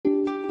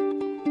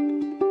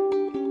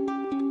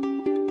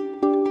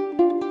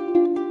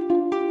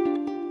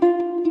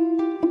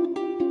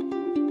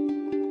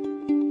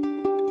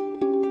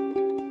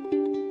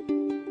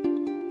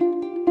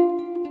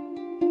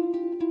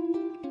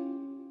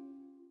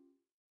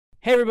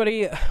Hey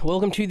everybody,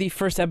 welcome to the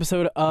first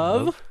episode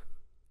of...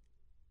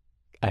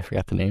 I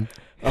forgot the name.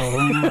 Oh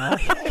my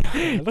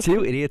God.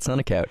 Two Idiots on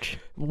a Couch.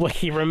 Well,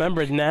 he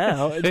remembered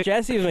now.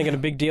 Jesse was making a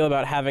big deal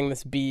about having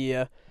this be,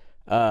 You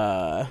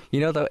know,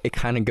 though, it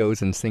kind of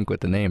goes in sync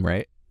with the name,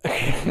 right?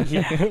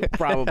 yeah,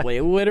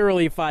 probably.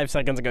 Literally 5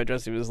 seconds ago,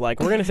 Jesse was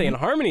like, we're going to say in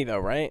harmony though,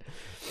 right?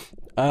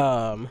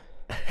 Yeah.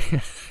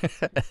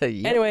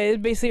 Anyway,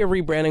 it's basically a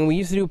rebranding. We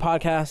used to do a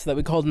podcast that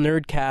we called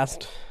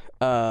Nerdcast,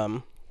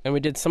 and we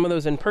did some of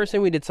those in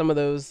person. We did some of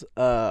those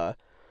over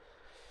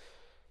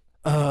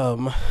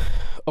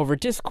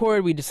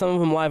Discord. We did some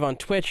of them live on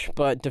Twitch,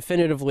 but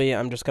definitively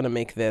I'm just going to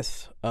make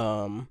this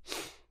an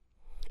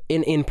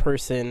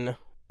in-person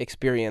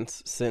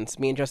experience since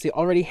me and Jesse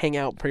already hang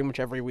out pretty much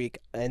every week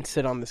and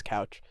sit on this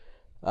couch.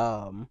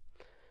 So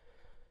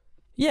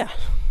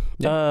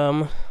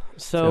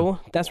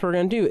that's what we're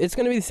going to do. It's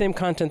going to be the same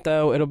content,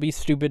 though. It'll be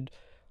stupid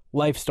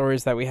life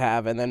stories that we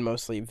have, and then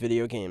mostly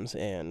video games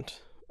and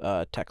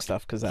tech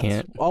stuff, because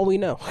that's all we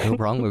know. No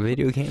wrong with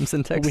video games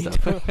and tech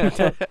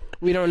stuff.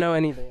 We don't know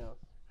anything else.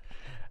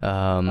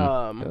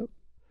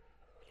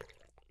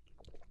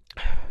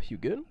 You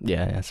good?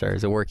 Yeah, sorry.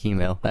 It's a work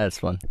email. That's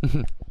fun.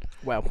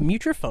 Wow,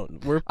 mute your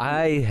phone.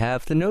 I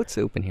have the notes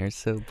open here,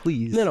 so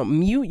please. No,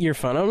 mute your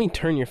phone. I don't mean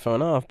turn your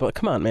phone off, but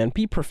come on, man,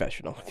 be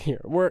professional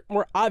here. We're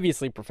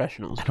obviously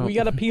professionals. We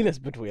got a penis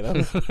between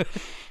us.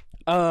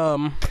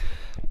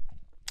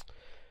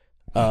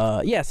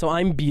 Yeah, so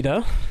I'm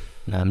Beta.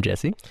 I'm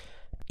Jesse.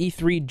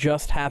 E3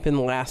 just happened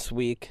last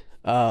week.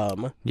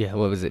 Yeah,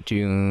 what was it,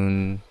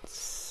 June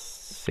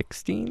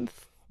 16th?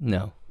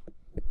 No.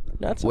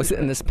 Was it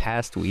in this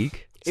past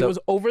week? It was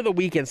over the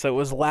weekend, so it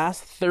was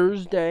last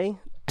Thursday.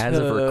 As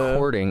of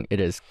recording, it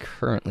is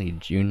currently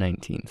June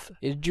 19th.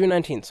 It's June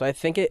 19th, so I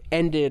think it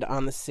ended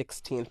on the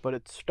 16th, but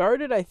it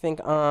started, I think,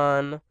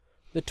 on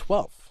the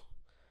 12th.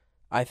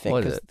 I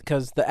think,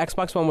 because the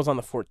Xbox One was on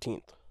the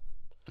 14th.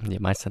 Yeah,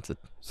 my sense of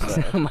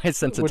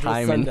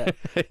time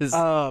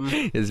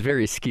is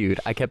very skewed.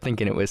 I kept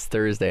thinking it was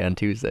Thursday on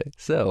Tuesday.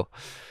 So,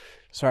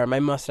 sorry, my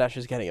mustache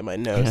is getting in my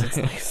nose. It's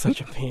like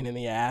such a pain in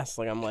the ass.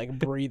 Like I'm like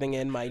breathing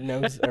in my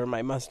nose or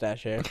my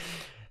mustache hair.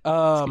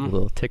 A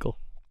little tickle.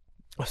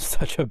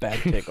 Such a bad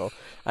tickle.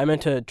 I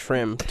meant to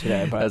trim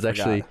today, but that was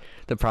actually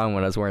the problem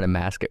when I was wearing a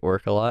mask at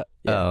work a lot.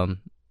 Yeah.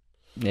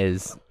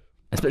 Is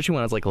especially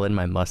when I was like letting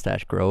my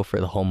mustache grow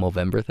for the whole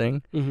Movember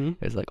thing. Mm-hmm.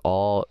 It was like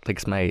I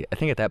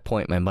think at that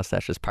point my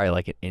mustache was probably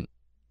like a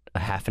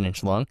half an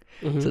inch long,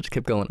 so it just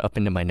kept going up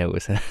into my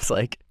nose, and it's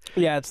like,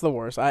 yeah, it's the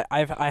worst. I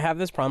have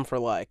this problem for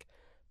like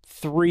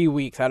 3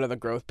 weeks out of the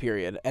growth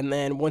period, and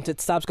then once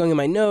it stops going in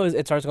my nose,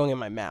 it starts going in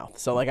my mouth.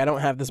 So like I don't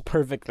have this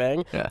perfect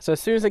thing. Yeah. So as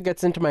soon as it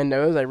gets into my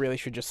nose, I really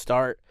should just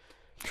start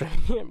trimming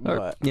it,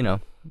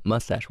 or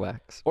mustache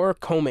wax or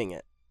combing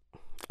it,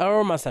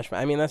 or mustache.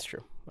 I mean, that's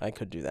true. I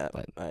could do that.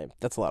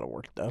 That's a lot of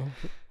work though.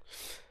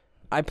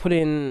 I put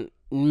in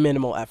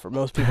minimal effort.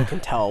 Most people can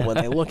tell when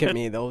they look at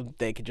me.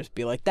 They could just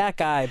be like, that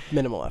guy,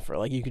 minimal effort.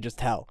 Like you could just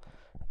tell.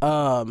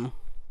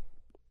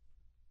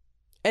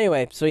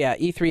 Anyway, so yeah,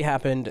 E3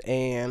 happened,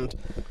 and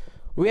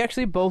we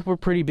actually both were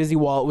pretty busy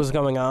while it was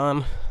going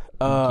on.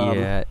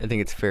 Yeah, I think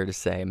it's fair to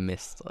say I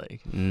missed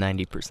like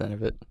 90%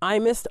 of it. I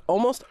missed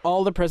almost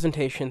all the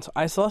presentations.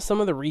 I saw some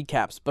of the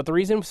recaps, but the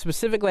reason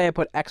specifically I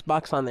put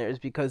Xbox on there is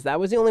because that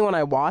was the only one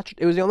I watched.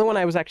 It was the only one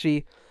I was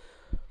actually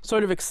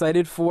sort of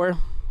excited for,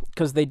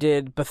 because they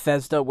did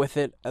Bethesda with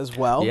it as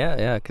well.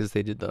 Yeah, because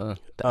they did the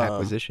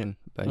acquisition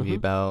maybe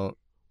about,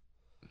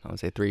 I would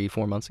say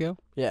 3-4 months ago.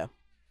 Yeah.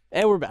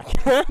 And we're back.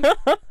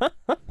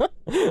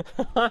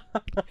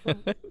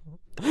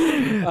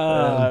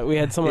 We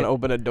had someone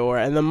open a door,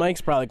 and the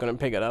mic's probably going to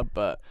pick it up,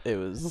 but it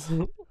was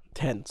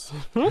tense.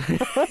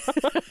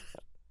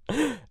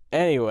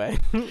 Anyway.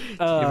 Did you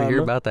ever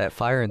hear about that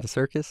fire in the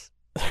circus?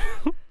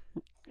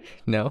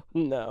 No?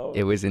 No.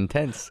 It was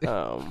intense.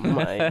 Oh,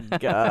 my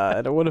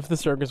God. What if the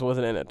circus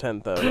wasn't in a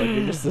tent, though? Like,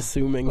 you're just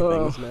assuming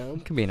things now.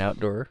 It could be an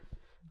outdoor.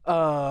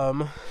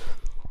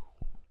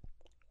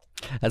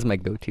 That's my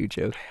go-to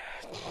joke.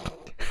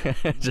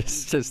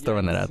 just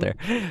throwing that out there.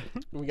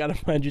 We gotta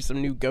find you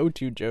some new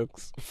go-to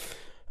jokes.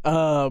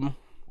 Yeah,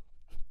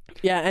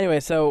 anyway,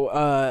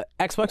 so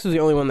Xbox was the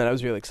only one that I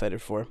was really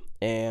excited for,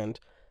 and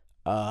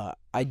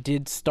I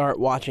did start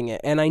watching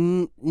it, and I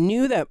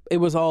knew that it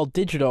was all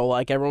digital,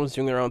 like everyone was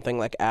doing their own thing,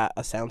 like at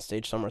a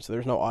soundstage somewhere, so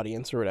there's no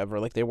audience or whatever,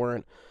 like they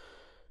weren't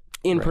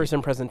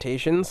in-person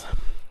presentations,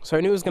 so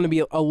I knew it was going to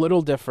be a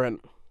little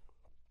different,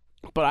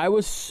 but I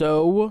was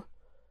so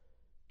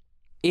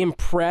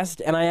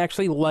impressed, and I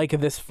actually like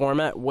this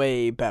format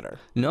way better.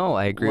 No,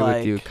 I agree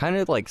with you. Kind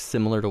of like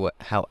similar to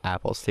how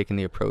Apple's taken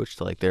the approach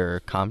to like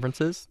their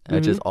conferences,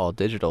 which is all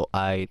digital.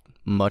 I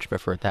much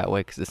prefer it that way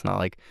because it's not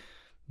like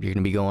you're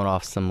gonna be going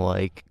off some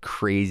like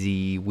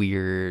crazy,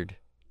 weird,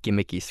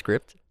 gimmicky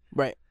script,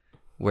 right?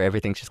 Where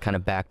everything's just kind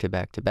of back to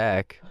back to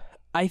back.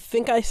 I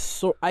think I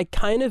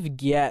kind of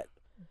get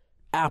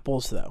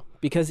Apple's though,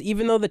 because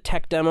even though the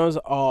tech demos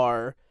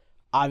are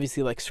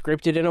obviously like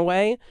scripted in a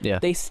way, yeah,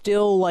 they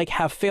still like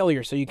have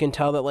failure, so you can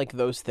tell that like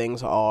those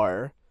things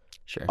are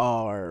Sure.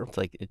 are It's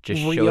like it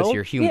just real. shows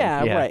you're human.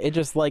 Yeah, right. It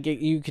just like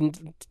you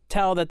can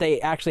tell that they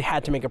actually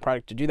had to make a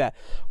product to do that.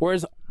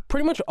 Whereas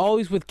pretty much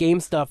always with game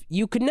stuff,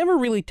 you could never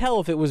really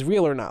tell if it was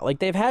real or not. Like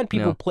they've had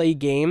people play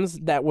games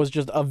that was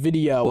just a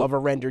video of a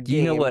rendered game.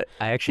 You know what?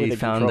 I actually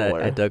found that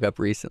I dug up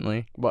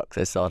recently. What?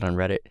 Because I saw it on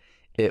Reddit.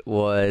 It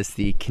was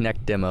the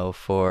Kinect demo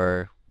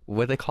for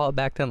what they call it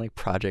back then, like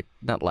Project,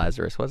 not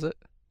Lazarus, was it?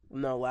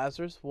 No,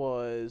 Lazarus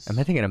was. Am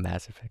I thinking of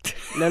Mass Effect?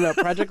 No,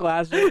 Project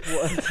Lazarus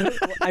was.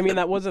 I mean,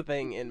 that was a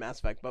thing in Mass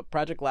Effect, but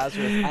Project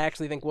Lazarus, I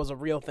actually think was a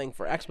real thing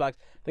for Xbox.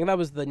 I think that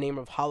was the name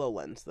of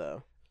HoloLens,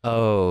 though.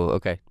 Oh,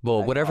 okay.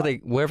 Well, whatever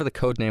the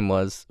code name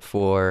was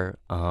for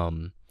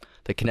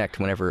the Kinect,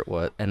 whenever it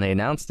was, and they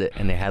announced it,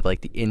 and they had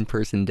like the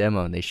in-person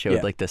demo, and they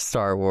showed like the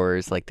Star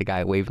Wars, like the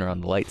guy waving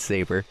around the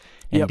lightsaber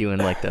and doing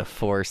like the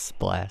Force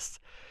blast.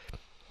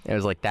 It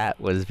was like that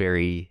was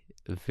very,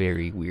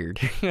 very weird.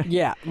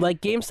 Yeah,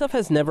 like game stuff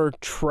has never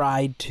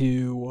tried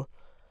to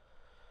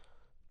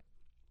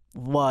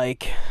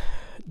like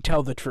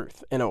tell the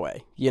truth in a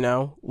way, you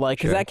know, like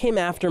because that came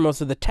after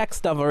most of the tech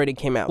stuff already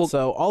came out.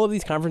 So all of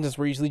these conferences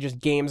were usually just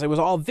games. It was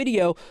all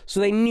video, so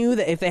they knew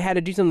that if they had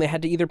to do something, they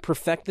had to either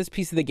perfect this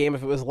piece of the game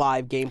if it was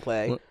live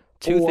gameplay. Well,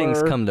 two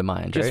things come to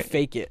mind, just right?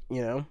 fake it,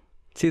 you know.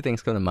 Two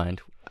things come to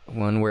mind.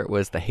 One where it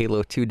was the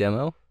Halo 2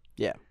 demo.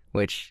 Yeah.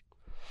 Which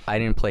I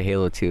didn't play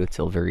Halo 2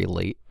 until very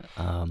late,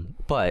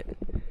 but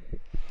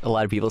a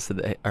lot of people said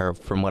that, or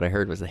from what I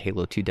heard, was the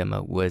Halo 2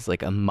 demo was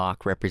like a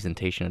mock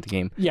representation of the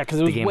game. Yeah, because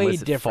it was the game way was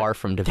different. Far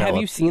from developed.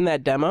 Have you seen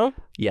that demo?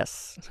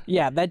 Yes.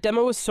 Yeah, that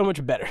demo was so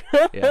much better.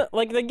 Yeah.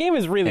 Like the game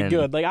is really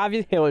good. Like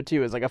obviously Halo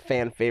 2 is like a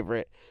fan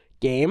favorite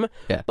game.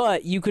 Yeah.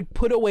 But you could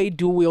put away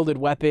dual wielded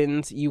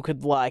weapons. You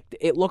could like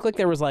it looked like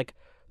there was like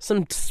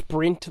some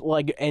sprint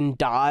like and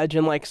dodge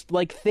and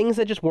like things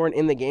that just weren't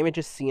in the game. It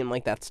just seemed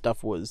like that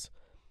stuff was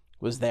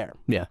there.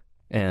 Yeah.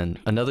 And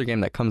another game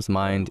that comes to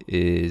mind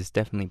is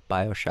definitely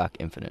BioShock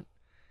Infinite,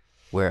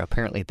 where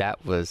apparently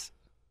that was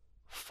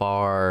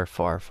far,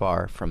 far,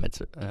 far from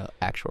its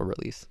actual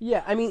release.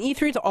 Yeah, I mean,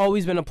 E3's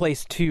always been a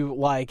place to,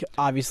 like,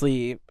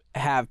 obviously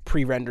have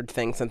pre-rendered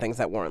things and things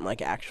that weren't,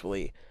 like,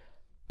 actually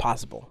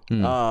possible.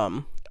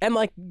 And,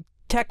 like,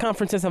 tech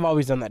conferences have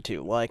always done that,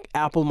 too. Like,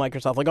 Apple,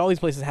 Microsoft, like, all these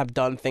places have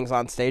done things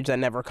on stage that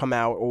never come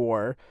out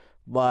or,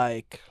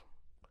 like,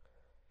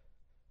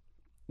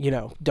 you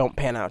know, don't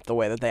pan out the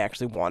way that they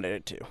actually wanted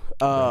it to.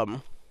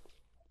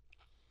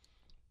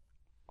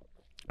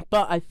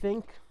 But I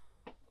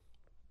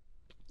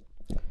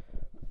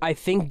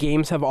think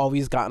games have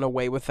always gotten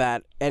away with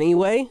that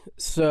anyway.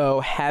 So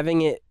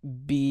having it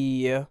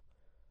be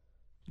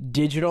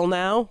digital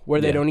now,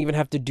 where they don't even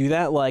have to do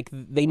that, like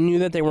they knew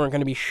that they weren't going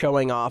to be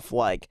showing off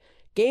like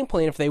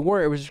gameplay, and if they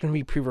were, it was just going to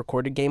be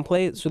pre-recorded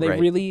gameplay. So they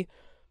really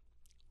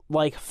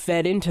like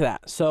fed into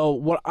that. So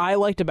what I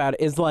liked about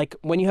it is like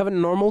when you have a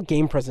normal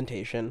game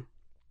presentation,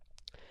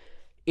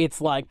 it's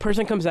like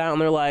person comes out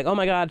and they're like, oh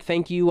my god,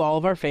 thank you all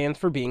of our fans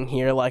for being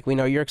here, like we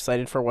know you're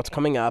excited for what's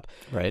coming up,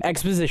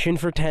 exposition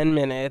for 10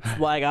 minutes,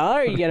 like all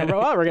right,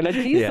 we're gonna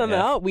tease something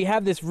out. We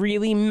have this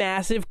really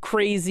massive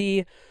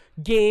crazy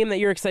game that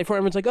you're excited for.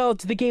 Everyone's like, oh,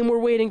 it's the game we're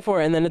waiting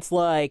for, and then it's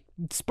like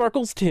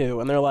Sparkles 2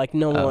 and they're like,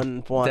 no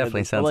one wanted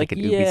definitely it. sounds like an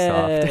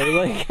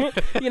Ubisoft.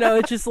 Like, you know,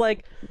 it's just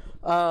like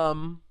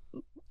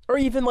or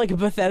even like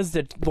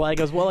Bethesda, like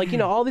as well, like, you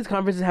know, all these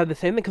conferences have the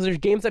same thing because there's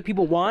games that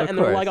people want, and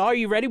they're like, oh, are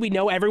you ready? We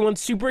know everyone's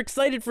super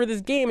excited for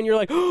this game, and you're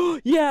like, oh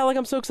yeah, like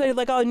I'm so excited,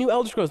 like, oh, new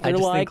Elder Scrolls. I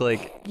just think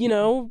like, you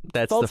know,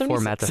 that's the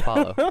format to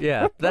follow.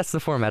 Yeah, that's the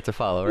format to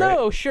follow, right?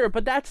 No, sure,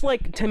 but that's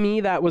like, to me,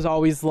 that was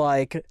always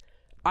like,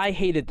 I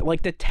hated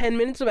like the 10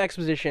 minutes of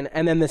exposition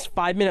and then this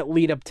 5-minute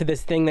lead up to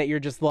this thing that you're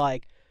just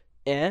like,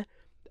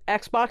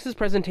 Xbox's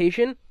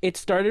presentation, it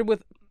started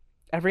with,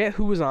 I forget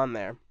who was on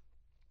there.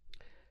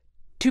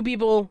 Two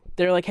people,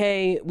 they're like,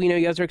 hey, we know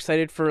you guys are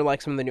excited for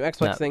like some of the new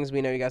Xbox things.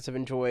 We know you guys have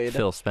enjoyed.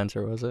 Phil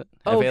Spencer, was it?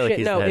 Oh,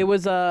 shit, no, it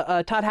was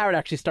Todd Howard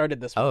actually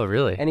started this one. Oh,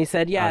 really? And he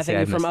said, yeah,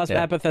 thank you from us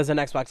at Bethesda and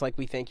Xbox. Like,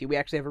 we thank you. We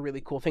actually have a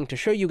really cool thing to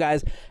show you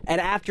guys. And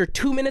after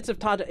 2 minutes of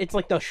Todd, it's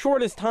like the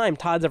shortest time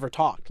Todd's ever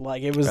talked.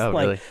 Like, it was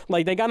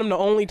like they got him to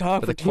only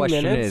talk for 2 minutes.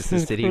 The question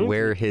is, did he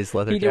wear his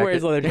leather jacket? He did wear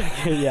his leather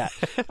jacket, yeah.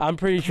 I'm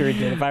pretty sure he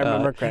did, if I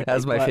remember correctly. That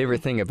was my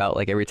favorite thing about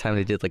like every time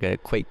they did like a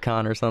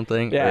QuakeCon or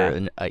something, or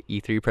an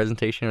E3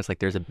 presentation, it was like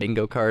there's a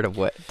bingo card of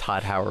what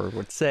Todd Howard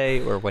would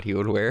say or what he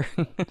would wear.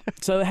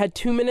 So it had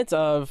 2 minutes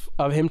of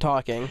him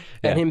talking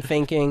and him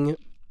thinking.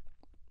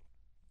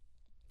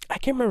 I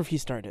can't remember if he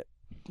started.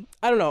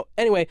 I don't know.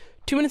 Anyway,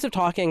 2 minutes of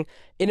talking.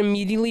 It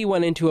immediately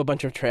went into a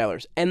bunch of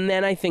trailers. And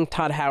then I think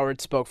Todd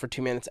Howard spoke for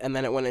 2 minutes, and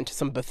then it went into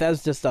some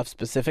Bethesda stuff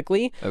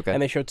specifically. Okay.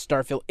 And they showed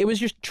Starfield. It was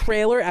just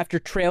trailer after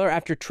trailer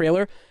after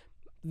trailer.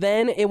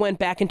 Then it went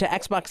back into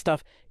Xbox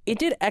stuff. It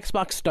did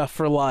Xbox stuff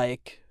for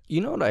like...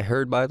 You know what I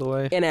heard, by the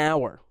way? An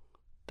hour.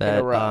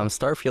 That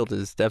Starfield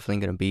is definitely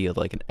going to be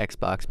like an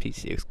Xbox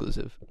PC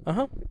exclusive.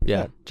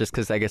 Yeah, just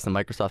because I guess the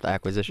Microsoft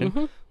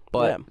acquisition.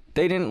 But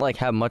they didn't like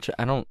have much.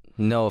 I don't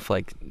know if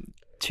like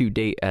to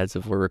date, as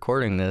of we're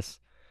recording this,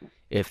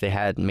 if they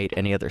had made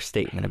any other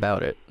statement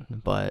about it.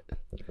 But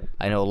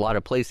I know a lot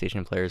of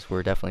PlayStation players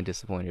were definitely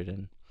disappointed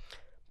in.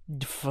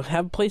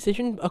 Have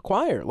PlayStation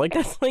acquire. Like,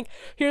 that's like,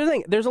 here's the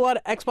thing. There's a lot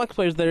of Xbox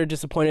players that are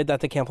disappointed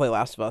that they can't play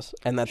Last of Us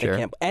and that they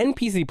can't, and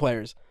PC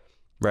players.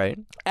 Right.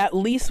 At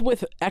least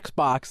with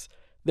Xbox,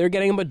 they're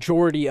getting a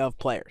majority of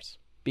players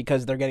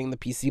because they're getting the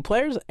PC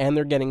players and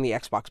they're getting the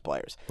Xbox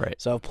players. Right.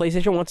 So if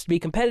PlayStation wants to be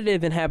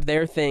competitive and have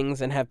their things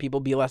and have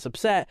people be less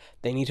upset,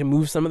 they need to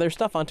move some of their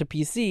stuff onto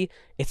PC.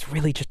 It's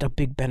really just a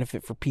big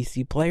benefit for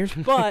PC players,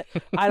 but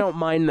I don't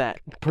mind that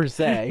per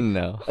se.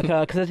 No.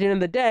 Because at the end of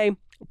the day,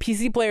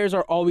 PC players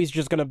are always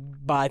just going to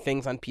buy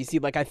things on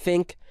PC. Like, I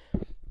think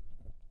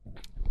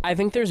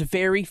there's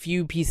very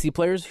few PC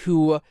players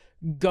who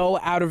go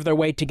out of their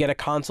way to get a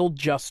console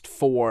just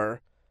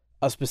for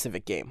a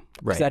specific game.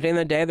 Right. Because at the end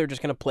of the day, they're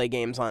just going to play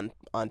games on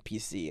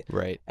PC.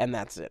 Right. And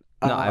that's it.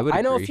 No,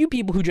 I know a agree. few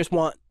people who just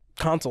want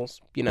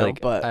consoles,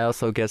 but I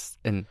also guess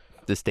in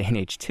this day and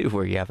age too,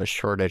 where you have a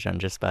shortage on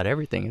just about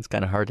everything, it's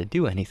kind of hard to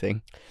do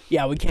anything.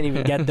 yeah, we can't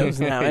even get those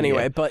now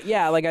anyway. Yeah. But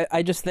yeah, like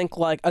I just think,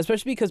 like,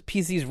 especially because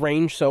PCs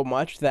range so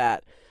much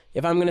that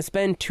if I'm going to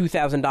spend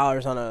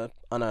 $2,000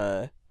 on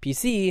a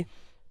PC,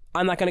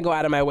 I'm not going to go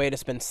out of my way to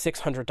spend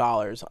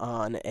 $600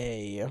 on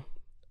a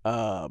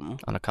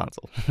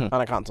console.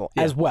 on a console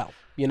as well,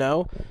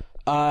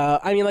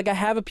 I mean, like, I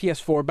have a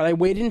PS4, but I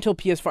waited until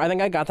PS4. I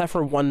think I got that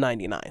for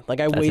 $199. Like,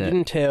 I waited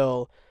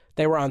until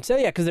they were on sale.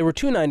 Yeah, because they were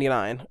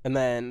 $299, and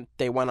then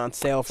they went on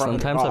sale for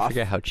Sometimes $100 I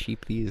forget how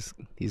cheap these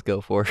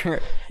go for.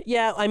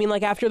 Yeah, I mean,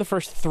 like, after the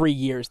first 3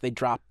 years, they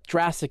dropped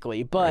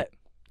drastically, but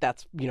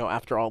that's,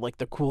 after all, like,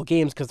 the cool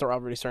games, because they're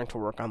already starting to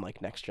work on,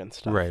 like, next-gen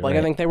stuff. Right,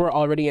 I think they were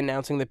already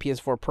announcing the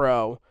PS4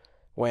 Pro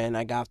when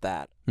I got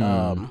that,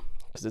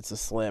 because it's a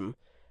slim.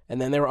 And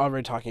then they were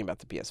already talking about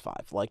the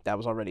PS5. Like, that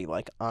was already,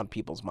 like, on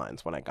people's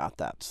minds when I got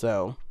that.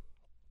 So,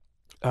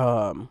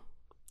 it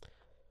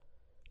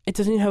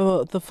doesn't even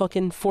have the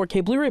fucking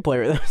 4K Blu-ray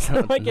player.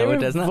 So I can't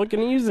it does not.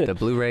 fucking use it. The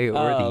Blu-ray or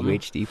the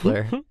UHD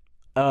player.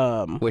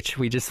 Which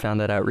we just found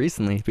that out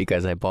recently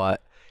because I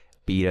bought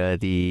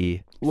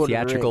the Lord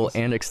theatrical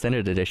and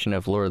extended edition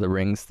of Lord of the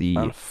Rings, the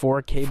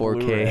 4K 4K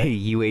Blu-ray.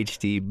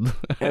 UHD.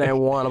 And I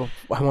want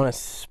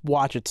to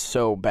watch it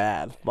so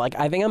bad. Like,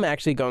 I think I'm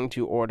actually going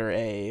to order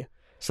a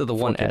So the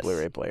 4K 1S.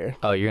 Blu-ray player.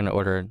 Oh, you're gonna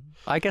order?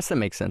 I guess that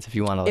makes sense if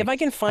you want to. Like, if I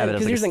can find,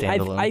 because here's the thing,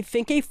 I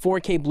think a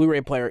 4K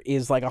Blu-ray player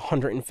is like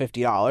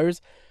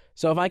 $150.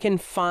 So if I can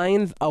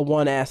find a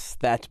 1S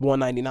that's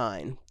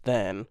 $199,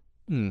 then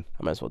I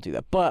might as well do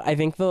that. But I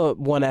think the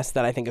 1S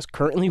that I think is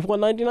currently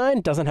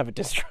 $199 doesn't have a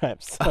disc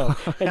drive, so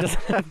it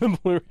doesn't have the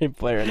Blu-ray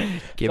player in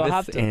it. Give so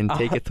it and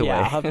take it away. Yeah,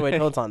 I'll have to wait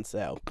till it's on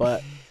sale.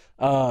 But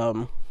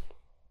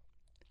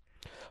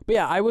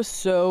yeah, I was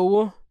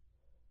so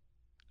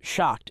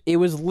shocked. It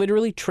was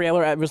literally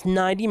it was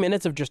 90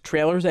 minutes of just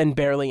trailers and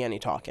barely any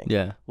talking.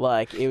 Yeah.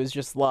 Like, it was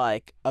just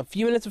like a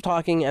few minutes of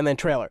talking and then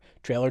trailer.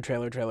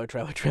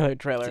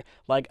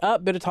 Like,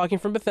 bit of talking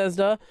from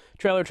Bethesda.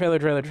 Trailer.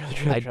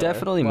 I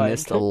definitely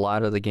missed a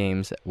lot of the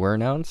games that were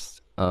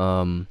announced.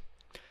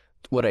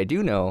 What I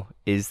do know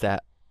is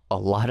that a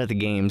lot of the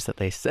games that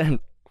they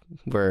sent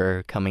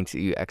were coming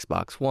to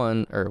Xbox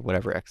One or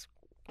whatever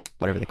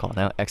they call it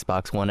now,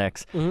 Xbox One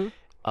X.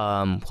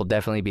 Will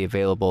definitely be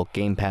available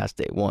Game Pass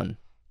day one.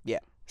 Yeah.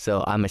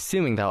 So I'm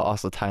assuming that'll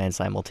also tie in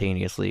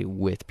simultaneously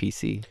with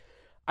PC.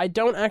 I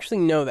don't actually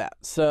know that.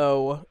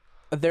 So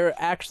there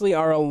actually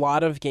are a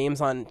lot of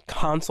games on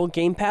console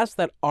Game Pass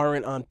that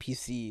aren't on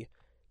PC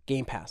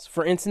Game Pass.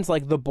 For instance,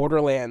 like the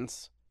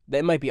Borderlands,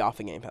 they might be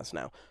off of Game Pass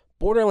now.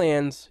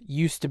 Borderlands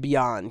used to be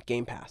on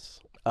Game Pass,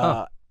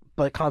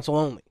 but console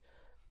only.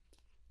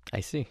 I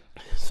see.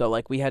 So,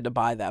 like, we had to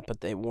buy that,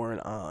 but they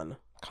weren't on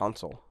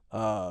console.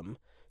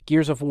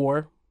 Gears of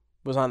War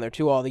was on there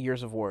too, all the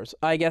Gears of Wars.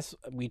 I guess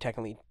we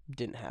technically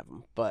didn't have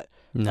them, but...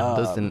 No,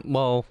 those didn't...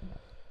 Well,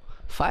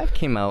 5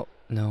 came out...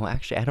 No,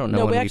 actually, I don't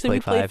know when we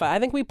played 5. I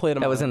think we played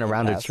them. That wasn't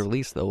around its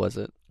release, though, was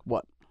it?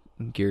 What?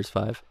 Gears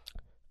 5?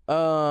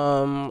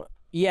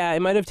 Yeah, it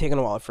might have taken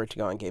a while for it to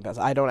go on Game Pass.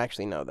 I don't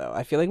actually know, though.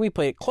 I feel like we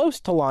played it close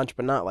to launch,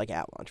 but not, like,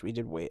 at launch. We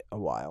did wait a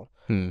while.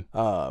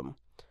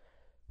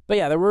 But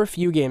yeah, there were a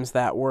few games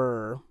that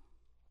were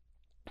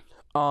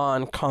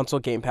on console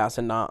Game Pass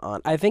and not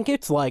on... I think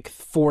it's like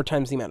 4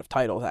 times the amount of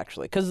titles,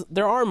 actually, because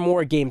there are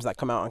more games that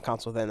come out on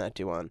console than that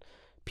do on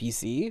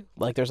PC.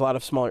 Like, there's a lot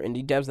of smaller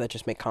indie devs that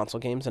just make console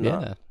games and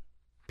not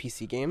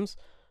PC games.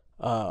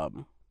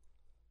 And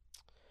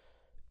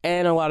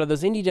a lot of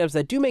those indie devs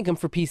that do make them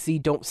for PC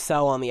don't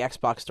sell on the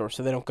Xbox store,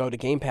 so they don't go to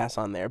Game Pass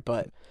on there.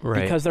 But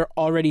because they're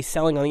already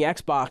selling on the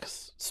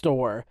Xbox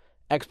store,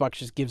 Xbox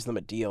just gives them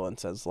a deal and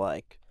says,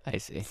 like... I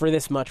see. For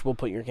this much, we'll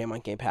put your game on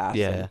Game Pass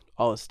and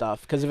all this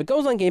stuff. Because if it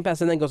goes on Game Pass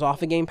and then goes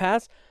off of Game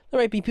Pass, there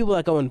might be people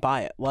that go and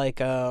buy it.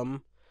 Like, I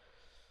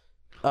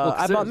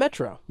bought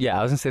Metro. Yeah,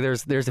 I was going to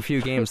say there's a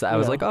few games that I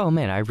was like, oh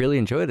man, I really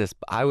enjoy this,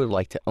 but I would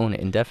like to own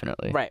it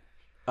indefinitely. Right.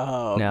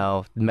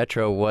 Now,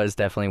 Metro was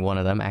definitely one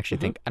of them. I actually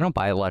think I don't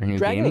buy a lot of new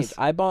Dragon games. Age.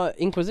 I bought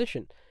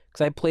Inquisition.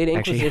 Because I played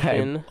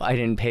Inquisition. Actually, I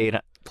didn't play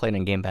it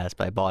on Game Pass,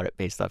 but I bought it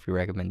based off your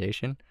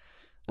recommendation.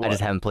 I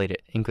just haven't played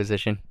it.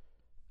 Inquisition.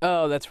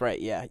 Oh, that's right.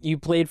 Yeah, you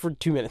played for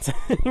 2 minutes.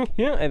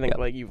 Yeah, I think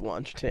like you've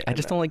launched it. I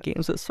just don't like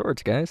games with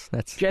swords, guys.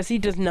 That's Jesse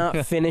does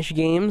not finish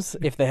games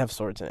if they have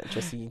swords in it.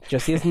 Jesse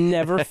has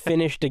never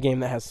finished a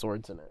game that has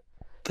swords in it,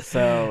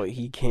 so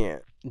he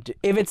can't.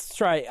 If it's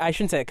I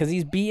shouldn't say it because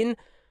he's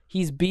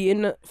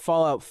beaten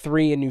Fallout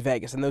 3 and New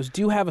Vegas, and those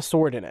do have a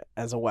sword in it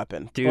as a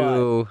weapon.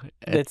 does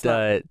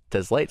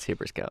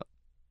lightsabers count?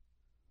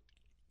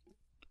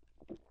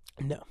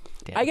 No.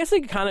 Damn. I guess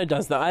it kind of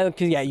does though.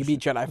 Because you beat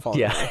Jedi Fallen.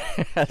 Yeah,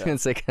 I was gonna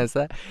say because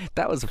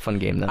that was a fun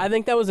game though. I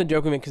think that was a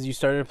joke of it because you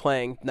started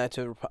playing Knights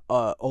of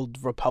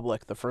Old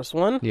Republic, the first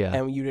one,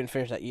 and you didn't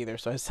finish that either.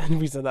 So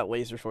we said that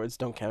laser swords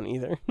don't count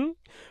either,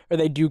 or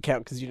they do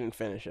count because you didn't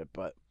finish it.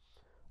 But,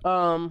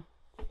 I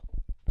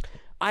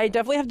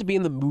definitely have to be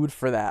in the mood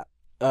for that,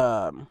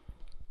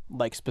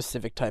 like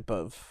specific type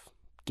of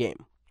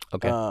game.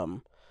 Okay.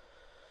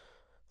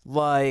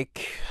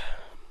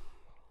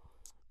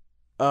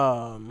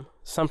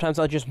 Sometimes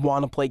I just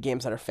want to play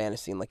games that are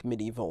fantasy and like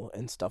medieval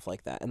and stuff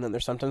like that. And then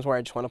there's sometimes where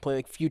I just want to play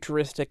like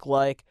futuristic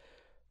like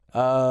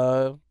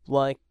sci-fi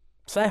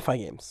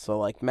games. So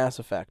like Mass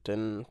Effect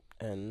and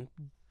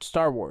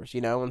Star Wars,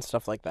 and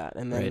stuff like that.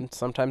 And then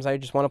sometimes I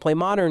just want to play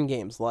modern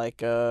games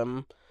like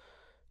I'll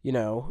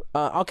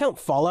count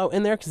Fallout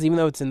in there because even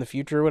though it's in the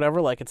future or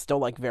whatever, like it's still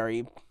like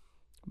very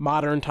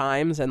modern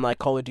times, and like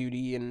Call of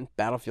Duty and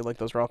Battlefield, like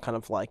those are all kind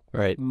of like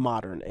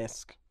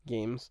modern-esque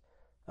games.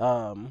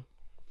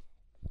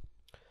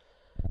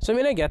 So, I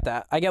mean, I get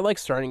that. I get, like,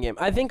 starting game.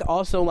 I think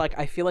also, like,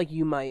 I feel like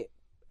you might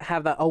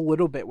have that a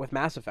little bit with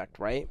Mass Effect,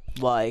 right?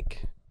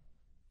 Like...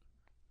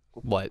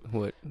 What?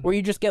 Where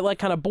you just get, like,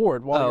 kind of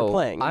bored while you're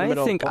playing. I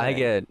think I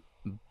get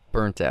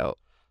burnt out.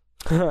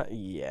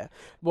 Yeah.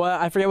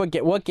 Well, I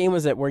forget what game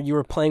was it where you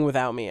were playing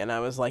without me, and I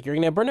was like, you're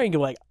going to get burnt out? And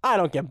you're like, I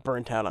don't get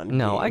burnt out on games.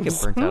 No, I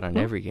get burnt out on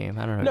every game.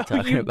 I don't know what you're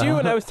talking about. No, you do,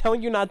 and I was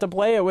telling you not to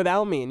play it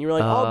without me, and you were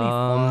like, I'll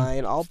be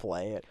fine, I'll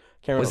play it.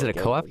 Was it a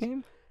co-op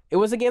game? It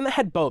was a game that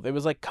had both. It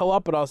was like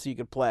co-op, but also you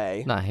could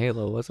play. Not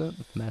Halo, was it?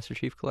 Master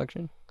Chief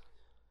Collection?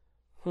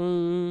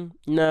 No,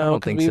 I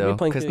don't think so.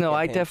 Because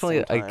I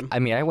definitely,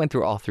 I went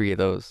through all 3 of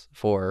those,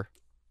 4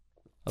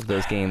 of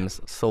those games,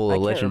 solo,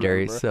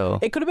 legendary. Remember. So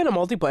it could have been a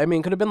multiplayer. I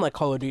mean, it could have been like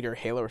Call of Duty or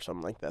Halo or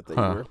something like that you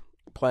were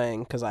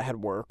playing because I had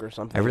work or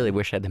something. I really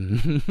wish I had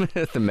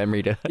the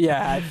memory to.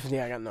 Yeah, I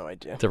got no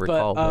idea to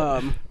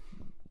recall.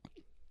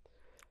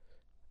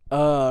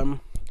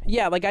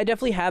 Yeah, like I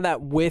definitely had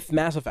that with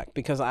Mass Effect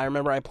because I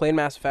remember I played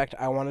Mass Effect.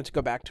 I wanted to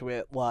go back to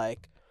it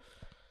like,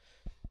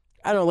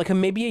 I don't know, like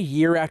maybe a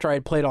year after I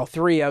had played all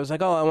 3. I was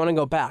like, oh, I want to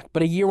go back.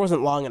 But a year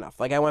wasn't long enough.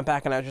 Like I went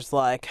back and I was just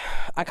like,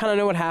 I kind of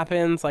know what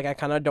happens. Like I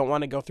kind of don't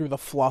want to go through the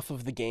fluff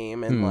of the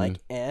game and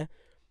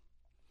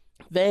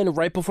Then,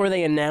 right before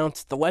they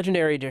announced the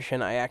Legendary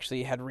Edition, I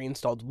actually had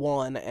reinstalled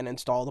 1 and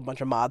installed a bunch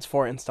of mods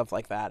for it and stuff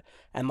like that.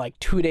 And, like,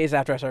 2 days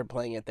after I started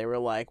playing it, they were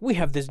like, we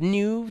have this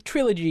new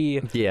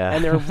trilogy. Yeah.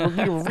 And they're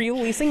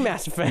re-releasing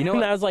Mass Effect. You know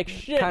what? And I was like,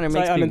 shit. Kind of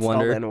makes me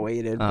wonder, and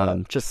waited,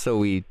 just so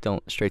we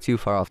don't stray too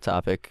far off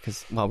topic,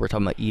 because while we're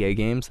talking about EA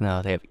games,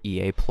 now they have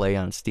EA Play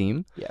on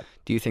Steam. Yeah.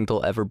 Do you think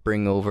they'll ever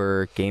bring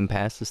over Game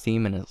Pass to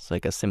Steam and it's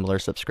like a similar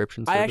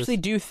subscription service? I actually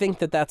do think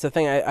that that's a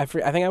thing. I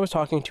think I was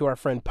talking to our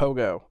friend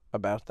Pogo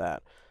about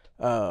that.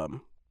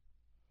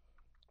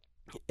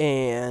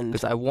 And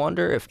because I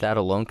wonder if that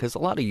alone, because a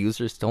lot of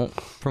users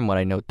from what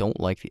I know,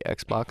 don't like the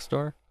Xbox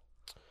Store.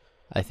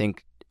 I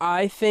think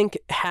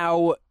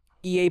how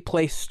EA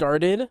Play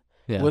started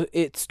was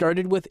it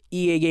started with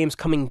EA games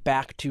coming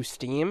back to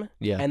Steam,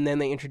 and then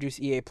they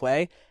introduced EA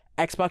Play.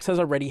 Xbox has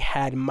already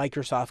had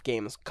Microsoft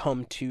games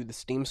come to the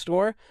Steam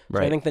store, so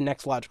I think the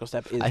next logical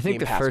step is. I think Game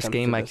the Pass first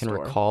game I can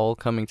store. recall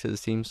coming to the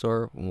Steam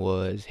store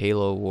was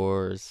Halo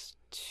Wars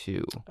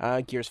 2.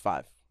 Gears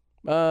 5.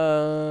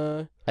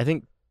 I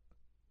think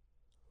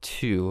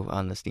 2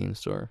 on the Steam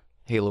store.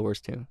 Halo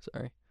Wars 2,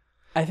 sorry.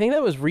 I think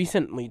that was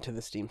recently to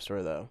the Steam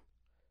store, though.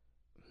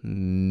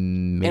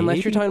 Maybe?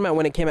 Unless you're talking about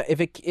when it came out.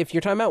 If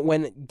you're talking about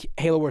when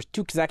Halo Wars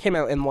 2, because that came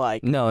out in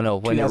like... No,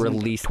 when it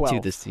released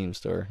to the Steam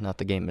store, not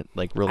the game it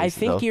released. I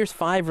think Gears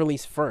 5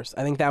 released first.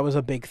 I think that was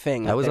a big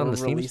thing. That was on the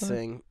Steam store?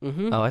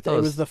 Mm-hmm. Oh, I thought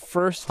it was the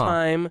first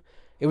time...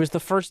 It was the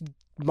first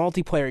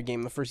multiplayer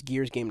game, the first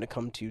Gears game to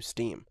come to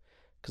Steam.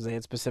 Because they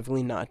had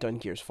specifically not done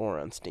Gears 4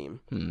 on Steam.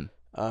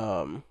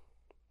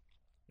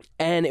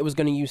 And it was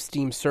going to use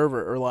Steam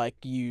server, or like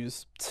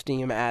use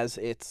Steam as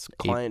its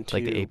client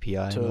like the API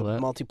to and all that?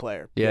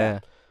 multiplayer. Yeah.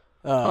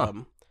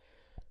 And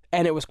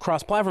it was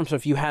cross-platform, so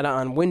if you had it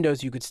on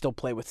Windows, you could still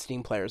play with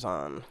Steam players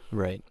on,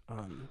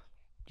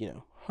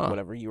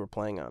 whatever you were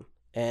playing on.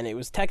 And it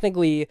was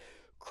technically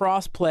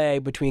cross-play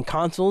between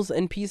consoles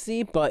and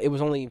PC, but it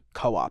was only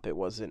co-op. It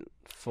wasn't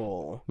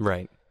full.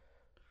 Right.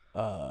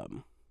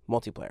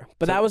 Multiplayer.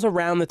 But that was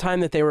around the time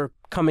that they were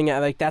coming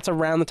out. Like, that's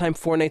around the time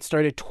Fortnite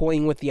started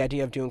toying with the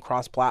idea of doing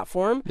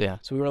cross-platform. Yeah.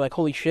 So we were like,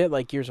 holy shit,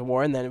 like Gears of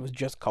War, and then it was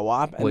just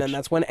co-op, and then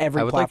that's when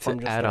every platform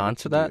just I would like to add on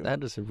to that.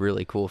 That is a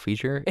really cool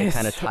feature. It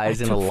kind of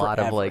ties in a lot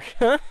of like...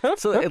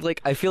 so,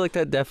 I feel like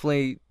that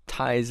definitely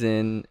ties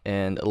in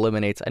and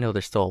eliminates... I know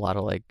there's still a lot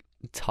of like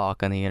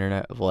talk on the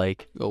internet of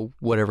like, oh,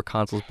 whatever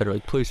console's better,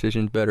 like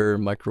PlayStation's better,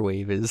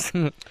 microwave is.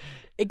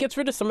 It gets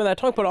rid of some of that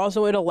talk, but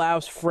also it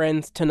allows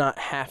friends to not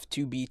have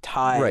to be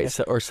tied Right,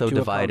 so to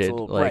divided. a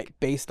console, Like, right,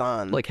 based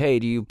on like, hey,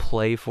 do you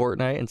play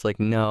Fortnite? And it's like,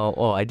 no.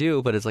 Oh, I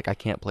do, but it's like I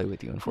can't play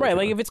with you. Unfortunately.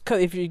 Right,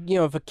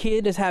 like if a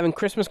kid is having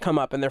Christmas come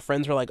up and their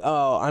friends are like,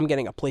 "Oh, I'm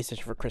getting a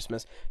PlayStation for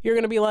Christmas," you're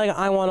gonna be like,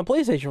 "I want a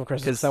PlayStation for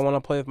Christmas. 'Cause I want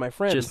to play with my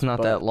friends." Just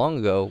not that long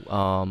ago,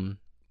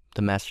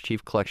 the Master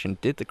Chief Collection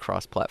did the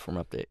cross-platform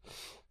update,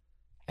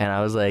 and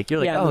I was like, "You're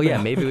like, oh yeah,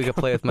 maybe we could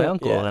play with my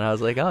uncle," Yeah. and I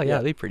was like, "Oh yeah,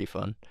 that'd be pretty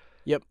fun."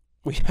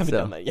 We haven't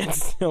done that yet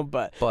still,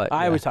 but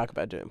I always talk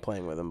about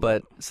playing with them.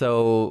 But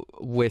so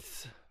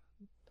with,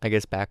 I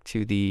guess back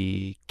to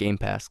the Game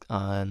Pass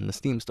on the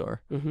Steam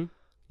store. Mm-hmm.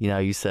 You know,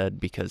 you said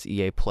because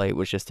EA Play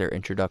was just their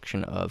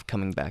introduction of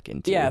coming back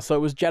into. Yeah, so it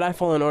was Jedi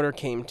Fallen Order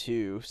came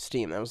to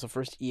Steam. That was the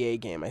first EA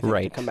game, I think,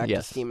 to come back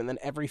to Steam. And then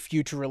every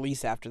future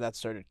release after that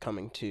started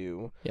coming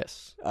to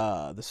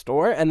the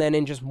store. And then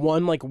in just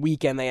one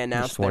weekend, they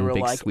announced they were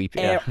like, sweep,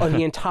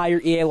 the entire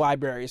EA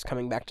library is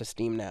coming back to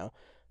Steam now.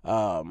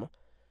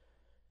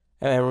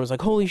 And everyone was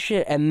like, holy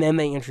shit. And then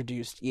they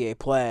introduced EA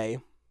Play.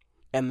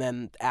 And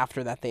then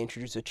after that, they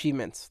introduced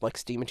achievements, like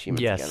Steam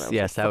achievements again.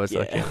 Yes, that was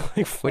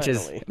which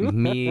is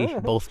me,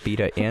 both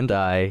Beta and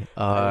I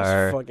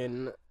are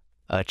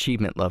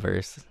achievement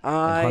lovers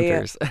and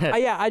hunters.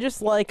 I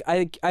just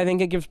I think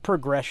it gives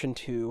progression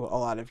to a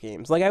lot of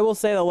games. Like, I will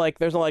say that,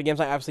 there's a lot of games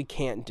I absolutely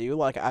can't do.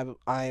 Like,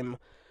 I'm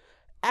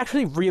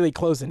actually really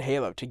close in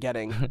Halo to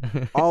getting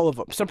all of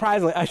them.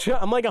 Surprisingly, I'm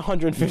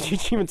 150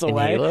 achievements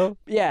away. In Halo?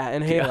 Yeah,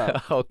 in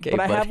Halo. Okay, but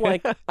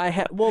I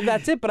have well,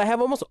 that's it. But I have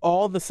almost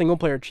all the single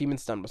player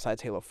achievements done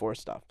besides Halo 4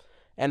 stuff,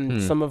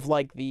 and some of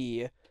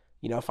the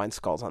find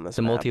skulls on this.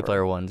 The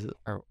multiplayer ones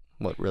are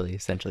what really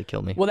essentially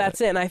kill me. Well,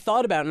 that's it. And I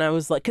thought about it, and I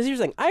was like, because here's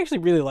the thing, I actually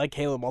really like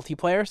Halo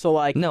multiplayer. So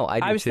no,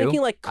 I was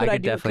thinking could I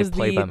definitely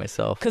play by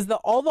myself? Because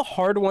all the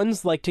hard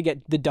ones, to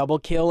get the double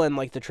kill and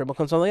the triple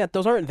kill and stuff like that,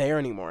 those aren't there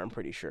anymore. I'm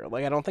pretty sure.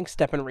 I don't think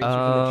Step and Race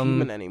are an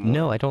achievement anymore.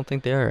 No, I don't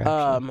think they are.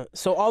 Actually.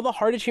 So all the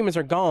hard achievements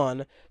are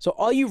gone. So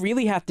all you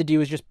really have to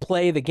do is just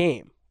play the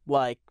game,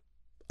 a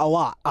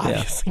lot,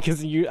 obviously,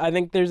 because I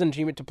think there's an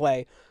achievement to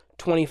play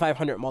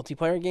 2,500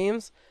 multiplayer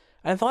games.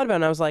 And I thought about it,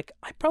 and I was like,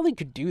 I probably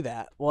could do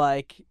that.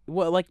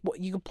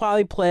 You could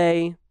probably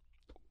play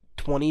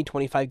 20,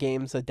 25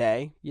 games a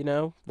day,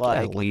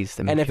 at least.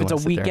 And if it's a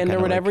weekend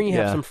or whatever, and you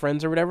have some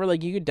friends or whatever,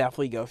 you could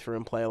definitely go through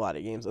and play a lot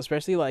of games,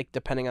 especially,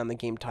 depending on the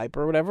game type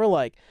or whatever,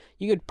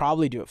 you could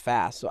probably do it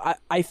fast. So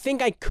I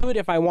think I could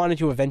if I wanted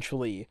to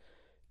eventually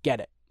get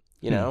it,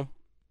 know?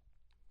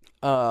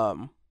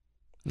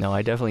 No,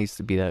 I definitely used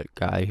to be that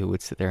guy who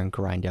would sit there and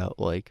grind out,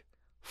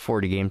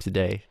 40 games a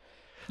day.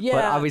 Yeah,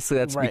 but obviously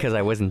that's because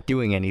I wasn't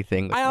doing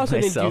anything with I also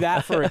myself. didn't do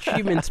that for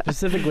achievements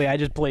specifically. I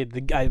just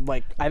played I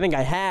think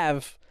I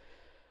have.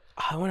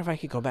 I wonder if I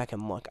could go back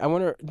and look.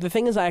 The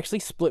thing is, I actually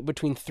split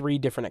between 3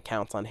 different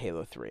accounts on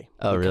Halo 3.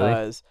 Oh,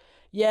 really?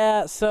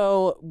 Yeah,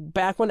 so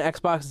back when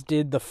Xbox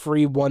did the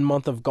free 1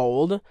 month of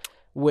gold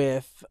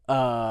with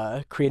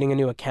creating a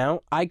new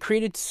account, I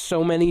created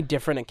so many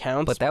different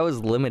accounts. But that was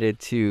limited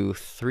to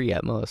 3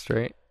 at most,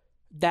 right?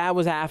 That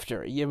was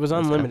after. It was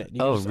unlimited.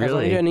 Really? As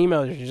long as you had an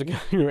email, you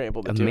were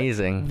able to do it.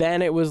 Amazing.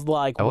 Then it was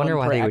I wonder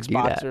why they would Xbox do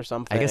that. Or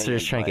something. I guess they're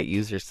just trying to get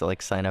users to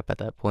sign up at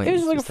that point. It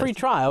was a free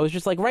trial. It was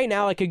just right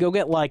now I could go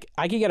get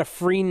I could get a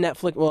free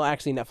Netflix. Well,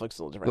 actually Netflix is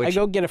a little different. I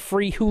go get a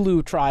free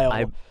Hulu trial.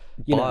 I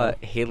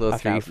bought Halo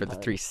 3 for the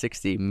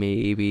 360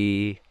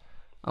 maybe,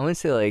 I want to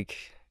say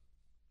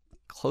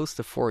close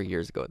to 4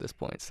 years ago at this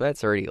point. So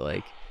that's already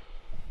I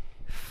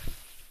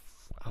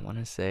want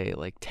to say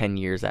 10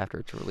 years after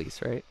its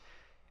release, right?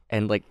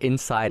 And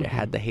inside it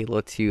had the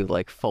Halo 2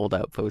 fold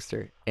out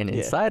poster, and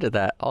inside of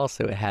that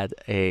also it had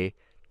a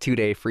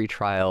 2-day free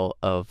trial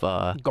of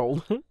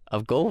gold.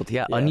 Of gold,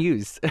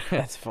 unused.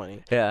 That's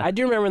funny. Yeah, I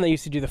do remember when they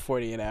used to do the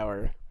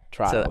 48-hour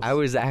trials. So I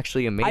was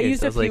actually amazed. I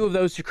used a few of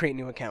those to create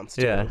new accounts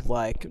too. Yeah.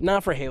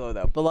 Not for Halo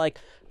though, but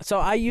so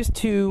I used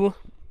to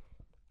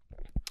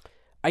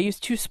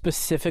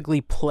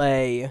specifically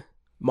play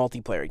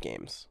multiplayer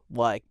games,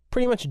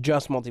 pretty much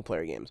just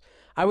multiplayer games.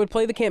 I would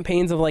play the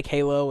campaigns of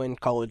Halo and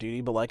Call of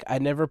Duty, but I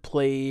never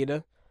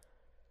played.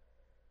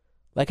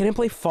 I didn't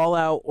play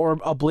Fallout or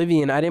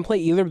Oblivion. I didn't play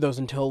either of those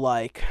until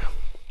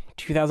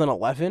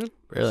 2011.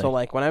 Really? So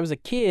when I was a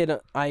kid,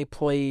 I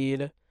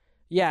played.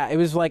 Yeah, it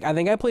was I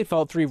think I played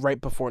Fallout 3 right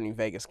before New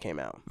Vegas came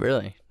out.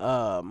 Really?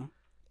 And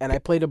I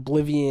played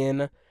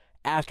Oblivion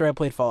after I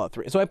played Fallout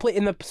 3. So I played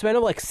in the span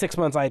of 6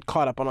 months. I had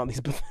caught up on all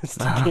these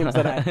Bethesda games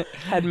that I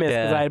had missed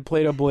because I had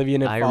played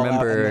Oblivion and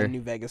Fallout, and then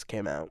New Vegas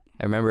came out.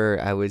 I remember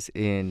I was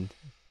in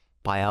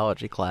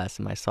biology class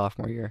in my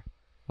sophomore year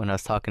when I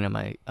was talking to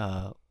my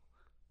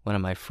one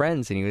of my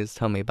friends, and he was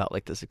telling me about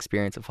this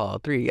experience of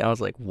Fallout 3, and I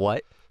was like,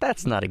 "What?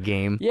 That's not a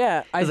game."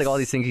 Yeah, there's all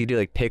these things you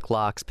do, pick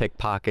locks, pick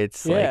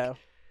pockets, place a on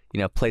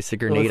grenade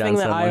someone. The thing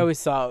that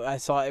I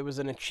saw it was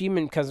an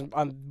achievement because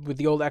with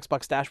the old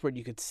Xbox dashboard,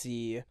 you could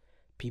see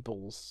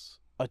people's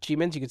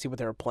achievements. You could see what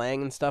they were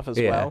playing and stuff as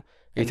well.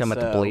 Are you talking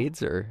about the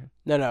Blades or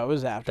no? It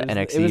was after the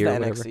NXE it was or the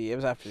whatever? NXE. It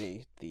was after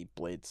the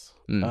Blades.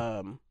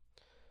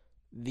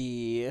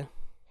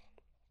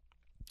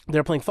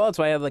 They're playing Fallout,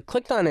 so I had like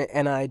clicked on it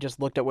and I just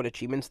looked at what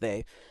achievements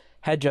they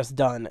had just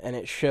done, and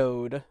it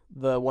showed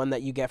the one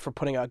that you get for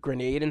putting a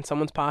grenade in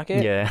someone's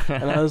pocket. Yeah.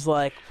 And I was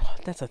like,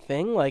 what? That's a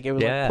thing? Like, it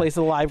was like place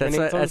a live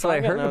grenade in someone's That's what I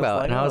pocket? heard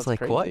about. And I was like,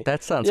 crazy. what?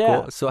 That sounds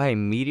cool. So I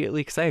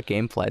immediately, because I had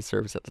GameFly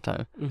service at the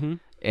time,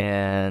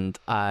 and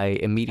I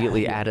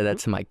immediately added that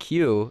to my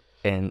queue,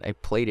 and I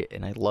played it,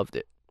 and I loved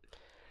it.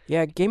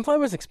 Yeah, GameFly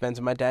was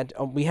expensive. My dad,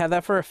 we had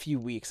that for a few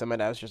weeks, and my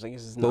dad was just like,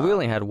 "This is not." But we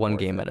only had one worth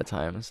game it. at a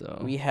time, so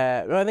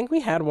I think we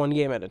had one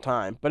game at a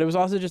time, but it was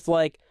also just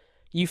like,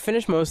 you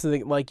finished most of the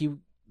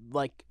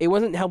it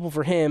wasn't helpful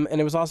for him, and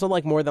it was also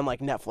like more than like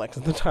Netflix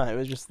at the time. It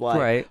was just like,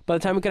 right. By the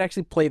time we could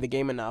actually play the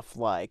game enough,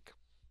 like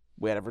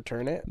we had to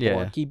return it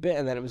or keep it,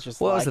 and then it was just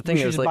well, like, the thing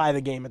we should is, just like, buy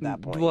the game at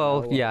that point.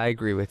 Well, yeah, I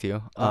agree with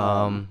you.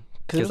 Because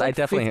it was like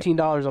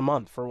 $15 a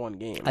month for one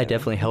game. I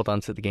definitely held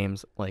on to the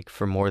games like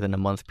for more than a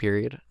month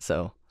period.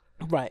 So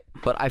right.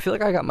 But I feel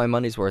like I got my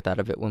money's worth out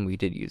of it when we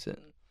did use it.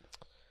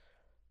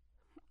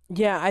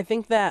 Yeah, I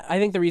think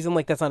the reason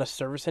like that's not a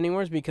service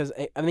anymore is because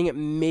I think it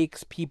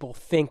makes people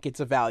think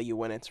it's a value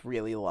when it's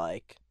really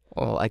like.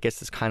 Well, I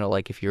guess it's kind of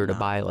like if you were to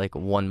buy like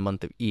 1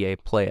 month of EA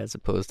Play as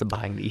opposed to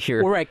buying the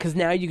year. Well, right, because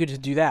now you could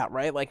just do that,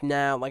 right? Like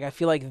now, like I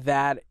feel like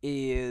that's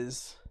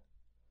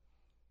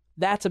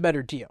a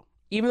better deal.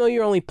 Even though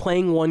you're only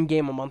playing one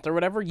game a month or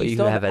whatever, you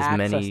still have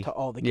access to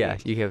all the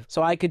games. Yeah, you have.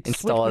 So I could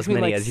install as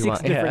between many like as you 6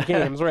 want. different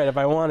games, right? If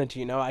I wanted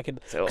to, I could.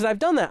 Because I've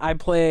done that. I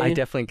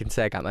definitely can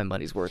say I got my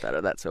money's worth out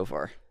of that so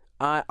far.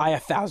 I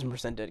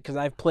 1,000% did because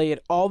I've played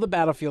all the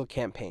Battlefield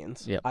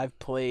campaigns. Yep.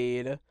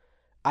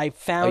 I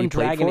found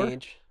Dragon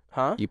Age.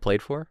 Huh? You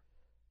played 4?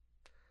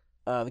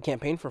 The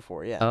campaign for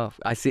 4, yeah. Oh,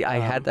 I see. I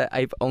had that.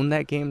 I've owned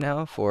that game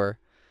now for.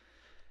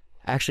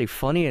 Actually,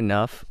 funny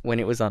enough,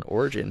 when it was on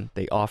Origin,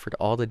 they offered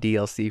all the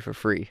DLC for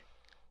free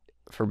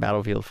for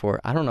Battlefield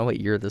 4. I don't know what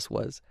year this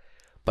was,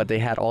 but they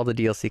had all the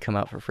DLC come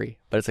out for free.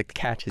 But it's like the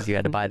catch is you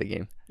had to buy the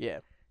game. Yeah.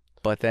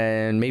 But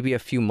then maybe a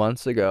few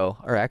months ago,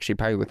 or actually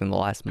probably within the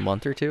last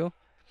month or two,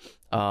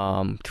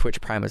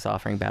 Twitch Prime is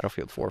offering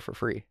Battlefield 4 for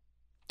free.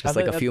 Just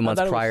like a few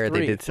months prior,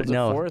 they did.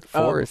 No,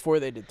 4 before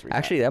they did 3.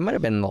 Actually, that might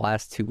have been in the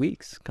last 2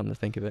 weeks. Come to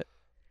think of it,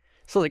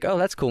 so like, oh,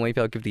 that's cool. Maybe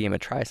I'll give the game a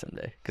try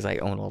someday because I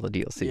own all the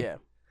DLC. Yeah,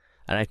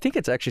 and I think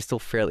it's actually still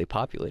fairly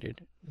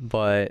populated.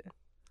 But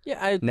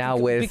yeah, now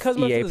with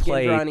EA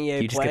Play,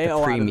 you just get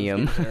the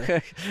premium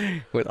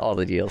with all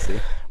the DLC.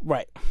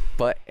 Right.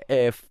 But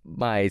if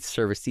my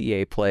service to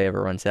EA Play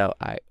ever runs out,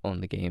 I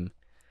own the game.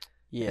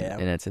 Yeah.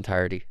 In its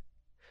entirety.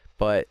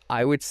 But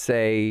I would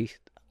say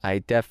I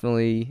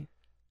definitely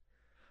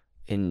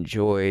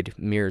enjoyed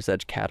Mirror's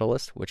Edge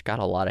Catalyst, which got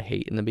a lot of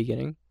hate in the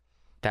beginning.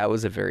 That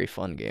was a very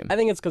fun game. I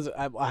think it's because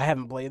I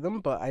haven't played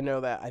them, but I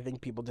know that I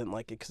think people didn't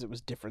like it because it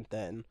was different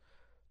than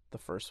the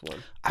first one.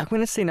 I'm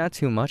going to say not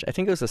too much. I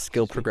think it was a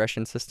skill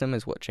progression system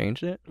is what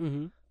changed it.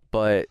 Mm-hmm.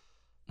 But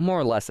more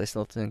or less, I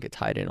still think it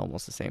tied in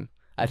almost the same.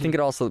 I think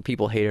it also,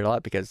 people hated it a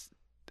lot because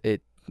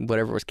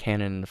whatever was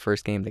canon in the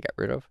first game, they got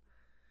rid of.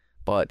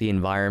 But the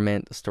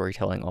environment, the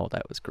storytelling, all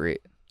that was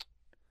great.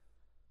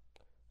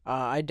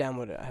 I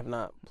downloaded it. I have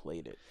not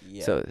played it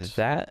yet. So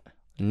that,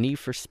 Need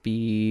for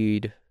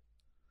Speed,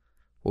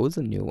 what was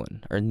the new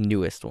one? Or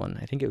newest one?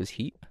 I think it was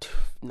Heat.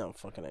 No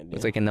fucking idea. It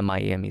was like in the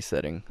Miami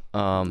setting.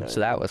 So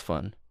that was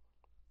fun.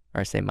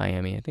 Or I say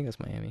Miami. I think it was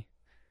Miami.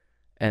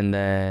 And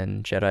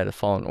then Jedi The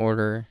Fallen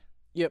Order.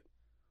 Yep.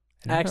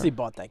 I actually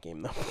bought that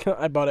game though.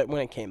 I bought it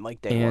when it came,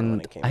 like day one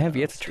when it came. I have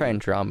yet to try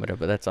Andromeda,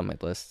 but that's on my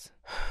list.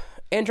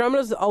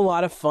 Andromeda's a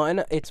lot of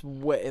fun. It's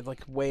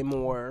way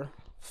more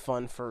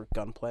fun for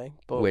gunplay.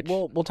 But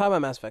we'll talk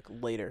about Mass Effect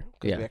later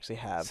because we actually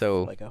have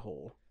like a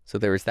whole. So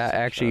there was that. I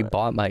actually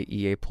bought my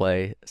EA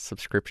Play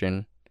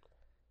subscription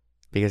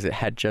because it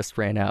had just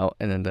ran out,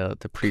 and then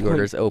the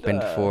pre-orders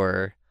opened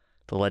for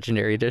the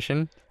Legendary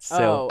Edition.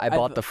 So I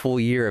bought the full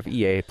year of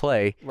EA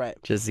Play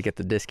just to get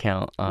the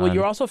discount. Well,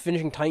 you're also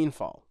finishing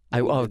Titanfall.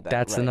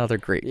 That's another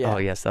great. Yeah. Oh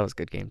yes, that was a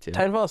good game too.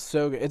 Titanfall is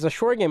so good. It's a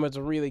short game, but it's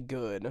a really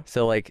good.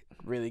 So like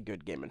really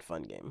good game and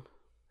fun game.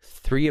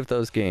 3 of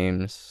those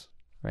games,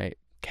 right?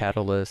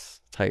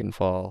 Catalyst,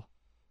 Titanfall.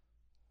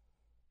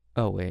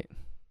 Oh wait.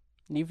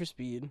 Need for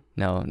Speed.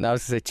 No, I was gonna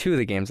say 2 of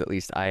the games at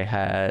least I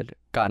had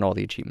gotten all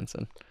the achievements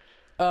in.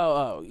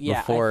 Oh yeah.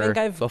 Before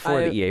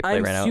the EA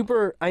Play ran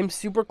out. I'm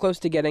super close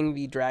to getting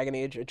the Dragon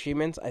Age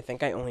achievements. I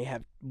think I only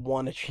have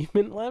 1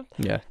 achievement left.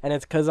 Yeah. And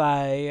it's because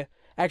I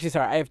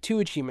have 2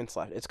 achievements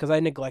left. It's because I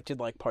neglected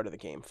like part of the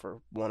game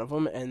for one of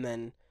them, and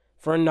then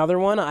for another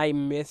one I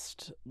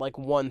missed like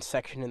one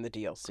section in the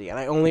DLC, and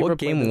I only what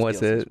game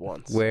was DLCs it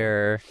once.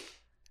 Where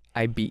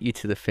I beat you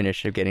to the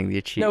finish of getting the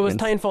achievement? No, it was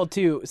Titanfall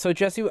 2. So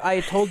I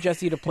told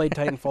Jesse to play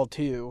Titanfall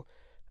 2,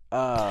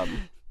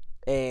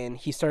 and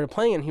he started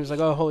playing it, and he was like,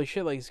 "Oh, holy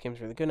shit! Like this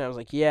game's really good." And I was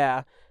like,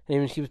 "Yeah."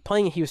 And he was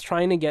playing it. He was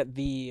trying to get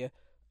the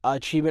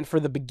achievement for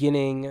the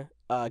beginning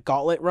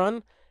gauntlet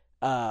run.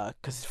 because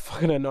it's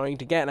fucking annoying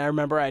to get. And I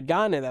remember I'd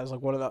gotten it. That was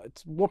like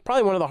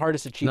probably one of the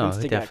hardest achievements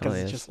to get because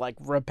it's just like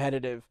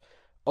repetitive,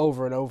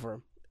 over and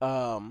over.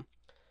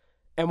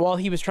 And while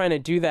he was trying to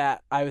do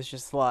that, I was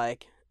just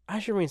like, I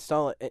should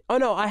reinstall it. Oh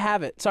no, I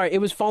have it. Sorry, it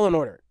was Fallen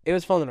Order.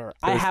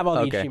 I have all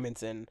the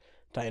achievements in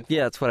Titanfall.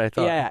 Yeah, that's what I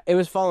thought. Yeah, it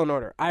was Fallen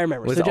Order. I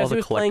remember. Was so it all Jesse the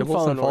was playing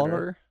collectibles in Fallen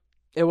Order?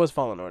 It was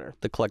Fallen Order.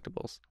 The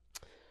collectibles.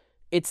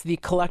 It's the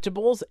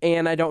collectibles,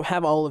 and I don't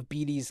have all of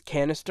BD's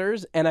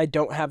canisters, and I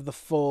don't have the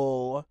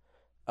full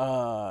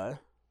garden,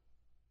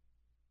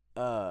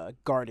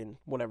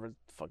 whatever the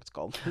fuck it's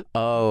called.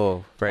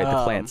 Oh, right,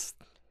 the plants.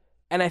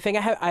 And I think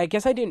I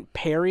guess I didn't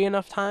parry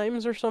enough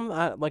times or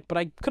something. But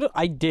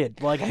I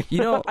did. Like,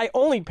 I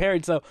only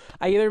parried, so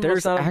I either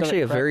there's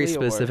actually a very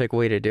specific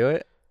way to do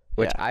it,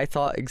 which I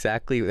thought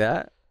exactly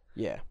that.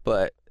 Yeah.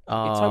 But it's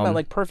talking about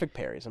like perfect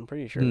parries. I'm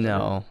pretty sure.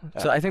 No.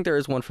 So I think there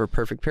is one for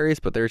perfect parries,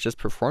 but there's just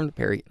performed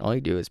parry. All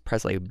you do is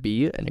press like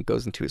B, and it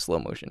goes into a slow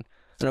motion.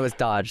 No, it was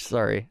dodge.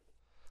 Sorry,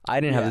 I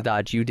didn't have the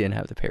dodge. You didn't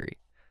have the parry.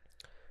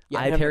 Yeah,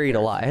 I parried a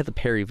lot. I had to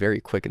parry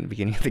very quick in the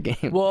beginning of the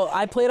game. Well,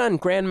 I played on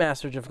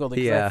Grandmaster difficulty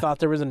because I thought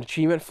there was an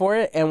achievement for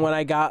it, and when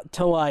I got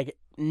to like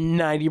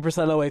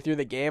 90% of the way through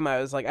the game, I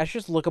was like, I should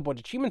just look up what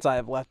achievements I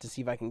have left to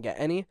see if I can get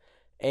any,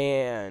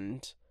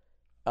 and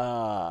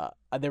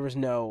there was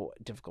no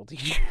difficulty.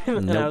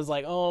 And I was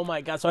like, oh my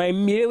god. So I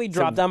immediately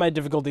dropped down my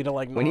difficulty to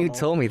like normal. When you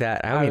told me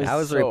that, I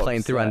was already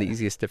playing through on the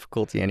easiest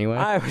difficulty anyway.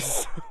 I was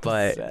so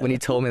but upset. When you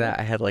told me that,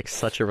 I had like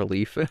such a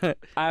relief.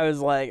 I was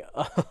like,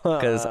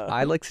 because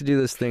I like to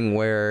do this thing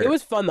where it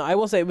was fun though. I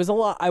will say it was a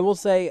lot. I will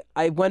say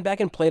I went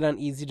back and played on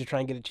easy to try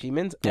and get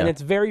achievements, and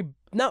it's very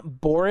not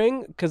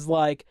boring because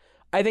like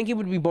I think it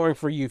would be boring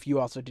for you if you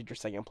also did your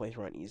second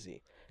playthrough on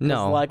easy.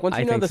 No, like once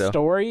you know the so.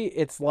 Story,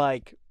 it's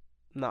like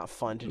not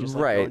fun to just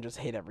like go and just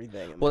hit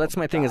everything. Well, that's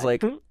my thing is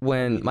like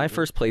when my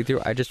first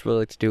playthrough, I just really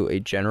like to do a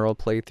general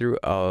playthrough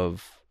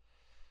of,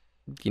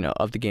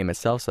 of the game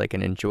itself, so I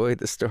can enjoy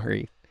the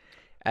story.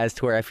 As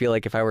to where I feel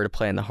like if I were to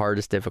play on the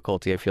hardest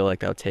difficulty, I feel like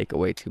that would take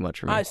away too much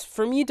from me.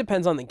 For me, it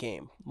depends on the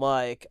game.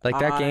 Like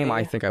that game,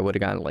 I think I would have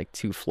gotten like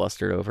too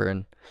flustered over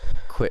and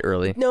quit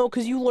early. No,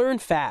 because you learn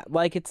fat.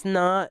 Like it's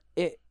not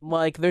it.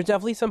 Like there's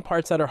definitely some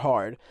parts that are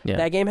hard. Yeah.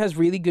 That game has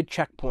really good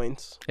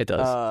checkpoints. It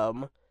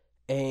does.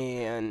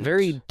 And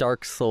very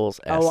Dark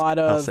Souls-esque, a lot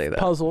I'll of say that.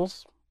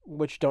 puzzles,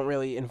 which don't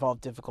really involve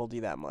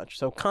difficulty that much.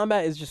 So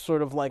combat is just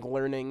sort of like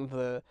learning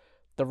the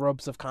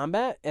ropes of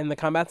combat, and the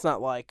combat's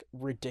not like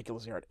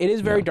ridiculously hard. It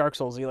is very Dark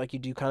Souls-y. Like you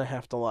do kind of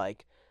have to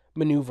like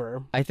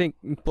maneuver. I think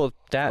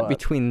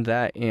between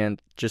that and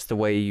just the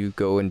way you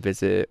go and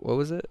visit, what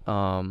was it?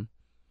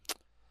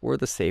 Where are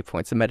the save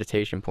points? The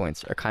meditation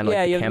points are kind of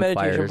like the campfires. Yeah, you have the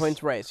meditation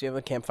points, right. So you have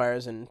the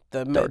campfires, and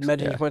the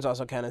meditation points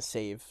also kind of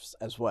saves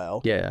as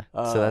well. Yeah,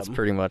 so that's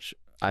pretty much,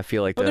 I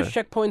feel like but there's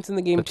checkpoints in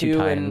the game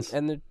too,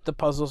 and the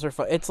puzzles are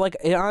fun. It's like,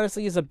 it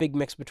honestly is a big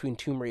mix between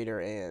Tomb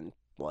Raider and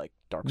like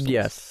Dark Souls.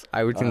 Yes,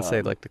 I would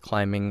say like the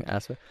climbing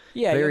aspect.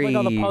 Yeah, like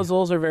all the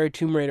puzzles are very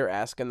Tomb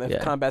Raider-esque, and the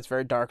combat's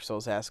very Dark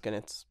Souls-esque, and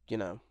it's,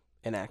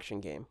 an action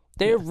game.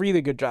 They did a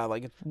really good job.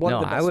 Like it's one of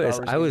the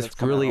best I was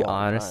really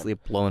honestly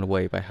blown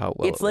away by how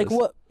well it's like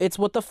was.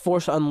 what the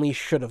Force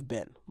Unleashed should have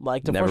been.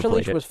 Like the Force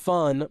Unleashed was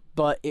fun,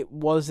 but it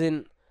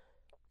wasn't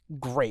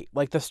great.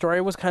 Like the story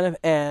was kind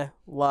of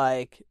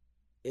like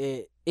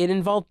it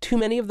involved too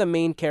many of the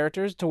main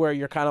characters to where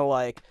you're kind of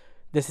like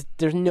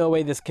there's no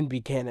way this can be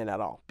canon at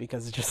all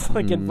because it just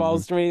like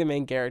involves too many of the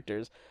main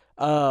characters.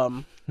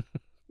 And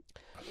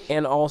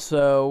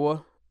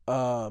also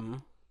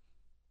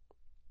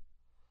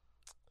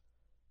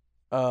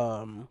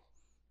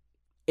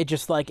it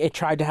just like it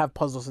tried to have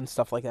puzzles and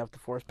stuff like that with the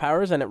Force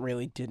powers, and it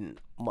really didn't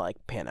like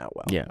pan out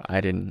well. Yeah, I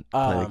didn't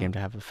play the game to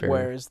have a fair.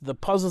 Whereas the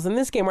puzzles in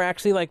this game were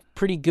actually like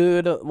pretty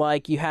good.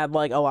 Like you had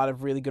like a lot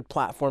of really good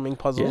platforming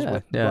puzzles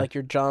with like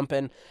your jump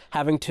and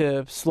having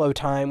to slow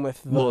time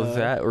with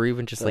that, or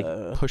even just like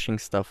pushing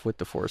stuff with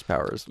the Force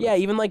powers. Yeah,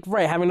 even like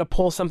having to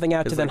pull something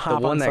out to then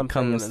hop on something. The one that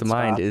comes to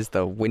mind is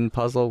the wind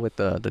puzzle with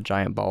the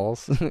giant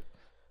balls.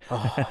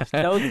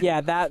 That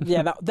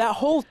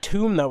whole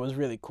tomb though was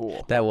really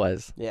cool. That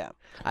was. Yeah.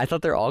 I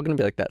thought they're all gonna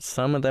be like that.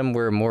 Some of them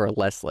were more or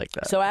less like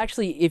that. So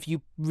actually, if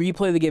you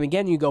replay the game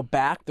again, you go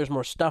back. There's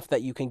more stuff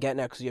that you can get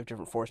now because you have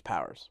different Force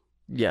powers.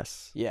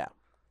 Yes. Yeah.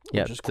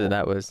 Yeah. Which is cool. So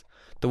that was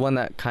the one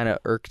that kind of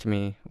irked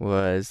me.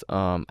 Was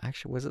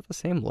actually, was it the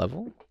same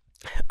level?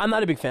 I'm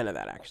not a big fan of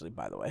that actually.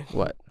 By the way.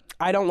 What?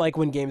 I don't like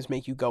when games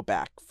make you go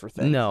back for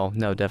things. No,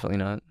 definitely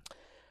not.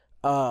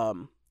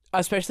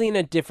 Especially in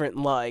a different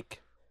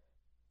like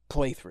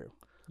playthrough.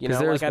 You know,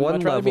 there's like, one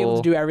I'd rather be able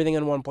to do everything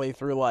in one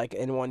playthrough, like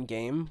in one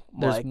game.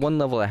 There's one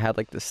level that had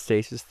like the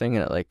stasis thing,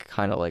 and it like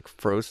kind of like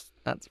froze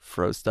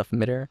stuff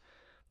midair.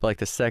 But like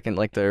the second,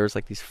 like there was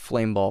like these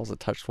flame balls that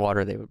touched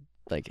water, they would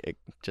like it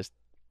just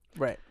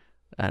I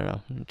don't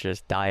know,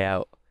 just die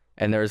out.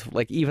 And there was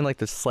like even like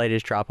the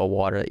slightest drop of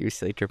water that you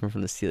see like dripping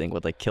from the ceiling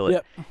would like kill it.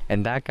 Yep.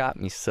 And that got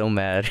me so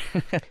mad.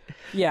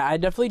 Yeah, I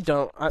definitely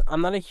don't.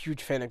 I'm not a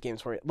huge fan of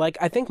games where like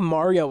I think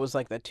Mario was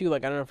like that too.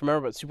 Like I don't know if you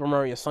remember, but Super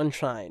Mario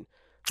Sunshine.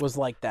 was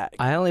like that.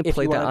 I only If you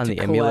played that wanted on to the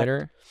collect-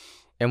 emulator,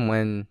 and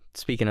when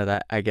speaking of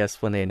that, I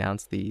guess when they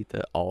announced the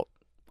All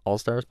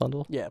Stars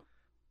bundle, Yeah.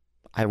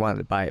 I wanted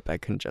to buy it, but I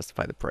couldn't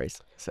justify the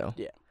price. So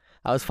Yeah.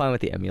 I was fine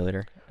with the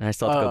emulator, and I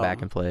still have to go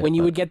back and play it. When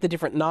you but- would get the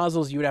different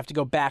nozzles, you would have to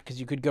go back because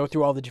you could go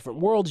through all the different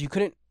worlds. You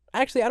couldn't.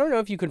 Actually, I don't know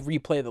if you could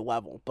replay the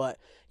level, but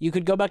you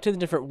could go back to the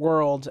different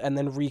worlds and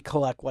then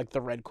recollect like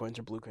the red coins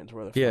or blue coins,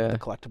 where Yeah. the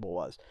collectible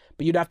was.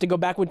 But you'd have to go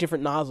back with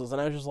different nozzles,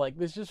 and I was just like,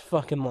 this just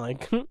fucking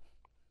like. And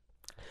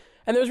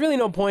there was really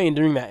no point in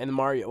doing that in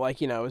Mario. Like,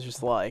 you know, it was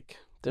just like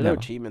there's no No.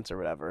 achievements or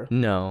whatever.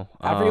 No,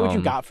 I forget what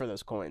you got for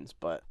those coins,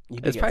 but you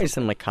did It's get probably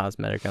some. some like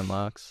cosmetic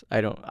unlocks.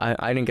 I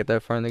didn't get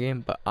that far in the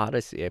game, but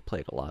Odyssey I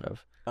played a lot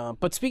of.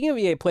 But speaking of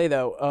EA Play,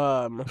 though,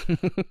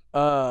 because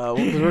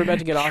we're about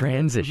to get off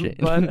Transition.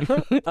 But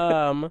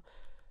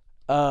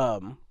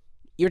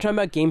you were talking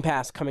about Game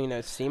Pass coming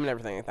to Steam and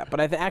everything like that. But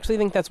I actually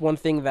think that's one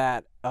thing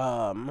that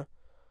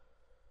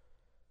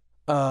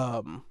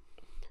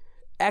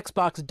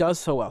Xbox does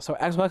so well. So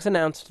Xbox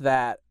announced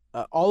that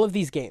all of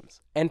these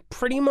games, and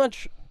pretty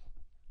much,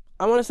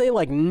 I want to say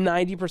like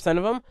 90%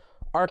 of them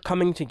are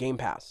coming to Game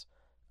Pass.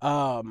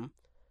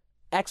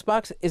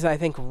 Xbox is, I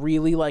think,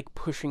 really like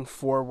pushing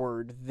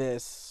forward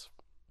this.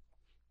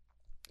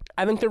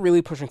 I think they're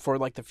really pushing forward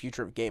like the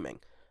future of gaming.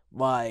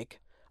 Like,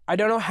 I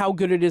don't know how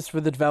good it is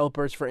for the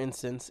developers, for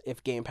instance,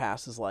 if Game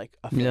Pass is like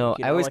a thing. You know,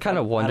 I always like, kind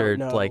of I don't wondered,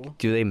 know. like,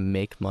 do they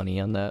make money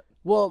on that?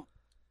 Well,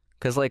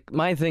 Because, like,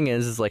 my thing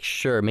is like,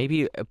 sure,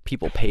 maybe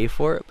people pay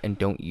for it and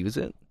don't use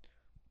it.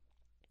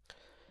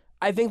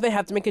 I think they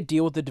have to make a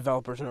deal with the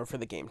developers in order for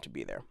the game to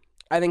be there.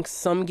 I think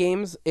some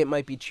games it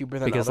might be cheaper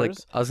than Because, others.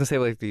 like, I was going to say,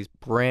 like, these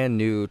brand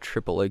new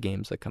AAA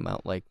games that come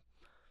out, like,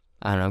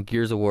 I don't know,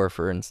 Gears of War,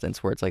 for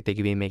instance, where it's like they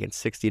could be making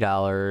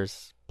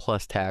 $60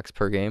 plus tax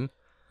per game.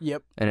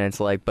 Yep. And it's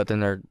like, but then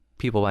there are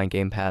people buying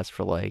Game Pass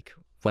for, like,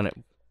 when it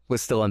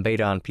was still on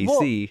beta on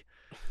PC,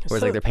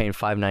 whereas, like, they're paying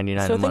 $5.99 a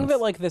month. So think of it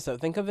like this, though.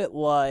 Think of it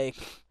like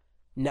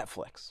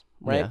Netflix,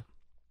 right? Yeah.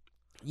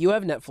 You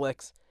have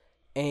Netflix,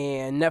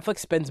 and Netflix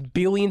spends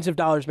billions of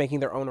dollars making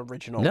their own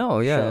original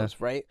shows,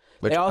 right?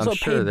 Which they also I'm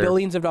sure pay they're-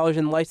 billions of dollars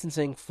in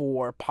licensing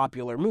for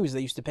popular movies.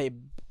 They used to pay a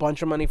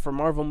bunch of money for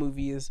Marvel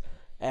movies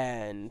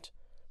and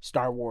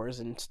Star Wars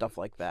and stuff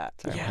like that.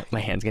 Sorry, Yeah. my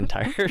hand's getting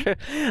tired.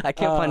 I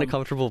can't find a Um,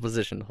 comfortable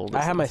position to hold this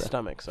I have in, my so.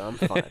 stomach, so I'm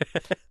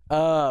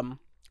fine.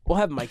 We'll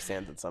have mic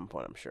stands at some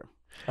point, I'm sure.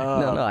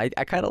 No, I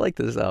kind of like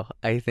this, though.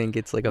 I think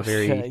it's like a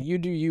very... You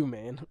do you,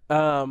 man.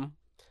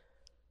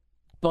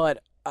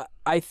 But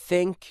I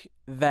think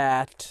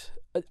that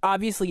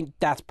obviously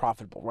that's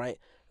profitable, right?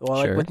 Well,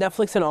 like Sure. with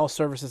Netflix and all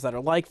services that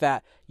are like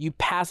that, you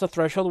pass a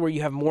threshold where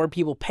you have more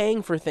people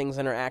paying for things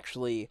than are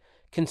actually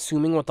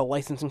consuming what the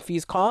licensing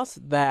fees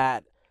cost,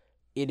 that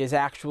it is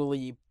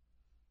actually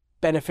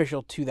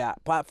beneficial to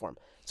that platform.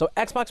 So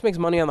Xbox makes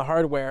money on the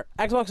hardware.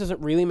 Xbox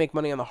doesn't really make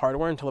money on the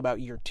hardware until about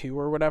year 2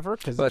 or whatever.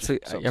 Because But I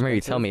remember you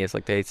tell me it's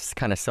like they just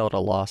kind of sell at a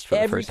loss for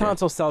every the first year.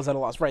 console sells at a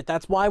loss, right?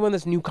 That's why when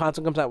this new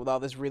console comes out with all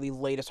this really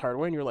latest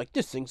hardware, and you're like,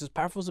 this thing's as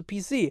powerful as a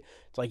PC.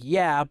 It's like,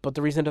 yeah, but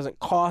the reason it doesn't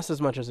cost as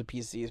much as a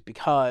PC is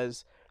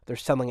because they're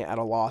selling it at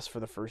a loss for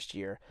the first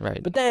year.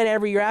 Right. But then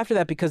every year after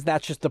that, because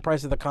that's just the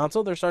price of the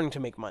console, they're starting to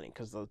make money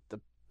because the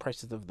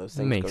prices of those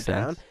things Makes go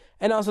down. sense.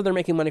 And also they're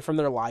making money from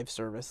their live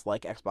service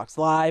like Xbox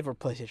Live or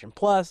PlayStation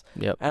Plus.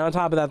 Yep. And on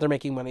top of that, they're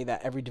making money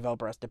that every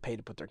developer has to pay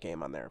to put their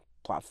game on their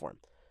platform.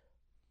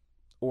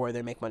 Or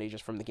they make money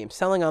just from the game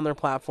selling on their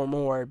platform,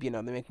 or, you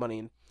know, they make money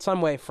in some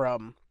way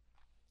from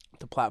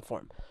the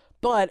platform.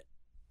 But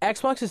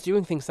Xbox is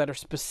doing things that are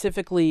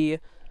specifically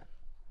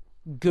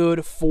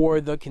good for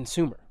the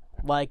consumer.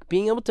 Like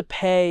being able to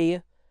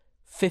pay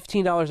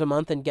 $15 a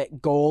month and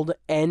get gold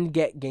and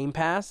get Game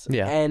Pass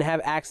and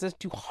have access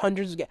to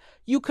hundreds of games.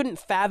 You couldn't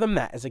fathom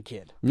that as a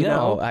kid. You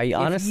know? I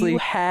honestly... If you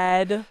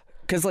had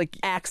Because, like,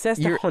 access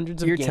to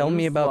hundreds of you're games. telling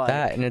me about like,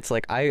 that, and it's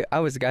like, I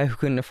was a guy who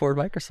couldn't afford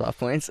Microsoft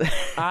points.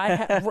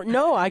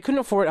 No, I couldn't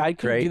afford it. I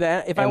couldn't Right. do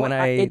that. If And I when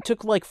went, it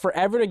took like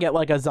forever to get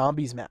like a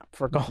zombies map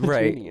for Call of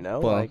Right. Duty, you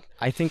know? Well, like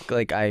I think,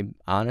 like, I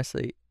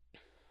honestly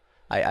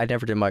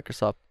never did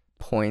Microsoft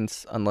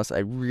points unless I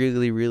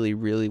really, really,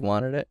 really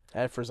wanted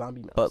it. for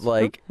zombie maps. But,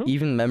 like,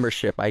 even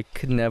membership, I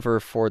could never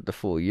afford the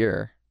full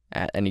year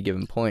at any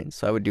given point.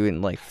 So I would do it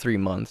in, like, 3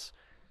 months.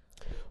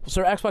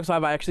 So Xbox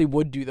Live, I actually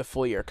would do the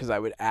full year because I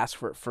would ask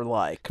for it for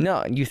like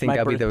No, you think my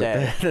that'd be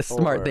birthday the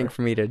smart thing or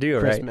for me to do,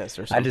 right? Christmas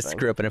or something. I just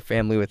grew up in a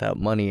family without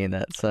money in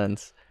that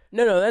sense.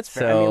 No, that's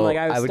fair. I mean, So like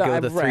I I would still, go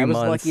the 3 I was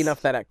months. lucky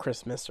enough that at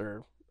Christmas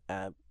or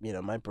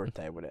my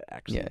birthday would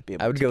actually Yeah, be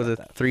able I would to go get the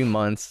that. 3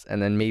 months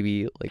and then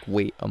maybe like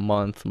wait a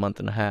month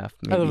and a half,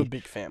 I have a maybe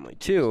big family.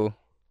 2.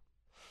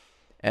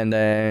 And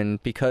then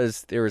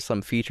because there were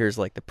some features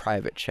like the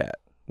private chat,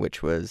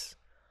 which was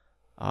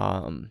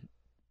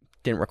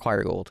didn't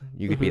require gold.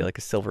 You could be like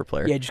a silver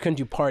player. Yeah, you just couldn't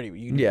do party.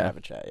 You could have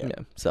a chat. Yeah.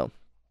 So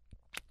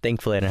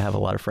thankfully I didn't have a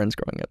lot of friends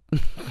growing up.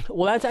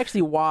 Well, that's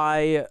actually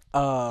why.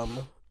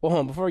 Well, hold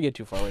on, before we get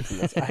too far away from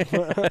this, I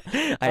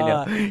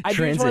know. I do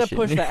just want to Transition.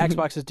 push that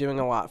Xbox is doing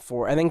a lot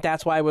for. I think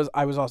that's why I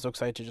was also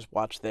excited to just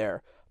watch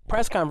their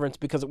press conference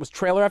because it was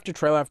trailer after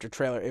trailer after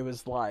trailer. It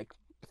was like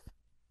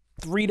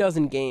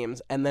 36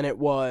 games, and then it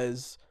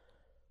was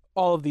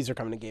all of these are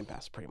coming to Game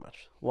Pass pretty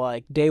much.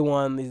 Like day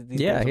one, these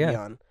games will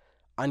be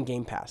on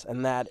Game Pass,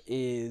 and that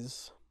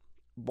is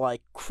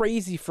like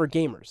crazy for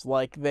gamers.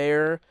 Like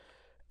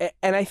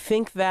and I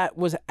think that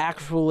was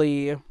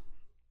actually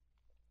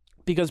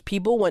because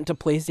people went to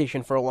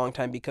PlayStation for a long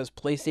time because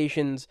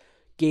PlayStation's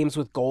games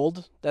with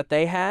gold that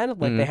they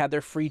had, like they had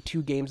their free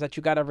 2 games that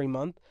you got every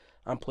month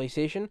on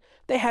PlayStation.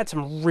 They had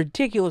some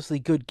ridiculously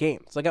good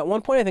games. Like at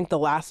one point, I think The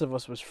Last of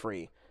Us was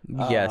free.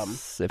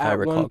 Yes, if I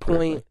recall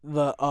correctly. At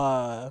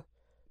one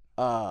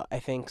point, I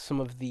think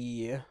some of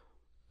the,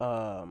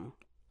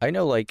 I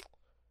know, like,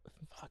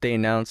 they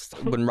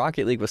announced when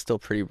Rocket League was still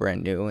pretty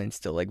brand new and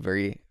still, like,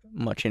 very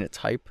much in its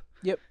hype.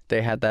 Yep.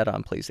 They had that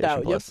on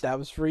PlayStation Plus. Yep, that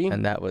was free.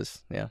 And that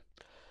was,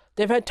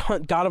 They've had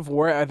God of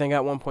War, I think,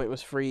 at one point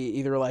was free,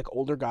 either, like,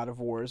 older God of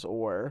Wars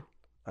or,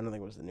 I don't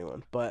think it was the new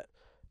one. But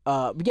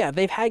yeah,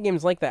 they've had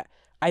games like that.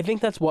 I think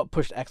that's what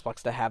pushed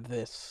Xbox to have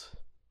this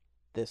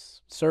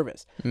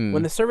service.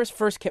 When the service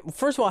first came,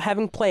 first of all,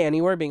 having Play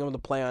Anywhere, being able to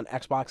play on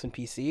Xbox and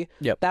PC,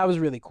 that was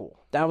really cool.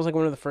 That was like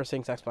one of the first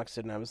things Xbox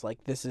did, and I was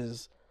like, this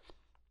is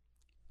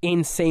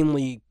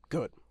insanely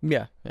good.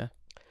 Yeah.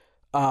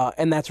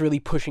 And that's really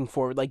pushing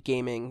forward like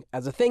gaming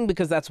as a thing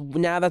because that's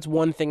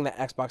one thing that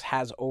Xbox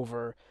has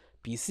over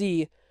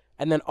PC.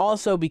 And then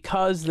also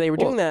because they were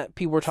doing that,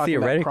 people were talking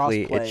about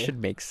crossplay. Theoretically, it should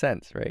make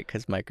sense, right?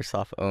 Because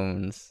Microsoft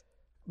owns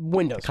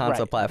Windows, the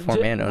console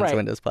platform and owns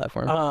Windows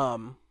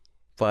platform.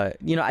 But,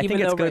 I think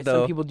it's good,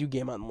 though. Some people do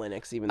game on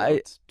Linux, even though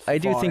I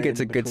do think it's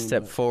a good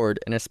step forward,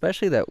 and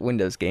especially that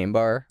Windows Game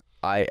Bar.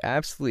 I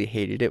absolutely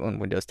hated it when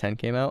Windows 10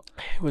 came out.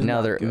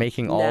 Now they're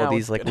making all of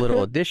these like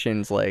little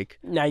additions, like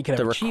now you can have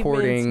the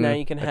recording, now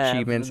you can have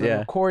achievements, the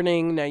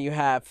recording, now you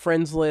have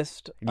friends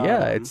list.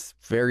 Yeah, it's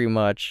very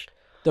much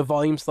the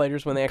volume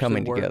sliders when they actually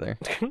coming work. together.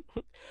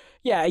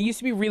 Yeah, it used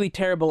to be really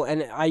terrible,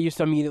 and I used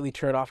to immediately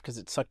turn it off because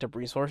it sucked up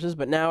resources.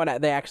 But now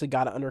they actually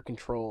got it under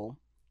control.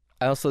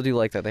 I also do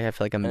like that they have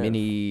like a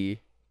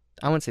mini,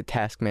 I wouldn't say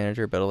task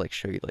manager, but it'll like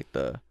show you like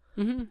the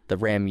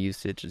RAM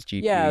usage,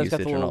 GPU usage, it's got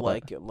the little, and all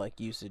that. like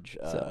usage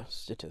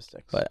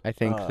statistics. But I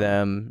think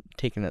them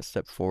taking that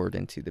step forward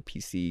into the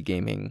PC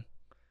gaming.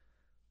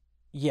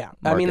 Yeah,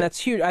 market. I mean that's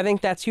huge. I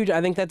think that's huge. I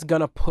think that's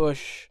gonna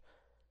push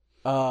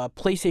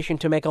PlayStation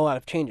to make a lot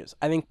of changes.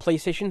 I think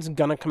PlayStation's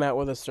gonna come out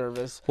with a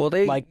service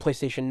like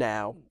PlayStation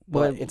Now,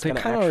 but it's they gonna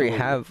kind of already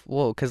have.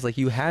 Well, because like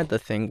you had the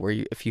thing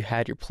where if you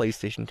had your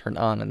PlayStation turned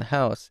on in the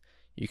house,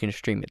 you can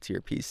stream it to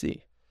your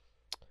PC.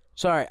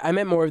 Sorry, I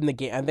meant more in the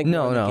game. I think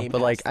no,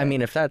 but like I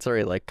mean, if that's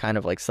already like kind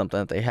of like something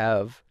that they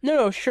have,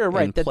 sure,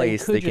 right, that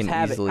place, they could can just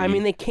have easily... it. I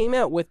mean, they came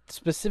out with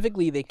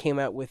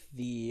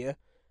the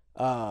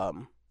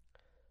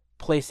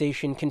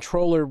PlayStation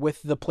controller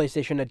with the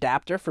PlayStation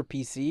adapter for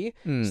PC,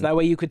 so that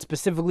way you could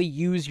specifically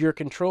use your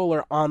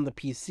controller on the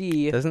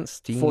PC. Doesn't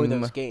Steam for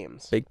those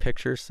games? Big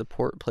Picture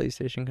support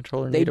PlayStation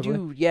controller? They natively?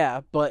 do,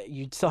 yeah, but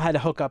you still had to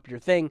hook up your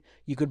thing.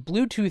 You could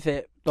Bluetooth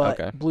it, but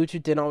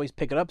Bluetooth didn't always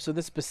pick it up. So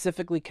this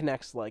specifically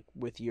connects like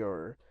with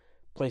your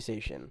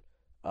PlayStation,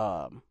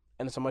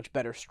 and it's a much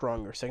better,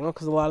 stronger signal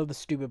because a lot of the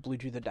stupid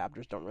Bluetooth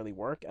adapters don't really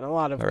work, and a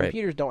lot of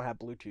computers don't have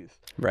Bluetooth.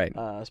 Right.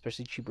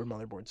 Especially cheaper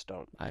motherboards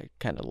don't. I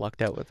kind of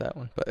lucked out with that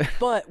one, but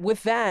but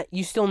with that,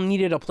 you still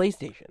needed a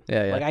PlayStation.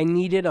 Yeah. Like I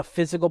needed a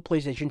physical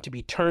PlayStation to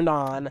be turned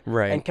on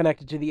right. and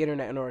connected to the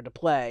internet in order to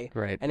play.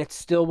 Right. And it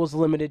still was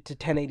limited to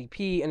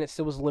 1080p, and it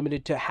still was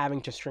limited to having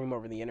to stream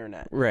over the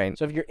internet. Right.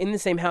 So if you're in the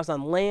same house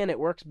on LAN, it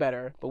works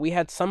better. But we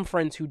had some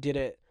friends who did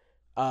it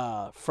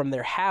from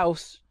their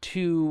house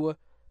to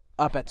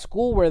up at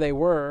school where they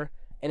were,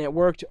 and it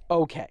worked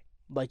okay.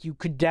 Like, you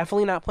could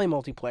definitely not play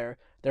multiplayer.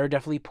 There are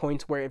definitely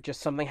points where if just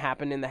something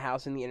happened in the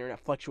house and the internet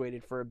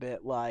fluctuated for a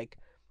bit, like,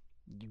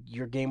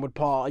 your game would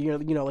pause,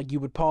 like, you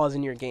would pause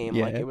in your game.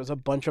 Yeah. Like, it was a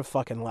bunch of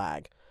fucking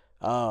lag.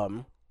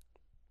 So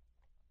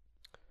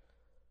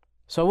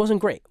it wasn't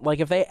great.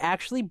 Like, if they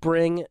actually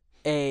bring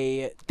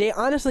you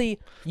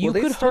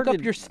could hook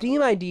up your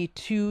Steam ID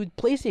to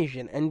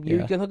PlayStation, and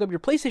you could hook up your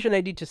PlayStation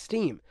ID to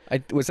Steam.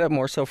 Was that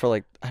more so for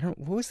like,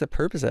 what was the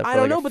purpose of that? I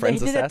don't know, but they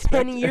did it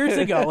 10 years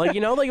ago. Like,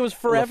 like it was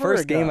forever ago. The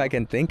first ago. game I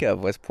can think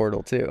of was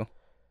Portal 2.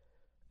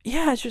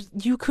 Yeah, it's just,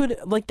 you could,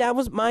 like, that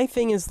was my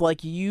thing is,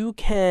 like, you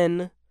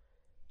can,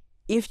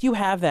 if you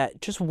have that,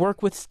 just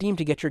work with Steam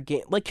to get your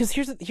game. Like, because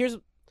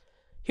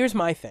here's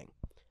my thing.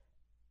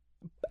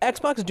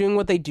 Xbox doing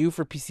what they do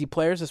for PC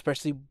players,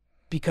 especially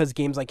because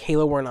games like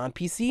Halo weren't on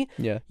PC,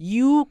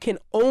 you can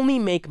only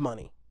make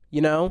money,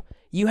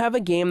 You have a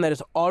game that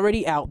is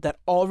already out, that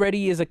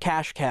already is a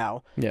cash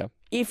cow. Yeah.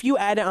 If you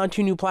add it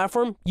onto a new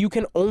platform, you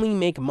can only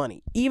make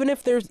money. Even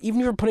if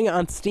you're putting it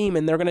on Steam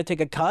and they're going to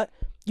take a cut,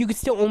 you could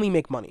still only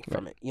make money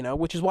from it,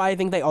 Which is why I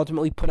think they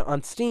ultimately put it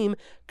on Steam,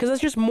 because that's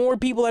just more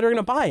people that are going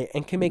to buy it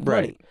and can make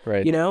money.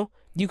 Right.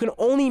 You can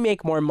only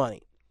make more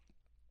money.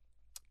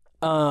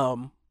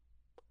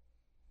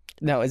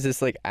 Now, is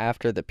this like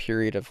after the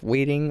period of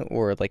waiting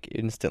or like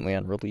instantly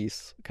on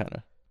release kind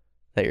of?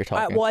 that you're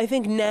talking? Well, I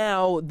think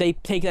now they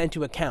take that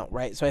into account,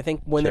 right? So I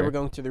think when they Sure. were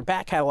going through their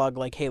back catalog,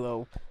 like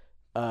Halo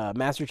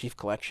Master Chief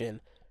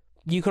Collection,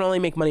 you can only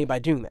make money by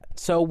doing that.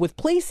 So with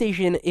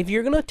PlayStation, if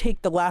you're going to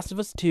take The Last of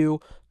Us 2,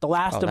 The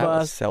Last of that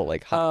would Us, sell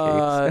like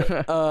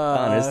hotcakes.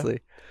 Honestly.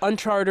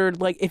 Uncharted,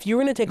 like if you're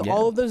going to take Yeah.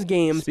 all of those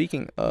games,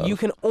 Speaking of, you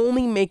can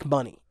only make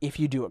money if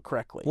you do it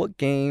correctly. what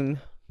game?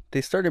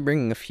 They started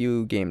bringing a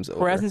few games over.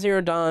 Horizon Zero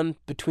Dawn,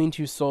 Between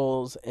Two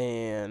Souls,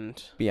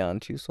 and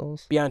Beyond Two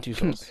Souls. Beyond Two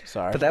Souls.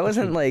 Sorry. But that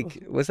wasn't like,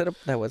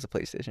 that was a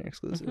PlayStation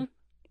exclusive. Mhm.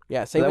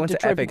 Yeah, same that with went to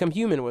Detroit Epic. Become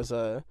Human was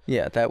a...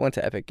 Yeah, that went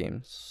to Epic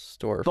Games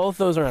Store. Both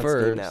those are on Steam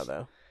first. now,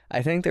 though.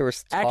 I think there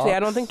was Actually, I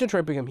don't think talks-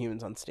 Detroit Become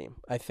Human's on Steam.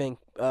 I think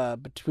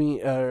Beyond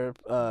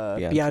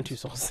Two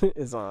Souls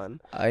is on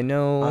I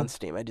know.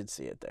 Steam. I did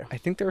see it there. I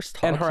think there was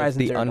And talks of Horizon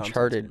the Zero Dawn's on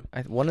Uncharted.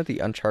 One of the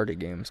Uncharted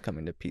games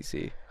coming to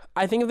PC.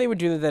 I think if they would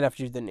do that, they'd have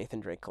to do the Nathan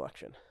Drake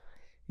collection.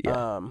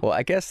 Yeah. Well,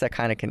 I guess that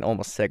kind of can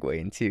almost segue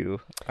into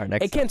our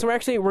next. It can. So we're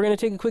going to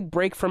take a quick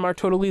break from our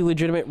totally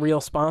legitimate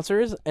real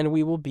sponsors, and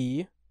we will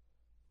be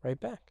right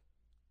back.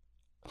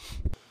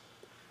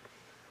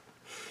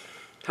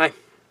 Hi,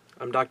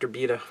 I'm Dr.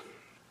 Beta.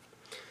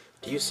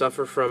 Do you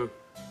suffer from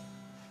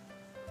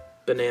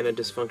banana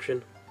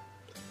dysfunction?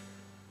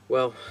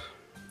 Well,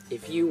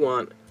 if you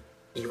want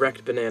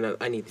erect banana,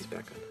 I need these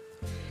back on.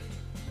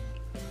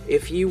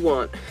 If you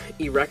want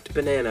erect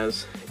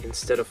bananas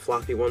instead of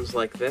floppy ones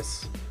like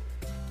this,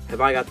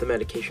 have I got the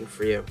medication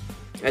for you.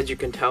 As you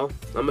can tell,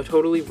 I'm a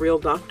totally real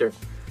doctor.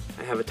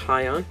 I have a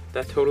tie on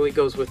that totally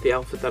goes with the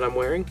outfit that I'm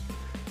wearing.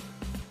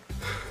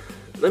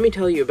 Let me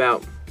tell you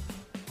about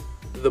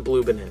the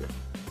Blue Banana.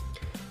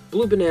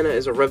 Blue Banana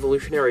is a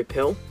revolutionary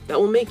pill that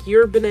will make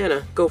your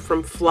banana go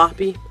from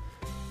floppy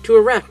to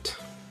erect.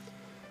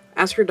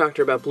 Ask your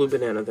doctor about Blue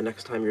Banana the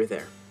next time you're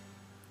there.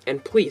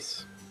 And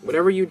please,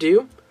 whatever you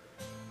do,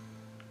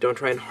 don't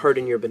try and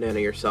harden your banana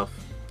yourself.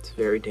 It's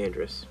very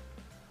dangerous.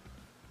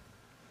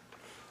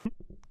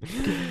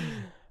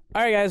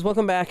 Alright guys,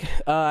 welcome back.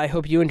 I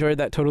hope you enjoyed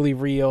that totally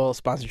real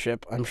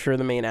sponsorship. I'm sure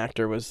the main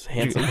actor was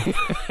handsome.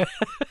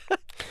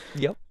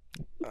 Yep.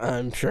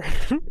 I'm sure.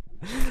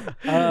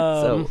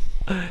 So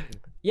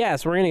Yeah,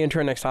 so we're going to get into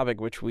our next topic,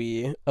 which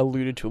we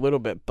alluded to a little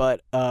bit.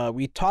 But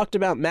we talked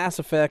about Mass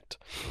Effect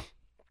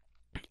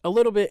a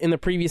little bit in the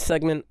previous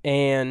segment,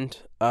 and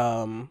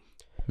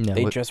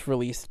they just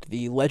released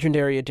the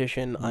Legendary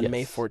Edition on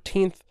May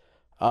 14th.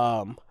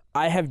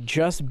 I have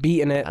just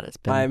beaten it. God, it's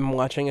been- I'm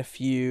watching a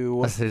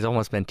few... It's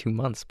almost been 2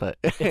 months, but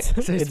It's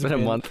it's been a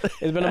month.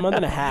 It's been a month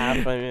and a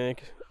half. I mean,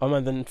 like, a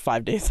month and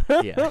 5 days.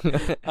 Yeah.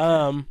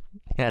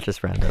 Yeah,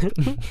 just round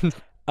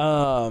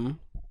up.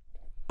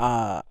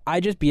 I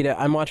just beat it.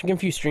 I'm watching a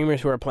few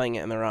streamers who are playing it,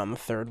 and they're on the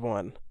third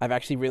one. I've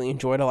actually really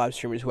enjoyed a lot of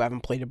streamers who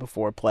haven't played it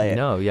before play it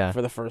No, yeah.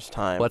 for the first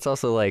time. What's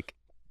also like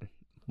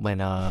when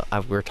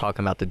we were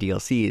talking about the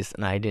DLCs,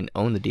 and I didn't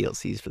own the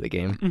DLCs for the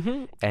game,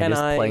 Mhm. and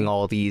just playing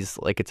all these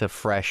like it's a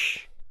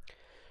fresh.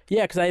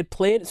 Yeah, because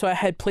I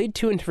had played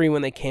 2 and 3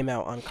 when they came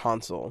out on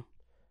console,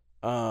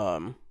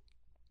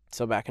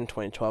 so back in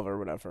 2012 or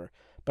whatever.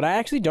 But I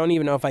actually don't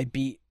even know if I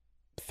beat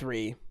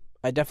 3.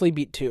 I definitely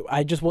beat 2.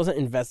 I just wasn't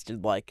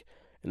invested like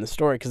in the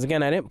story because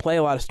again, I didn't play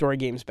a lot of story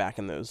games back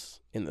in those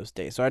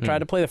days. So I tried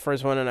to play the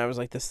first one and I was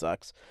like, this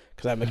sucks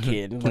because I'm a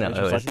kid. And,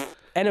 No,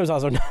 and it was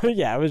also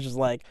yeah, it was just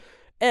like,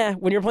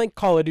 when you're playing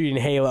Call of Duty and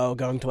Halo,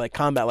 going to like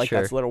combat like Sure.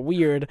 that's a little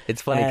weird.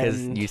 It's funny because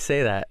And- you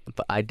say that,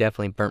 but I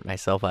definitely burnt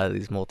myself out of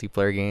these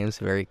multiplayer games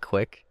very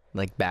quick,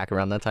 like back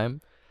around that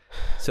time.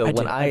 So I when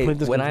did. I played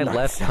this when game I for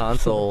left myself.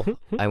 console,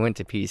 I went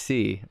to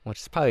PC, which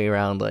is probably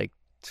around like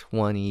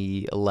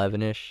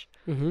 2011ish,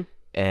 Mm-hmm.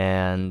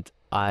 and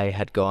I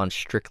had gone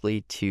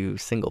strictly to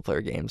single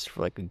player games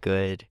for like a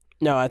good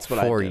No, that's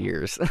what 4 I did.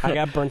 years. I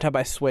got burnt out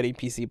by sweaty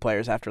PC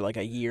players after like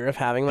a year of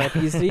having my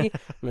PC.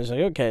 I'm just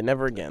like, okay,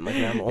 never again. Like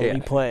now I'm only Yeah.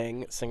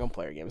 playing single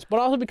player games. But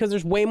also because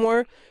there's way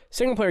more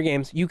single player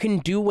games, you can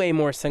do way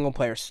more single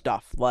player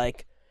stuff.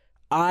 Like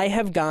I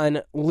have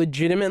gone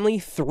legitimately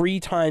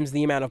 3 times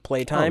the amount of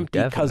playtime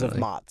because of definitely.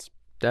 mods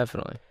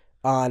Definitely.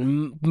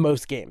 on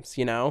most games,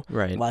 you know?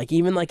 Right. Like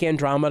even like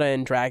Andromeda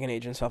and Dragon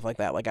Age and stuff like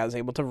that. Like I was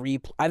able to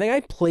I think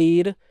I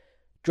played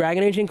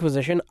Dragon Age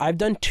Inquisition. I've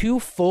done 2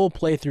 full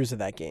playthroughs of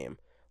that game.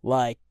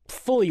 Like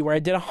fully where I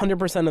did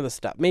 100% of the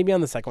stuff. Maybe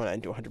on the second one I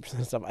didn't do 100% of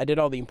the stuff. I did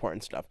all the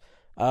important stuff.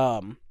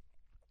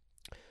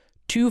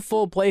 2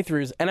 full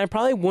playthroughs, and I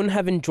probably wouldn't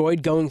have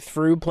enjoyed going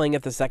through playing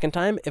it the second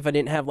time if I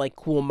didn't have like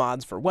cool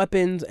mods for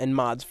weapons and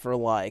mods for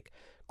like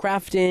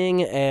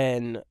crafting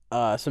and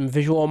some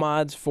visual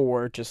mods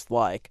for just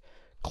like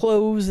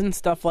clothes and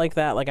stuff like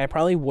that. Like I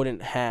probably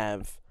wouldn't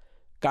have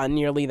gotten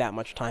nearly that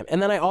much time.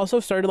 And then I also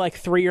started like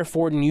 3 or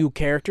 4 new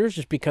characters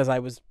just because I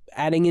was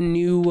adding in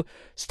new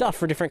stuff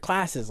for different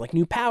classes, like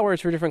new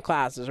powers for different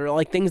classes, or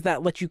like things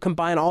that let you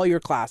combine all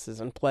your classes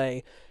and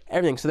play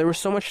everything. So there was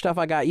so much stuff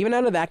I got even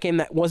out of that game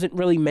that wasn't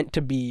really meant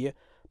to be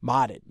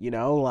modded, you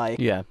know? Like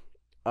Yeah.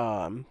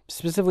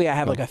 specifically I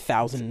have like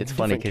 1,000 It's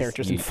funny different because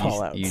characters in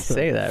Fallout. you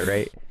say that,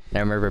 right? And I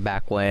remember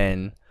back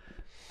when,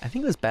 I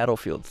think it was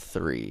Battlefield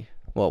 3.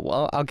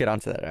 Well, I'll get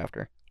onto that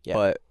after. Yeah.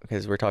 But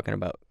because we're talking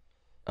about,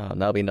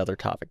 that'll be another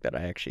topic that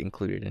I actually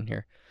included in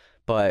here.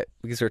 But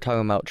because we're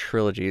talking about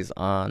trilogies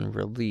on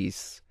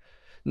release,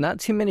 not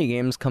too many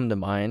games come to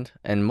mind,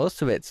 and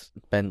most of it's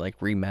been like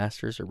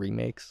remasters or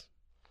remakes.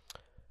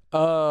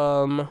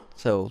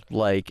 So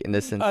like in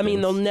this instance, I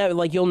mean, they'll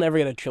never you'll never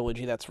get a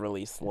trilogy that's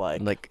released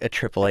like a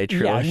AAA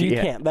trilogy. Yeah, you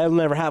can't. They'll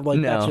never have No.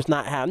 that's just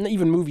not happen.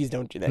 Even movies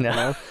don't do that. No. You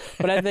know?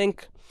 But I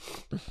think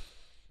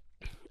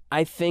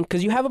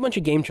because you have a bunch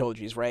of game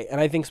trilogies, right? And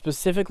I think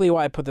specifically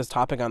why I put this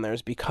topic on there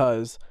is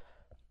because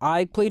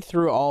I played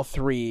through all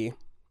 3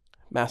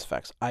 Mass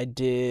Effects. I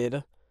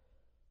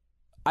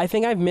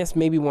think I've missed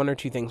maybe 1 or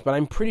 2 things, but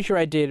I'm pretty sure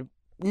I did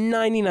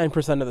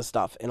 99% of the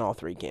stuff in all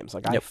 3 games.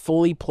 Like I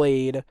fully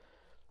played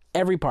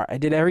every part. I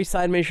did every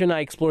side mission. I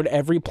explored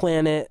every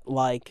planet.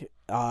 Like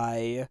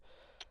I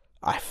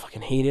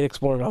fucking hated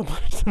exploring all the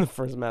planets in the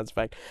first Mass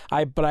Effect.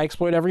 But I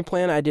explored every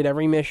planet. I did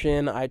every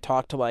mission. I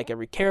talked to like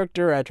every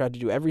character. I tried to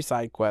do every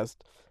side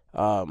quest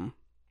that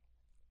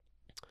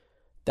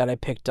I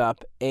picked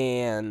up,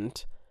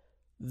 and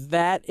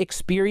that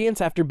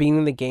experience after being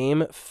in the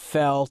game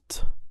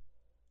felt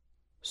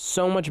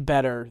so much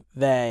better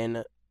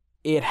than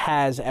it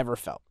has ever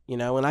felt. You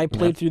know, and I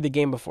played through the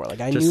game before. Like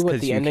I knew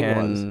what the ending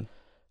was.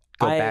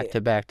 Go back to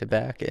back to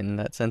back in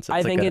that sense.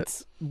 I think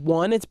it's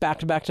back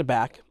to back to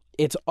back.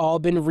 It's all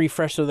been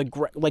refreshed, so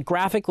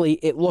graphically,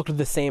 it looked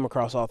the same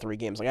across all 3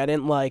 games.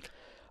 Like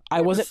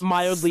I wasn't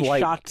mildly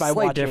shocked by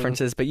slight watching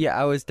differences, but yeah,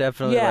 I was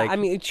definitely I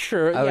mean,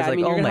 sure. I was like,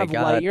 you're oh my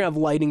God. You're gonna have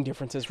lighting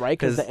differences, right?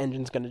 Because the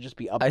engine's gonna just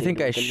be updated. I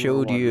think I with the newer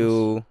showed ones.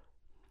 you,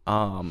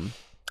 on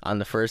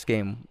the first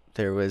game.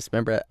 There was,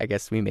 remember, I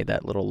guess we made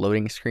that little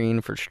loading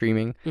screen for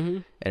streaming,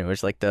 and it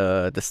was like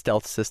the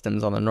stealth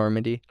systems on the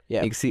Normandy.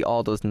 Yeah, you can see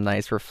all those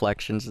nice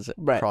reflections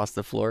across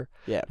the floor.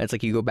 Yeah, and it's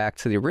like you go back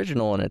to the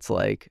original, and it's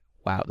like,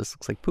 wow, this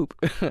looks like poop.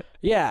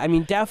 Yeah, I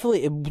mean,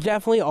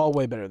 definitely all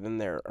way better than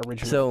their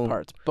original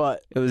parts,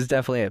 but it was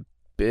definitely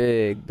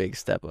a big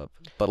step up.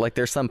 But like,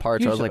 there's some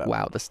parts where I was like,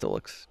 wow, this still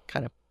looks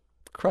kind of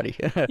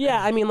cruddy.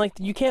 Yeah, I mean, like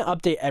you can't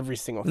update every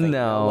single thing.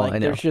 No, like I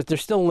know.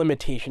 there's still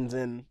limitations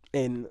in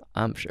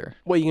I'm sure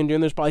what you can do,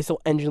 and there's probably still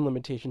engine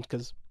limitations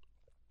because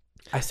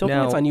I still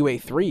think it's on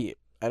UA3.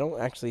 I don't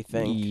actually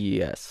think.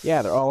 Yes.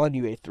 Yeah, they're all on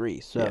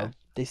UA3, so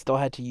they still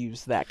had to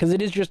use that because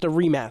it is just a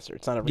remaster.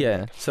 It's not a remake.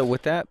 Yeah. So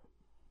with that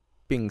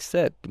being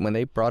said, when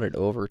they brought it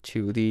over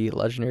to the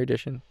Legendary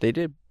Edition,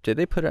 did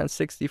they put it on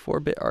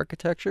 64-bit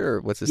architecture,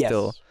 or was it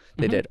still?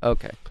 They did.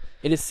 Okay.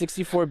 It is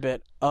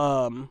 64-bit.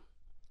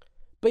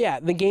 But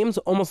yeah, the games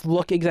almost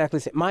look exactly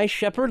the same. My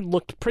Shepard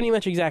looked pretty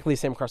much exactly the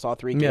same across all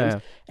 3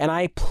 games. And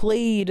I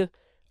played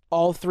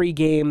all 3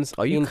 games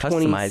in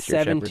 2017. Customized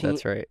your Shepard,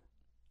 that's right.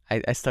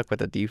 I stuck with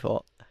the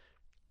default.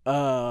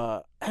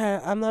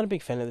 I'm not a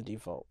big fan of the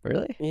default.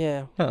 Really?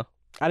 Yeah. Huh.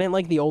 I didn't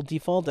like the old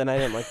default, and I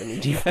didn't like the new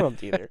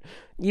default either.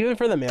 Even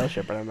for the male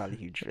Shepard, I'm not a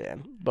huge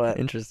fan. But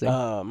interesting.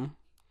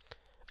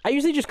 I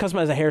usually just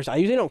customize the hairstyle. I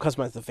usually don't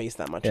customize the face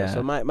that much. Yeah.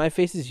 So my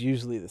face is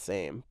usually the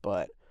same,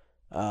 but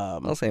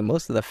I'll say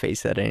most of the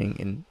face editing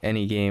in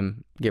any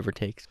game, give or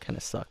take, kind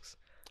of sucks.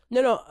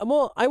 No.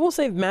 Well, I will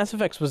say Mass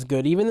Effect was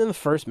good. Even in the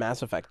first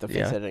Mass Effect, the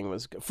face editing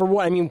was good. For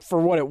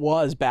what it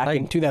was back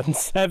in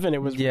 2007,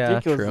 it was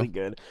ridiculously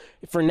good.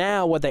 For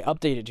now, what they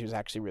updated to is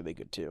actually really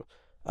good too.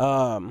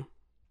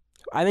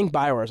 I think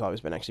BioWare's always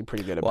been actually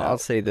pretty good about. Well, I'll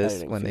say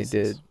this: when faces.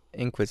 they did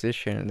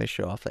Inquisition and they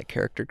show off that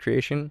character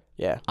creation,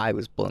 I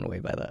was blown away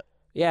by that.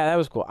 Yeah, that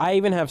was cool. I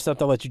even have stuff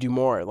that lets you do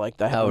more.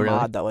 Like I have a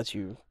mod that lets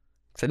you.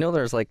 Cause I know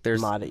there's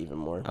mod it even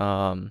more.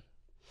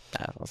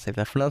 I'll save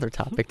that for another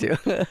topic too.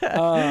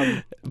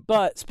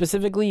 But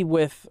specifically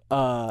with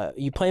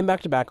you playing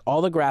back to back,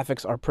 all the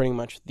graphics are pretty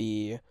much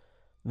the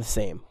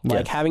same.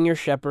 Like having your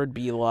Shepard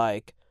be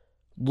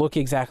look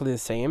exactly the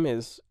same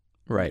is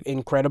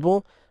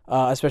incredible.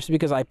 Especially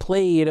because I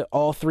played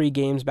all 3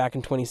 games back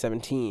in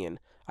 2017.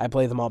 I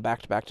played them all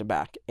back to back to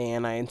back,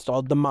 and I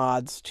installed the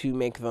mods to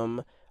make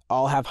them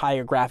all have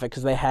higher graphics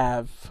because they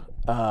have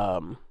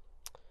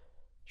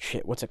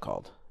what's it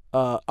called?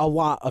 A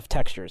lot of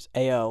textures.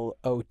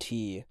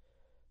 ALOT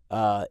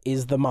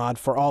is the mod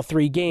for all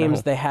 3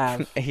 games. They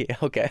have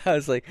okay. I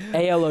was like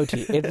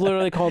ALOT. It's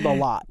literally called a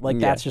lot. Like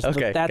that's just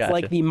gotcha.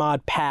 like the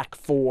mod pack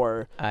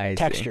for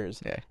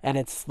textures, and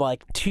it's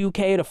like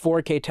 2K to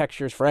 4K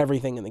textures for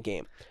everything in the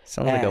game.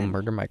 Sounds like a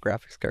murder my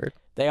graphics card.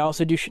 They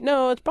also do.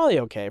 No, it's probably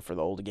okay for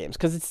the older games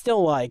because it's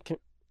still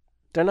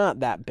they're not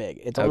that big.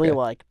 It's only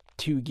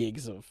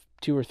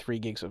 2 or 3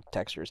 gigs of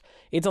textures.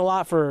 It's a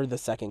lot for the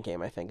second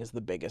game, I think, is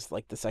the biggest.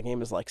 Like, the second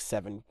game is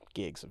 7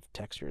 gigs of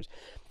textures.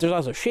 There's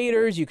also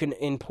shaders. You can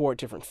import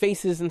different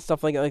faces and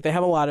stuff like that. Like, they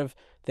have a lot of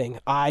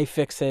eye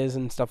fixes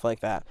and stuff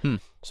like that.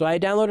 So I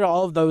downloaded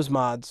all of those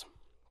mods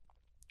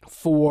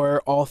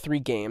for all 3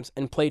 games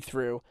and played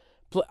through.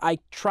 I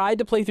tried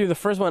to play through the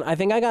first one. I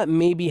think I got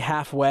maybe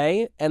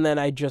halfway, and then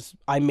there's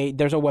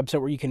a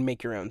website where you can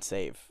make your own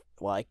save.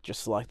 Like,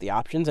 just select the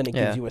options, and it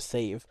gives you a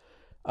save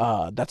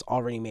that's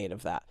already made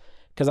of that.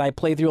 because I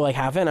played through like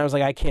half it and I was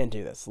like, I can't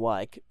do this.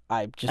 Like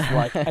it's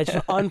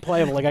just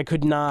unplayable. Like I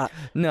could not.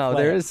 No,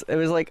 play it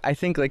was like I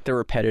think like the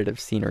repetitive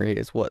scenery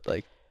is what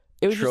like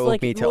it was drove just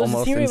like me to well,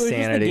 almost it was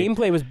insanity. just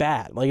the gameplay was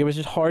bad. Like it was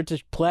just hard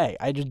to play.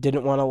 I just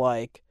didn't want to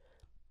like.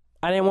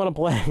 I didn't want to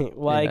play.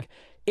 Like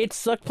it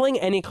sucked playing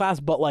any class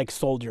but like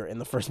soldier in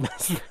the first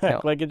Mass Effect.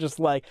 No. Like it just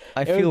like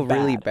I it was feel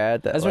really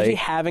bad that especially like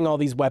having all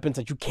these weapons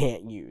that you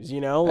can't use.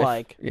 You know,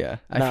 like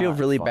I feel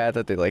really fun. bad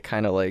that they like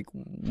kind of like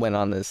went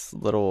on this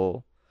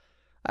little.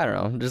 I don't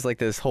know, just like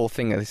this whole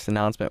thing, this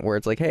announcement where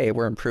it's like, hey,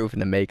 we're improving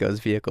the Mako's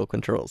vehicle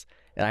controls.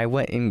 And I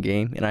went in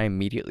game and I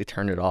immediately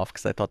turned it off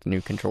because I thought the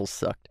new controls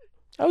sucked.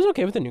 I was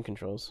okay with the new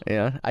controls.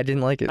 Yeah, I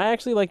didn't like it. I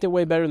actually liked it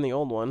way better than the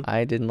old one.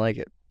 I didn't like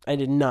it. I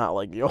did not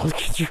like the old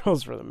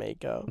controls for the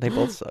Mako. They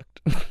both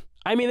sucked.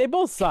 I mean, they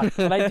both sucked,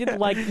 but I did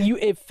like you.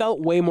 It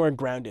felt way more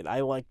grounded. I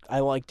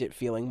liked it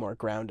feeling more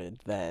grounded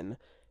than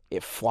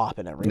it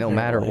flopping everywhere. No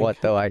matter like. what,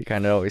 though, I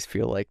kind of always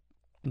feel like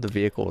the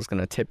vehicle is going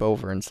to tip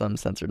over in some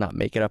sense or not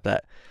make it up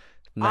that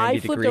 90-degree I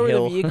flipped over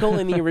hill. the vehicle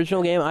in the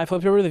original game. I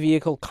flipped over the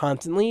vehicle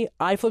constantly.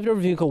 I flipped over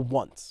the vehicle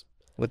once.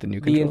 With the new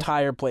controls? The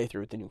entire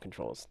playthrough with the new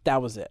controls.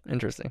 That was it.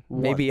 Interesting.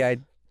 Once. Maybe I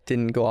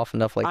didn't go off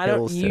enough like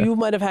hills. You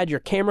might have had your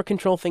camera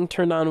control thing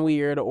turned on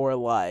weird or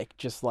like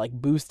just like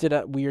boosted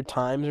at weird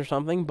times or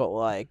something, but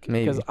like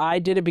because I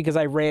did it because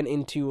I ran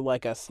into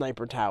like a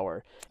sniper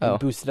tower and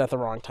boosted at the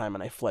wrong time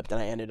and I flipped and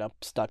I ended up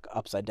stuck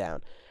upside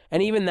down.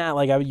 And even that,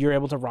 like you're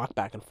able to rock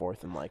back and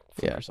forth and like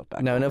flip yourself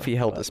back. No, if you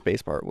held the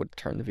space bar, it would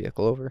turn the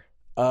vehicle over.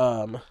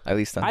 At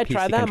least on I PC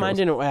tried that. controls. Mine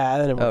didn't. That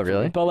didn't work Oh,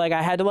 really? But like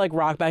I had to like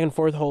rock back and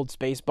forth, hold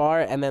space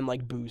bar, and then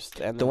like boost.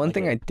 And the then, one like,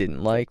 thing I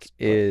didn't like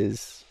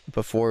is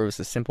before it was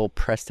a simple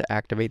press to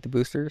activate the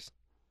boosters.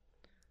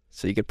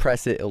 So you could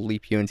press it, it'll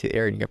leap you into the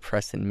air, and you could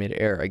press in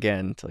midair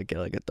again to like get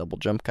like a double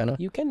jump kind of.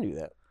 You can do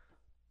that.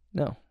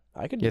 No,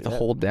 I could. You have to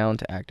hold down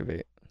to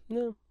activate.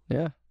 No.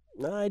 Yeah.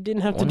 No, I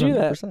didn't have to do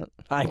that.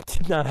 I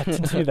did not have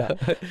to do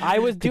that. I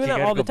was doing that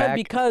all the time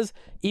because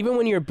even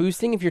when you're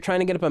boosting, if you're trying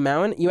to get up a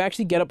mountain, you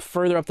actually get up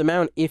further up the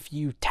mountain if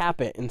you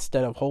tap it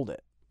instead of hold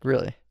it.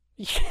 Really?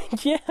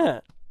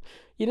 Yeah.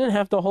 You didn't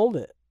have to hold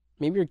it.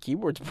 Maybe your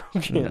keyboard's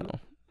broken.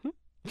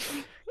 No.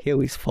 He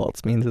always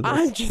faults me into this.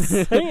 I'm just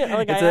saying.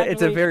 Like,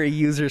 it's a very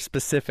user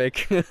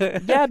specific.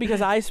 Yeah,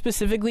 because I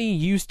specifically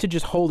used to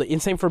just hold it.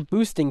 And same for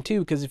boosting too,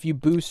 because if you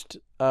boost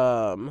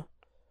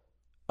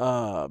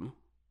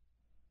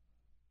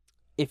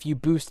if you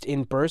boost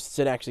in bursts,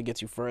 it actually gets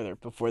you further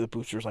before the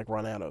boosters like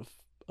run out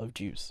of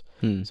juice.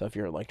 So if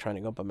you're like trying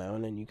to go up a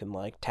mountain and you can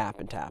like tap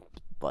and tap,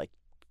 like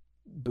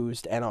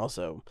boost, and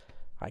also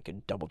I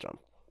could double jump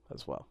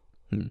as well.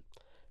 You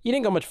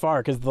didn't go much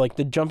far because like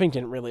the jumping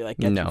didn't really like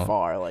get too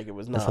far. Like it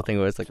was not. That's the thing.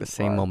 It was like the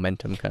same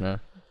momentum kind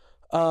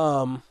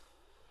of.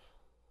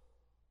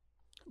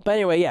 But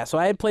anyway, yeah. So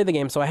I had played the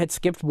game. So I had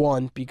skipped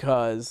 1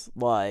 because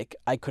like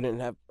I couldn't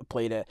have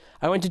played it.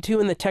 I went to 2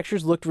 and the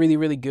textures looked really,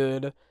 really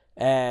good.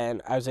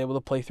 And I was able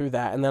to play through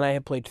that. And then I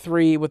had played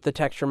 3 with the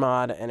texture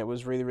mod, and it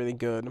was really, really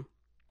good.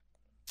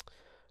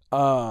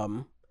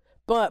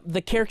 But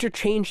the character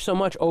changed so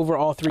much over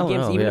all 3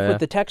 games. Even if with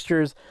the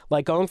textures,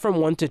 like going from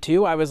 1 to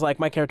 2, I was like,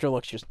 my character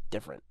looks just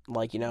different.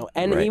 Like, you know,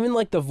 and even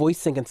like the voice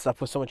sync and stuff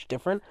was so much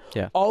different.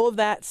 Yeah. All of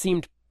that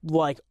seemed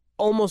like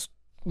almost,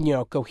 you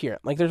know,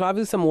 coherent. Like there's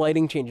obviously some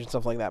lighting change and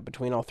stuff like that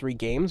between all 3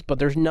 games, but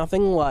there's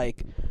nothing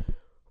like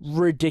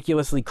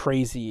ridiculously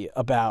crazy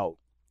about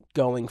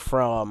going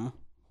from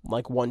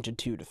like 1 to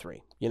 2 to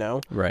 3, you know?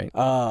 Right.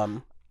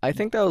 I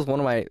think that was one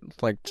of my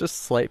like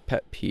just slight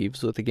pet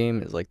peeves with the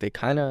game is like they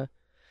kind of,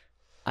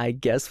 I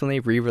guess when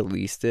they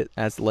re-released it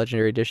as the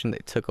Legendary Edition, they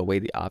took away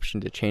the option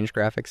to change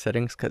graphic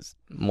settings because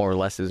more or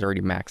less is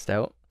already maxed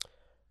out.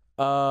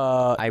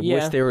 I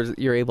wish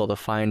you're able to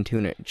fine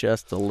tune it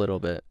just a little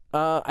bit.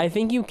 I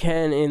think you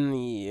can in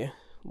the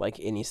like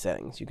any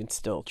settings. You can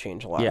still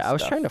change a lot. Yeah, of I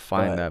was stuff, trying to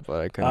find that,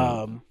 but I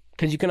couldn't.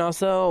 Because you can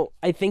also,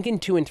 I think in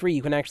 2 and 3,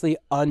 you can actually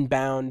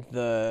unbound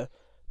the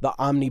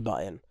Omni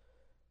button.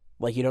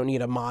 Like, you don't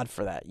need a mod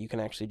for that. You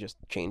can actually just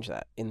change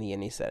that in the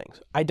any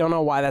settings. I don't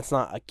know why that's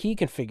not a key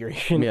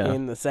configuration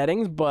in the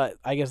settings, but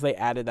I guess they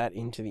added that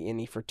into the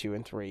any for 2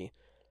 and 3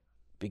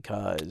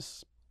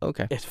 because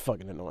it's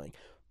fucking annoying.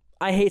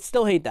 I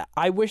still hate that.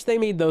 I wish they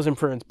made those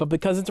improvements, but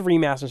because it's a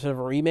remaster instead of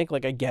a remake,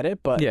 like, I get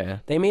it, but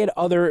they made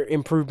other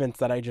improvements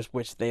that I just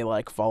wish they,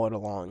 like, followed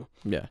along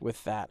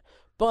with that.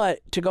 But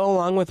to go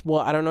along with, well,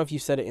 I don't know if you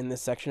said it in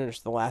this section or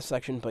just the last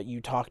section, but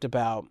you talked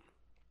about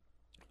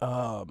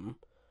not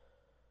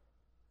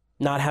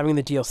having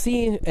the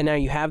DLC, and now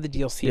you have the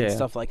DLC and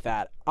stuff like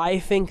that. I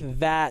think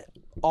that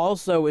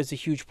also is a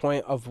huge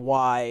point of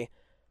why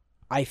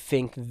I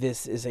think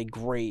this is a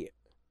great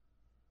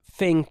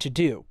thing to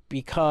do.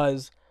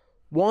 Because,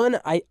 one,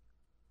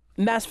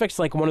 Mass Effect's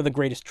like one of the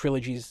greatest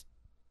trilogies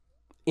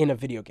in a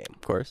video game.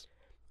 Of course.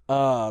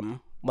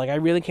 Like, I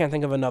really can't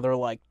think of another,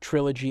 like,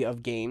 trilogy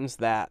of games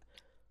that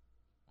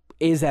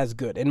is as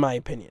good, in my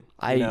opinion.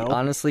 I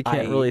honestly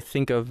can't really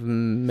think of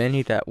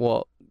many that,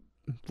 well,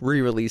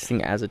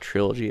 re-releasing as a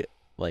trilogy,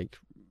 like,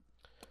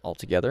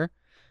 altogether,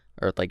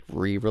 or like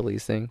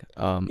re-releasing.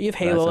 You have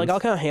Halo, like I'll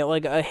count Halo,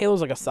 like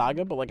Halo's like a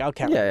saga, but like I'll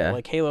count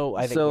like Halo.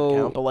 I think would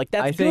count, but like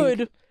that's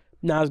good.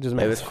 Not as good as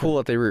Mass Effect. It was cool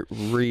that they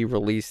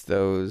re-released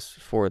those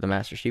for the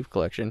Master Chief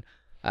Collection.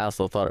 I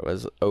also thought it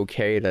was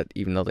okay that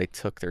even though they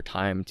took their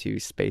time to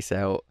space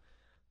out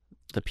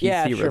the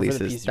PC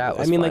releases, that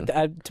was fun.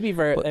 Like to be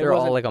fair, but they're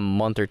all like a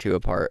month or two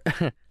apart.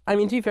 I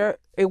mean, to be fair,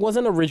 it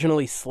wasn't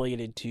originally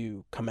slated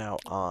to come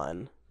out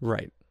on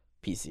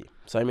PC.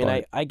 So I mean,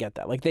 I get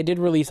that. Like they did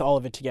release all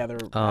of it together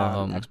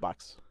on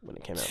Xbox when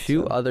it came out.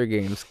 Two other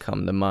games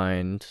come to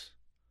mind,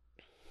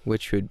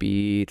 which would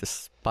be the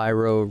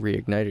Spyro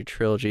Reignited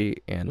Trilogy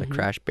and the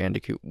Crash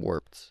Bandicoot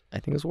Warped. I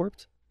think it was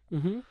Warped.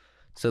 Mm-hmm.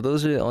 So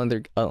those are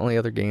the only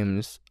other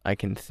games I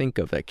can think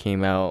of that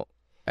came out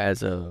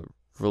as a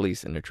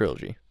release in a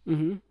trilogy.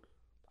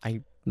 Mm-hmm.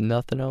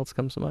 Nothing else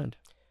comes to mind.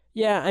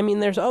 Yeah, I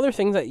mean, there's other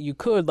things that you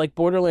could, like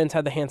Borderlands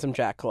had the Handsome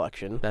Jack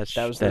collection. That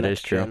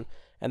is true. Gen,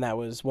 and that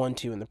was 1,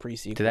 2 in the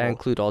pre-sequel. Did that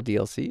include all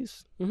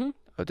DLCs? Mm-hmm.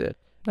 Oh, it did.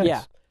 Nice.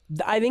 Yeah.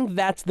 I think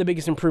that's the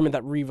biggest improvement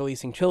that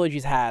re-releasing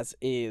trilogies has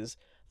is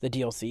the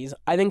DLCs.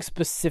 I think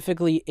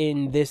specifically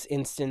in this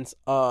instance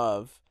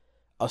of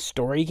a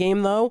story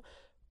game, though,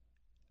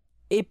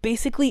 it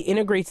basically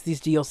integrates these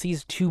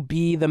DLCs to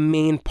be the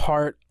main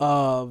part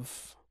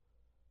of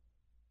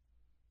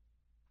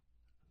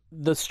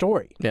the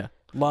story. Yeah.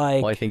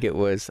 Like, well, I think it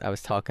was. I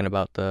was talking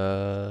about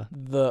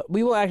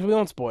we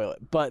won't spoil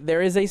it, but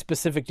there is a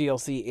specific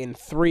DLC in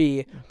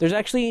 3. There's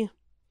actually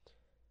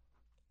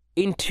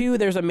in 2.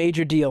 There's a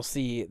major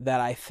DLC that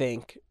I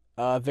think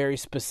very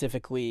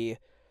specifically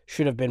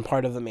should have been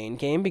part of the main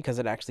game because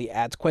it actually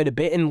adds quite a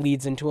bit and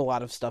leads into a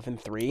lot of stuff in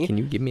 3. Can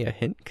you give me a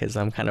hint? Because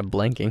I'm kind of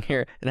blanking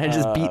here, and I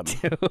just beat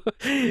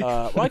 2.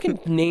 Well, I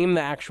can name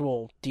the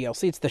actual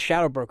DLC. It's the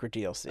Shadow Broker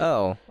DLC.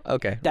 Oh,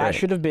 okay. That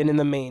should have been in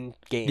the main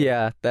game.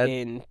 Yeah, that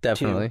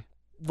definitely. 2.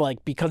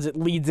 Like, because it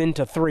leads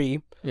into 3.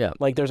 Yeah.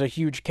 Like, there's a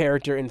huge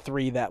character in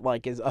 3 that,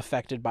 like, is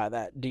affected by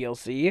that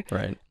DLC.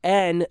 Right.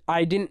 And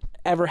I didn't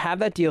ever have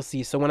that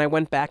DLC, so when I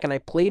went back and I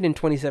played in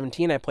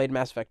 2017, I played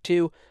Mass Effect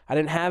 2, I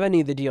didn't have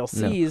any of the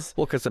DLCs. No.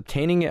 Well, because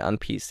obtaining it on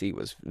PC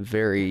was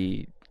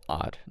very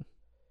odd.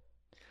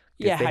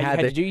 Yeah, you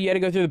had to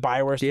go through the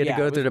BioWare store. You had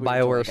to go through the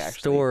BioWare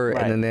store,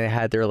 and then they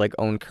had their like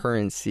own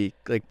currency,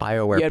 like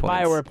BioWare points. You had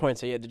BioWare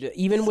points, so you had to do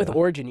even with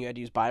Origin, you had to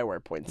use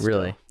BioWare points.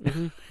 Really?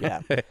 Mm-hmm. Yeah.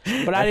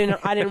 But I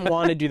didn't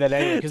want to do that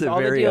anyway because all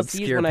the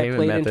DLCs when I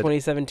played in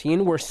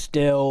 2017 were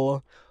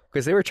still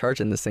because they were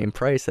charging the same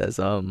price as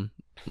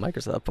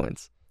Microsoft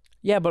points.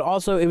 Yeah, but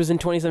also it was in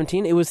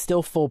 2017. It was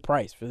still full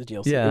price for the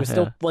DLC. Yeah, it was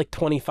still like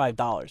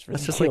 $25 for the DLC.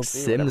 It's just like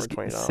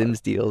Sims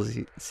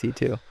DLC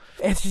too.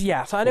 It's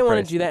just, so I didn't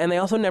want to do that, and they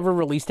also never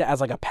released it as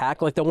like a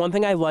pack. Like the one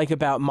thing I like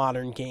about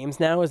modern games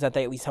now is that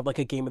they at least have like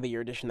a Game of the Year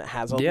edition that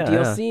has all the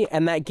DLC,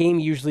 and that game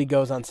usually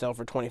goes on sale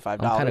for $25. I'm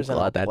kind of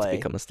glad that's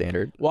become a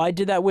standard. Well, I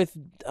did that with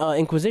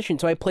Inquisition,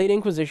 so I played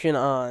Inquisition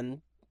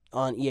on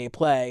EA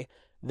Play.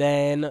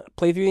 Then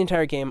played through the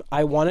entire game.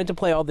 I wanted to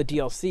play all the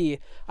DLC.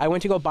 I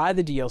went to go buy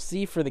the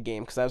DLC for the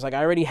game because I was like,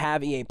 I already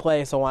have EA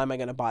Play, so why am I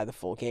going to buy the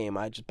full game?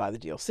 I just buy the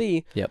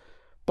DLC. Yep.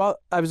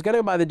 But I was going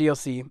to buy the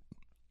DLC.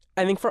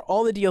 I think for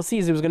all the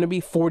DLCs, it was going to be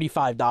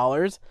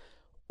 $45.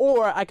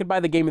 Or I could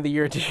buy the Game of the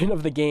Year edition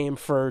of the game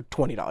for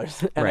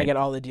 $20. And I get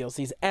all the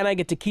DLCs. And I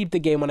get to keep the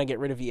game when I get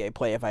rid of EA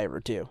Play if I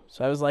ever do.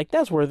 So I was like,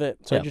 that's worth it.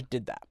 So I just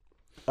did that.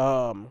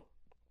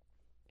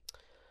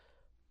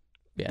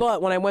 Yeah.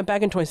 But when I went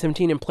back in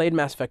 2017 and played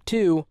Mass Effect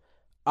 2,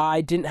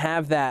 I didn't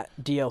have that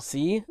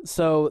DLC.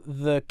 So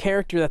the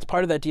character that's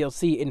part of that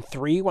DLC in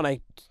 3, when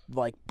I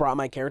like brought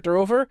my character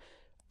over,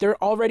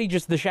 they're already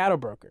just the Shadow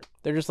Broker.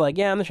 They're just like,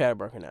 yeah, I'm the Shadow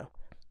Broker now.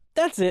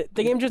 That's it.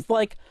 The game just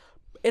like,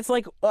 it's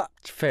like...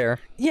 fair.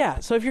 Yeah,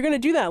 so if you're going to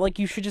do that, like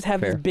you should just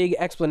have this big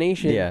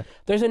explanation. Yeah.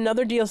 There's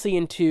another DLC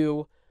in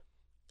 2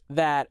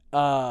 that...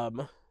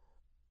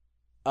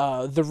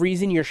 the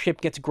reason your ship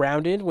gets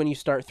grounded when you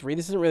start 3.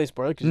 This isn't really a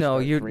spoiler. No,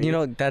 you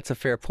know that's a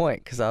fair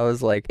point because I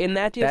was like, in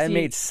that DLC, that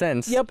made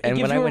sense. Yep, it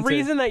gives you a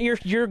reason that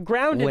you're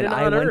grounded. When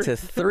I went Earth. to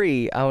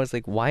 3, I was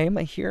like, why am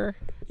I here?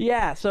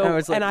 Yeah,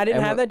 so and I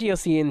didn't have that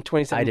DLC in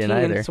 2017. I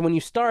didn't either. So when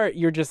you start,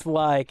 you're just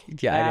like,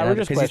 we're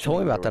just because you told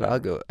me about that.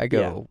 I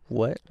go,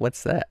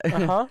 what's that?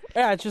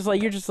 Yeah, it's just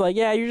like you're just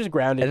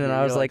grounded. And then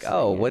I was like,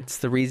 oh, what's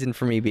the reason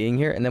for me being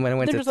here? And then when I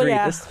went to 3,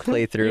 this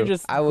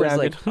playthrough, I was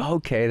like,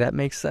 okay, that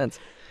makes sense.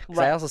 Because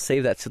I also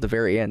saved that to the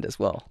very end as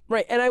well.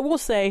 Right, and I will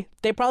say,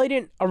 they probably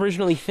didn't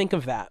originally think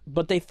of that,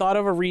 but they thought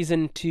of a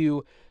reason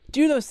to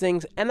do those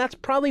things, and that's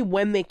probably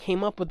when they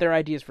came up with their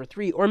ideas for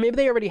 3, or maybe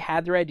they already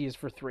had their ideas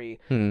for 3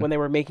 when they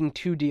were making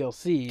 2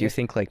 DLCs. Do you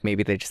think like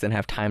maybe they just didn't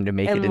have time to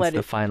make it into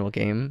the final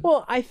game?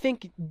 Well, I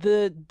think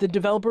the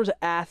developers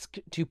asked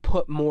to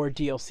put more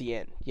DLC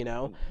in, you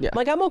know? Yeah.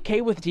 Like, I'm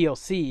okay with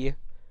DLC,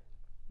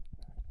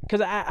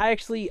 because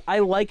I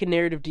like a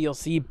narrative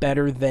DLC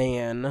better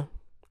than...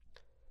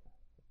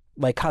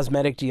 like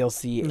cosmetic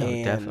DLC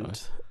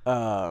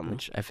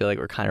which I feel like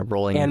we're kind of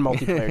rolling and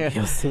multiplayer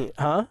DLC,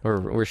 huh?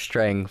 We're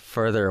straying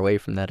further away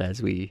from that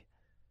as we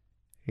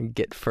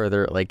get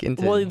further like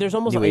into. Well, there's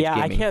almost new age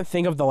I gaming. can't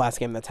think of the last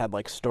game that's had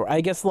like story.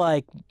 I guess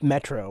like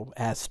Metro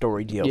has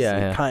story DLC,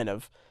 Yeah. kind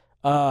of.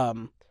 But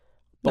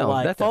No,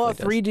 like that Fallout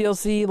definitely 3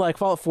 DLC, like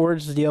Fallout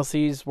 4's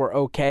DLCs were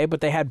okay,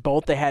 but they had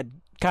both. They had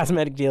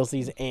cosmetic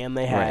DLCs and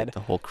they had Right, the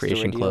whole story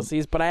creation club.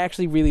 DLCs. But I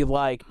actually really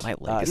liked. My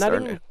leg is not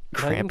starting even- to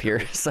cramp here.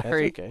 That's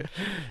Sorry. okay.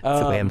 That's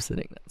the way I'm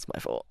sitting. That's my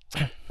fault.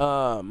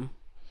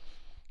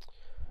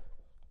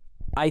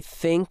 I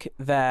think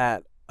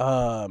that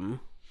having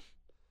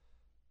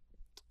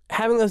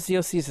those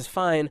DLCs is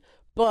fine,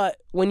 but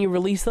when you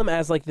release them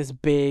as like this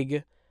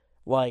big,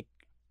 like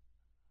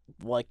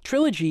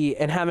trilogy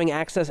and having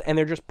access, and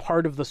they're just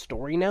part of the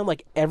story now.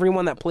 Like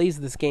everyone that plays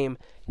this game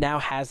now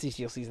has these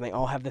DLCs, and they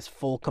all have this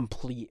full,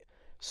 complete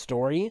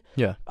story.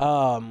 Yeah.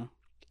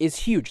 Is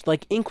huge.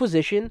 Like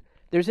Inquisition,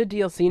 there's a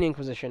DLC in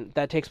Inquisition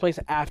that takes place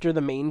after the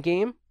main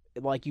game.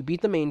 Like you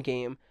beat the main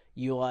game,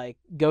 you like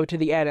go to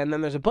the end, and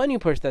then there's a button you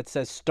push that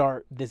says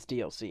start this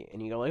DLC,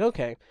 and you go like,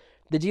 okay.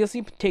 The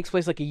DLC takes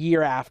place like a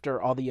year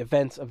after all the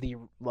events of the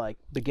like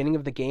beginning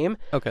of the game.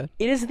 Okay.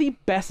 It is the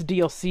best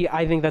DLC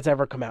I think that's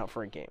ever come out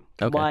for a game.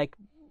 Okay. Like,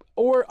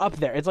 or up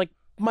there. It's like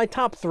my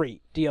top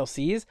 3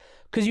 DLCs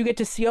because you get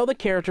to see all the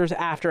characters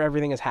after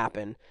everything has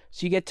happened.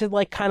 So you get to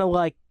like kind of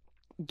like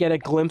get a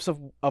glimpse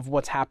of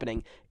what's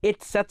happening.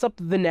 It sets up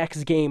the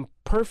next game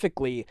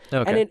perfectly,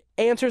 Okay. and it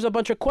answers a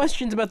bunch of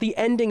questions about the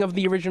ending of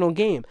the original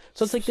game.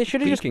 So it's like they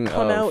should have just Speaking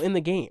come of- out in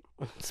the game.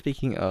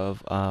 Speaking of,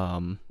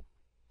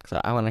 because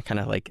I want to kind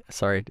of like,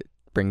 sorry to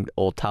bring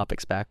old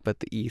topics back, but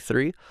the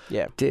E3.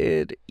 Yeah.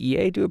 Did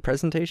EA do a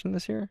presentation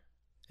this year?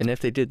 And if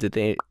they did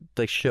they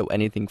like show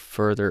anything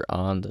further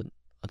on the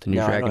new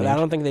No, Dragon I Age?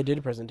 don't think they did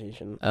a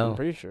presentation. Oh. I'm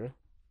pretty sure.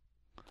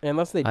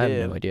 Unless they did. I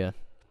have no idea.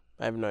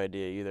 I have no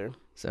idea either.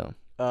 So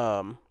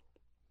Um,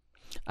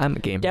 I'm a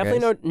gamer. definitely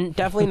guys.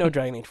 definitely no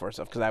Dragon Age 4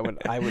 stuff because I would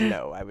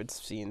know. I would have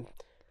seen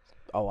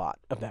a lot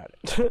about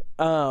it.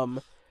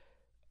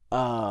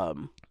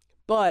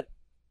 But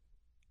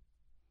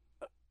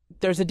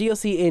there's a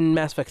DLC in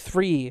Mass Effect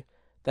 3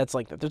 that's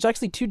like that. There's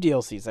actually 2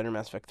 DLCs that are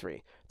Mass Effect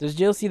 3. There's a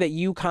DLC that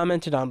you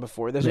commented on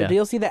before. There's Yeah. a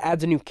DLC that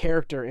adds a new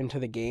character into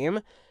the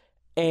game.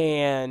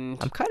 And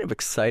I'm kind of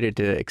excited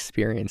to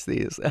experience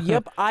these.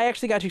 yep, I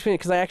actually got to experience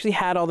because I actually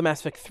had all the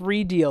Mass Effect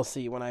 3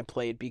 DLC when I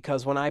played,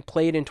 because when I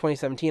played in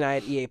 2017, I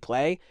had EA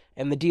Play,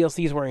 and the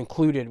DLCs were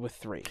included with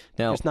 3.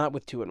 Now, Just not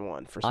with 2 and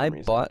 1 for some I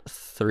reason. bought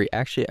 3.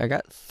 Actually, I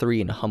got 3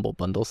 in a Humble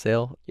Bundle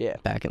sale Yeah.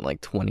 back in like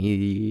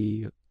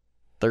 2013,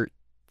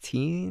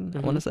 I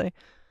want to say.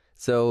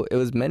 So it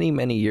was many,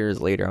 many years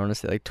later. I want to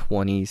say like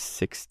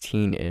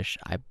 2016-ish.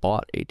 I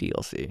bought a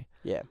DLC.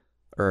 Yeah.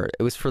 Or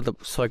it was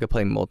so I could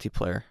play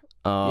multiplayer.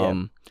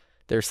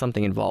 There's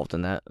something involved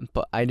in that,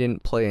 but I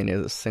didn't play any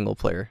of the single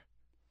player.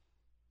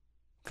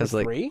 For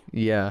like 3?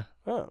 yeah,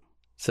 Oh.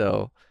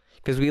 so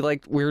because we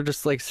were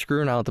just like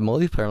screwing out with the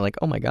multiplayer. I'm like,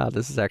 oh my god,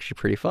 this is actually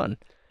pretty fun.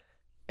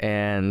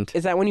 And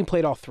Is that when you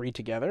played all 3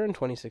 together in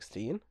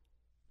 2016?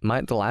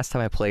 the last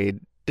time I played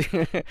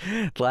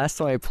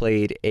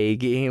a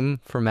game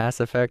for Mass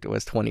Effect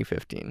was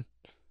 2015.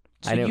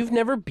 So you've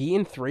never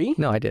beaten 3?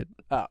 No, I did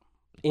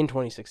In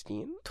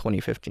 2016?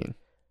 2015.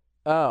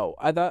 Oh,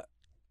 I thought...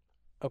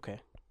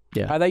 Okay.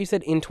 Yeah. I thought you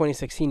said in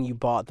 2016 you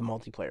bought the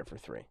multiplayer for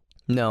 3.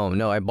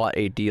 No, I bought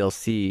a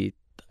DLC.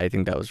 I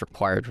think that was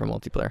required for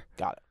multiplayer.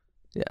 Got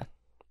it.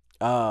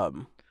 Yeah.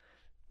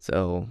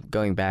 So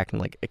going back and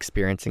like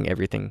experiencing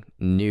everything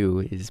new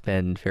has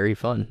been very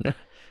fun.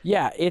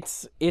 yeah,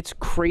 it's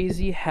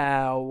crazy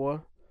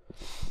how...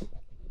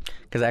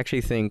 Because I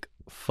actually think,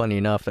 funny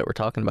enough that we're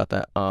talking about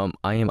that,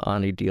 I am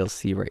on a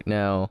DLC right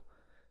now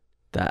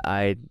that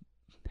I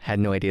had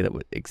no idea that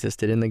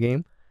existed in the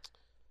game.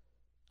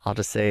 I'll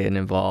just say it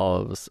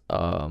involves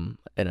an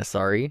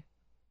Asari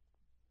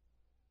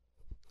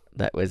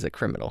that was a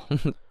criminal.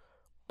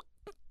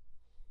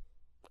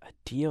 A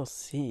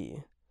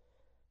DLC.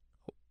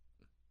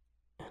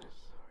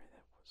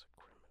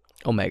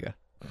 Omega.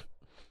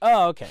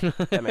 Oh, okay.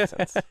 That makes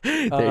sense.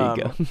 There you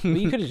go. Well,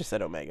 you could have just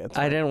said Omega. It's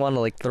I fine. didn't want to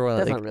like throw in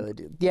That's like not really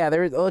dude. Yeah,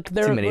 there.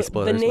 Too many The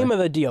spoilers, name man.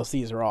 of the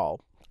DLCs are all.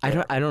 I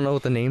don't know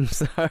what the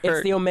names are.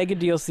 It's the Omega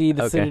DLC,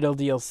 the Okay. Citadel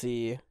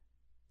DLC.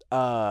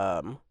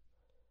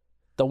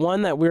 The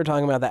one that we were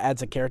talking about that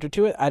adds a character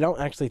to it. I don't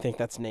actually think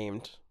that's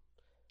named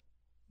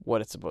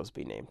what it's supposed to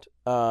be named.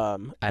 I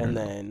don't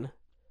know. Then,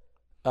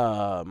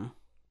 I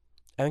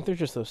think there's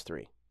just those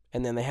 3.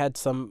 And then they had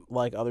some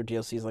like other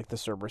DLCs like the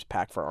Cerberus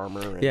pack for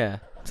armor. And Yeah.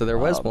 So there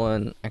was Um,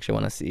 one. Actually,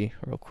 want to see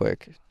real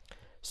quick.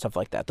 stuff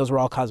like that. Those were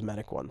all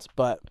cosmetic ones,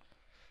 but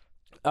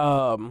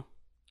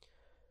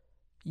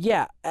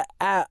yeah,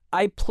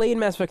 I played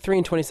Mass Effect 3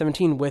 in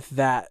 2017 with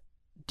that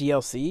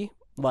DLC,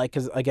 like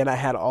cuz again I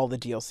had all the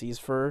DLCs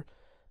for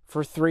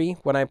 3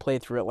 when I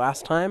played through it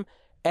last time,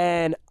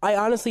 and I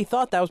honestly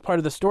thought that was part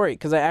of the story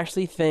cuz I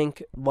actually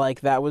think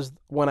like that was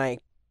when I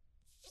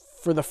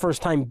for the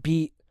first time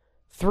beat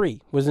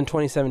 3 was in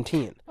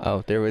 2017.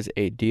 Oh, there was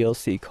a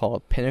DLC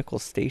called Pinnacle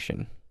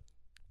Station,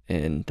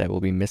 and that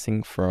will be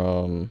missing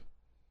from.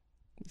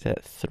 Is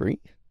that 3?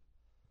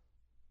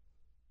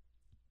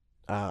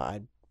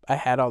 I I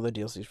had all the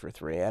DLCs for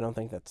 3. I don't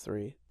think that's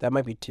 3. That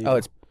might be 2. Oh,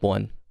 it's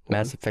 1.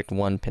 Mass Effect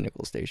 1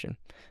 Pinnacle Station.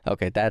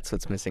 Okay, that's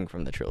what's missing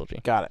from the trilogy.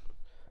 Got it.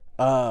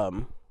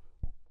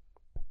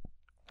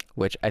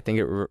 Which I think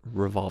it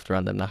revolved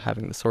around them not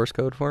having the source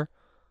code for.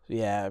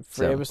 Yeah,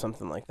 it was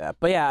something like that.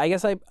 But yeah, I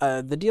guess the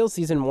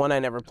DLCs in 1 I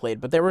never played,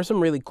 but there were some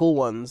really cool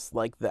ones,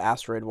 like the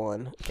Asteroid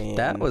one. And,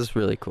 That was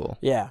really cool.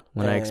 Yeah.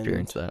 When I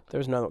experienced that. There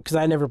was another, because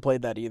I never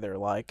played that either.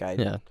 Like,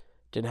 I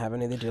didn't have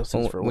any of the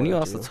DLCs for 1 when you or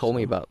also 2, told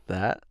me about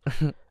that.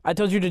 I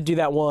told you to do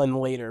that one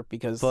later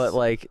because... But,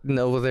 like,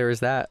 no, there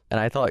was that, and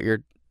I thought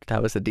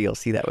that was a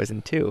DLC that was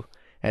in 2.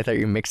 And I thought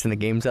you were mixing the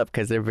games up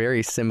because they're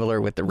very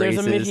similar with the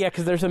races.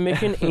 Because there's a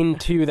mission in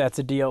 2 that's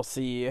a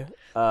DLC.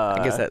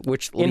 I guess that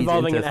which leads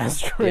involving into, an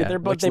asteroid. Yeah, they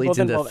both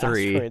involve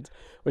 3. Asteroids,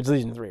 which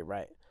leads into 3,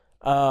 right?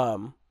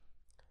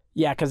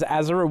 Yeah, because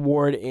as a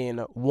reward in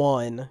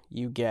 1,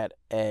 you get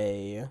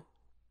you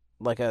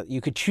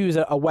could choose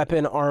a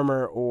weapon,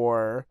 armor,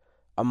 or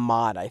a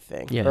mod. I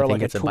think. Yeah, or I think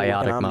like it's a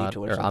biotic mod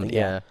or something.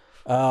 yeah.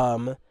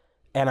 And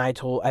I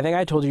think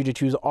I told you to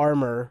choose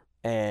armor.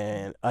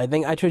 And I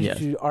think I told you to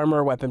choose armor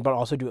or weapon, but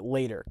also do it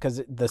later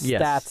because the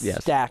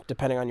stats stack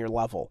depending on your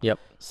level. Yep.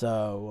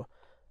 So,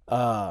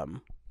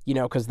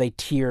 because they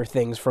tier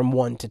things from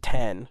 1 to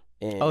 10.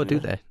 Do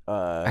they?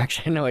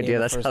 Actually, I had no idea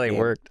that's how they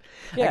worked.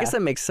 Yeah. I guess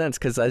that makes sense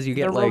because as you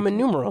get they're Roman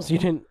numerals. You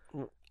didn't.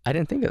 I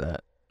didn't think of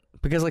that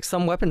because like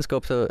some weapons go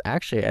up to.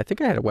 Actually, I think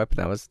I had a weapon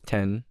that was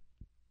 10.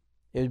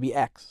 It would be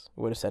X.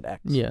 It would have said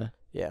X. Yeah.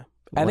 Yeah.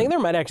 I think there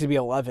might actually be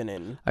 11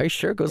 in. Are you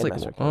sure it goes like?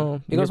 It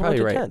goes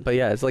probably right. 10. But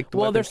yeah, it's like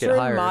there's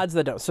certain mods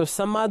that don't. So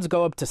some mods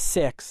go up to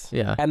 6.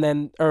 Yeah. And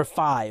then or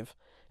 5,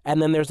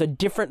 and then there's a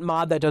different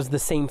mod that does the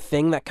same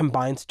thing that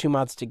combines 2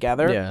 mods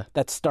together. Yeah.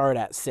 That start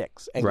at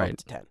 6 and go up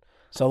to 10.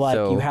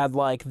 So you had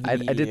like I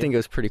did think it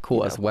was pretty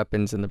cool as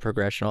weapons in the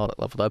progression all that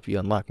leveled up. You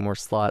unlock more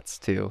slots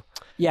too.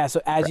 Yeah.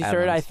 So as you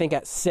started, I think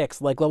at 6,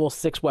 like level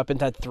 6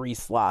 weapons had 3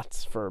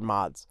 slots for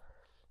mods.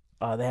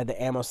 They had the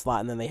ammo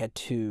slot, and then they had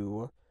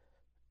 2.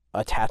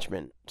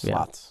 Attachment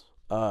slots.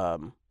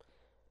 So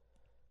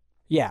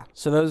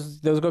those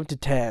go up to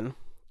 10.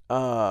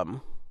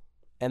 And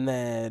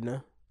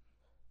then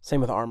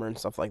same with armor and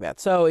stuff like that.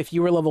 So if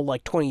you were level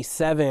like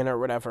 27 or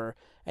whatever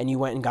and you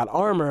went and got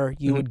armor,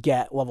 you would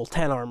get level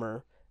 10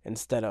 armor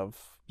instead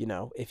of,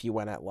 if you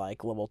went at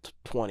like level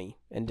 20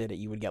 and did it,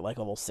 you would get like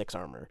level 6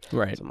 armor.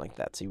 Right. Something like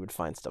that. So you would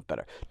find stuff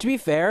better. To be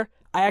fair,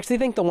 I actually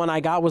think the one I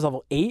got was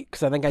level 8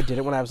 because I think I did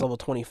it when I was level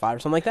 25 or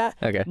something like that.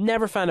 Okay.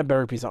 Never found a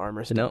better piece of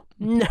armor. No.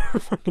 Never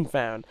fucking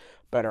found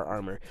better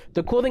armor.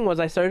 The cool thing was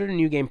I started a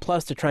New Game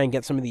Plus to try and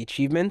get some of the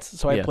achievements.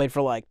 So I played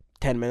for like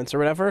 10 minutes or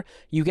whatever.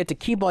 You get to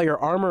keep all your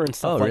armor and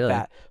stuff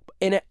that.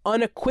 And it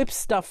unequips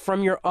stuff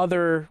from your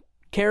other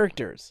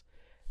characters.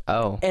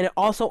 Oh. And it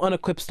also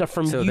unequips stuff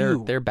from you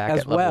So they're back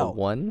as at level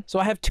 1? So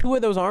I have 2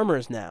 of those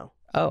armors now.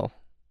 Oh.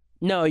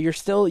 No, your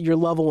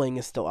leveling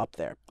is still up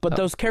there. But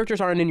those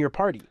characters aren't in your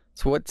party.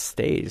 So what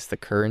stays? The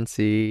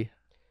currency?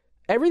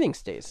 Everything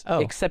stays. Oh.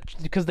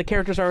 Except because the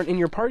characters aren't in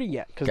your party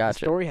yet. Because the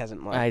story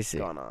hasn't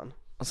gone on.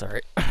 Oh,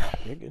 sorry.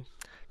 You're good.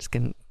 Just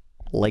getting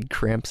leg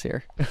cramps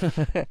here.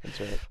 That's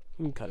right.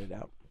 You can cut it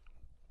out.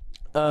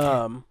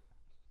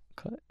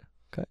 Cut it.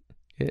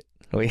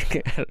 Wait.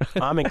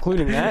 I'm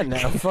including that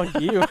now.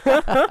 Fuck you.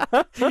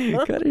 Cut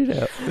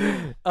it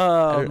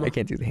out. I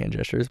can't do the hand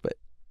gestures, but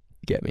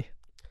you get me.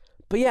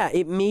 But yeah,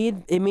 it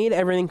made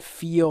everything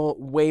feel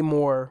way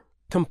more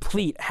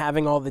complete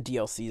having all the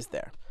DLCs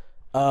there.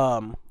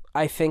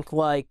 I think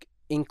like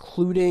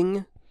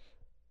including.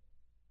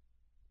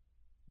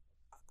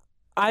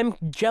 I'm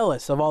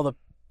jealous of all the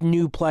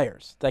new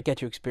players that get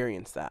to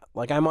experience that.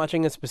 Like I'm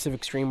watching a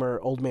specific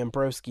streamer, Old Man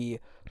Broski,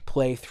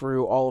 play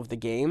through all of the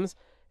games.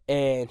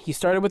 And he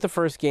started with the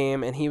first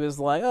game, and he was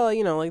like, oh,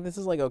 like, this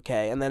is, like,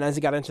 okay. And then as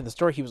he got into the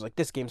story, he was like,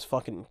 this game's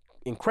fucking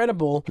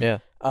incredible. Yeah.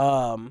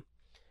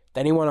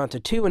 Then he went on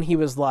to 2, and he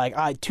was like,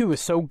 2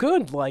 is so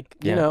good. Like,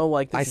 this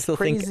I still is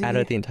crazy. think out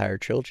of the entire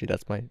trilogy,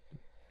 that's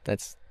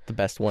the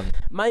best one.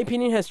 My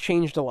opinion has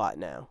changed a lot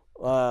now.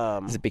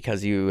 Is it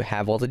because you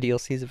have all the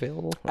DLCs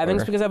available? I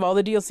think it's because I have all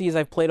the DLCs,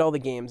 I've played all the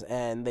games,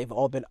 and they've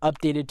all been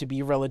updated to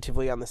be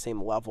relatively on the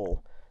same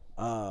level.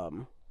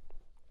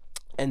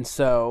 And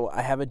so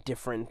I have a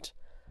different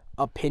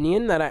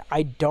opinion that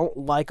I don't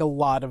like a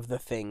lot of the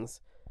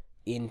things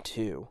in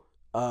 2.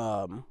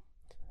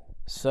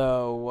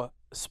 So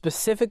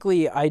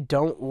specifically, I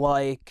don't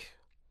like.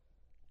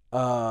 They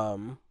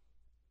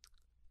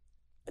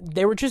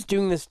were just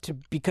doing this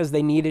because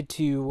they needed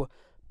to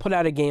put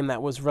out a game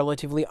that was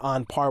relatively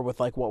on par with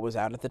like what was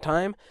out at the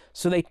time.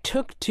 So they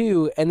took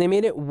 2 and they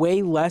made it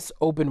way less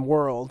open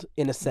world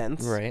in a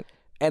sense. Right.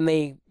 And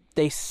they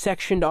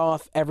sectioned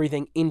off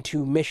everything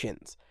into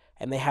missions,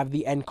 and they have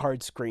the end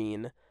card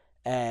screen,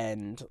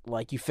 and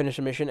like you finish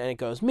a mission and it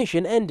goes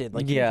mission ended,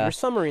 like your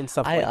summary and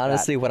stuff like that.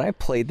 Honestly, when I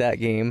played that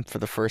game for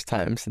the first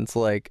time since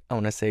like I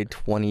want to say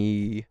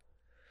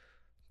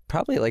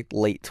probably like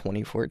late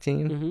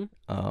 2014,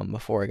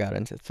 before I got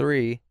into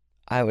 3,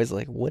 I was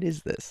like, what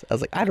is this? I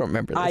was like, I don't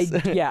remember this.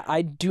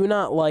 I do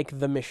not like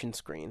the mission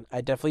screen.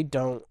 I definitely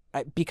don't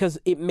because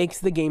it makes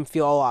the game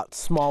feel a lot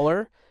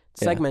smaller,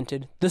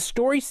 segmented. The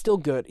story's still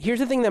good. Here's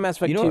the thing that Mass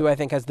Effect 2 I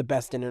think has the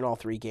best in all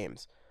 3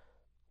 games.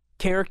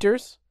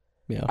 Characters.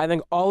 Yeah. I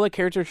think all the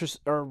characters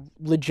are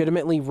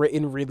legitimately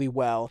written really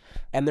well,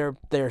 and their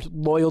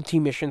loyalty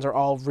missions are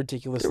all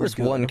ridiculously good.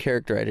 There was one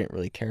character I didn't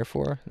really care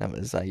for. That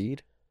was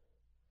Zaid.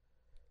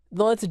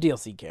 Well, that's a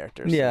DLC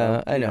character. Yeah,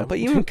 so, I know. But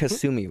even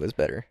Kasumi was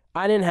better.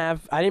 I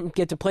didn't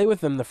get to play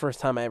with them the first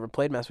time I ever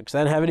played Mass Effect because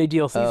I didn't have any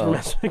DLCs for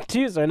Mass Effect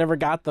 2, so I never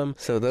got them.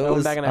 So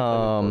those, I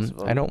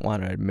don't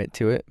want to admit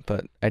to it,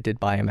 but I did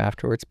buy them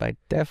afterwards. But I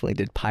definitely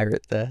did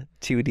pirate the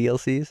 2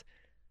 DLCs.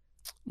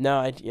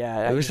 No,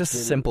 it was just a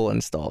simple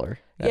installer.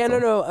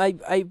 No.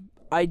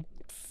 I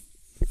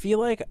feel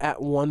like at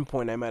one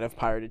point I might have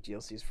pirated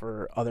DLCs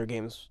for other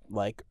games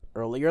like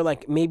earlier,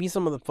 like maybe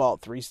some of the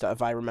Fallout 3 stuff,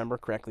 if I remember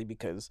correctly,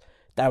 because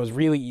that was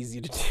really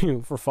easy to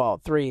do for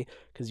Fallout 3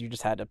 because you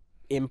just had to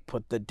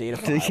input the data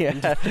file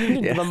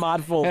into the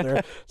mod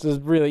folder, so it was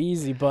really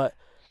easy. But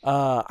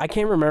I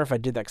can't remember if I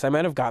did that because I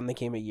might have gotten the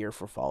game a year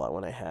for Fallout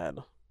when I had.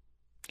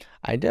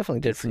 I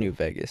definitely did for New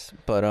Vegas,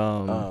 but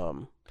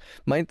I'll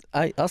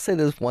say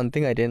there's one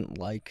thing I didn't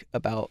like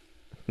about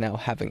now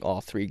having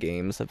all 3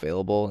 games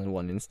available in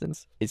one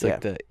instance. It's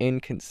like the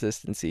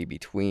inconsistency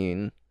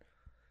between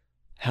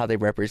how they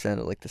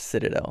represented like the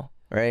Citadel,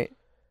 right?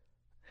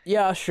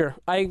 Yeah, sure.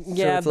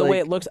 The way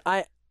it looks,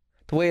 the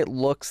way it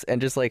looks, and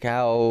just like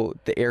how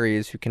the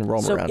areas you can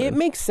roam around. So it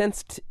makes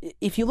sense.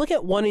 If you look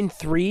at 1 and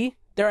 3,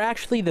 they're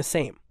actually the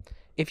same.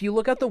 If you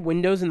look at the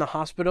windows in the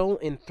hospital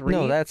in 3,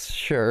 no, that's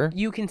sure.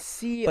 You can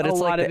see but a it's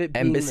lot like of it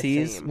embassies,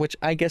 being the same. which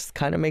I guess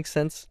kind of makes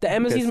sense. The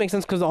embassies make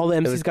sense because all the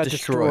embassies got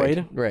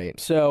destroyed. Right.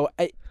 So,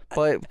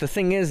 but the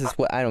thing is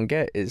what I don't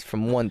get is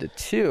from 1 to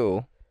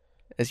 2,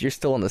 is you're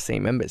still in the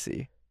same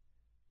embassy.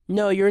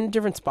 No, you're in a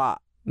different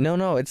spot.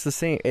 No, it's the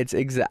same. It's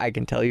I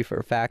can tell you for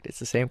a fact it's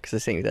the same because I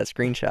sent you that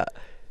screenshot.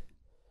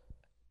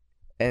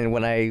 And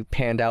when I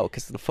panned out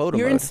because of the photo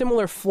you're mode, in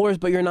similar floors,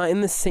 but you're not in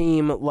the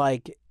same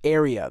like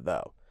area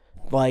though.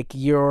 Like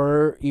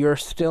you're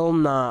still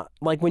not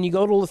like when you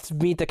go to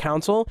meet the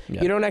council,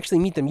 you don't actually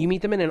meet them. You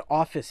meet them in an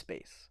office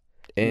space.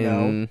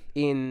 In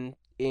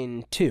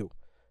 2,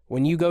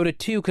 when you go to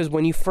 2, because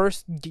when you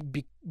first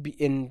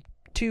in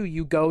 2,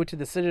 you go to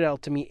the Citadel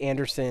to meet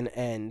Anderson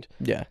and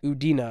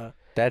Udina.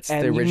 That's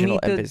the original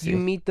embassy. You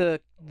meet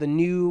the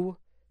new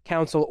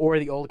council or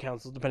the old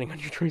council, depending on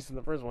your choice in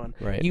the first one.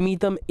 Right. You meet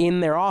them in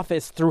their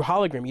office through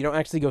hologram. You don't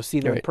actually go see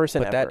them in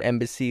person. But that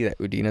embassy, that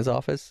Udina's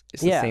office,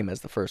 is the same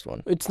as the first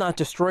one. It's not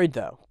destroyed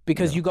though,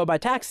 because you go by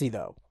taxi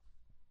though,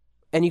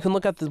 and you can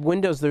look at the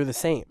windows. They're the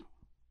same.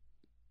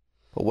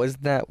 But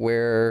wasn't that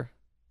where?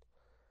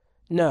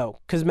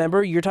 No, because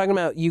remember, you're talking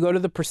about you go to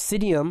the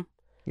Presidium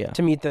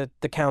to meet the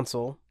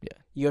council. Yeah.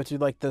 You go to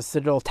like the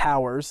Citadel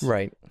Towers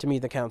to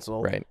meet the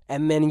council. Right.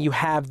 And then you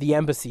have the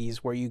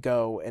embassies where you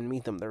go and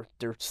meet them.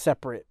 They're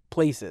separate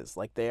places.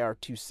 Like they are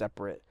 2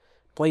 separate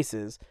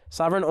places.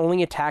 Sovereign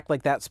only attacked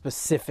like that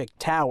specific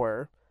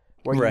tower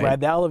where you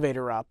ride the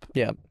elevator up.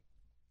 Yeah.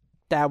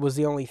 That was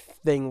the only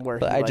thing where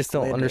I just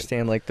don't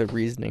understand like the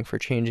reasoning for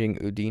changing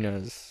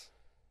Udina's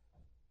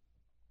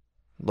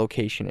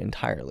location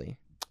entirely.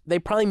 They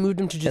probably moved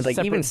him to just and, like,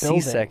 separate even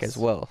buildings. CSEC as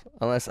well.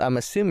 Unless I'm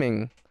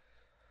assuming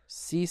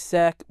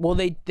CSEC. Well,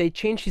 they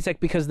changed CSEC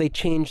because they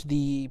changed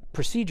the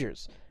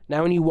procedures.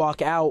 Now, when you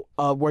walk out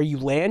where you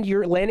land,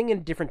 you're landing in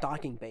a different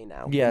docking bay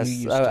now. Yes,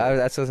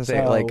 that's what I was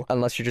saying. Like,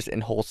 unless you're just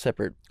in whole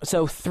separate.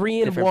 So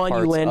 3 and 1,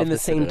 you land in the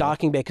same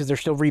docking bay because they're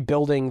still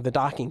rebuilding the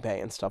docking bay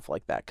and stuff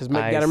like that. Because you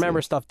gotta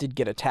remember, stuff did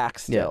get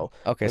attacked still.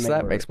 Yeah. Okay, so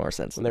that makes more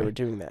sense when they were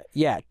doing that.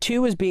 Yeah,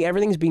 2 is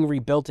everything's being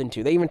rebuilt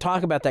into. They even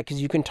talk about that because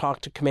you can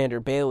talk to Commander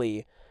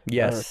Bailey.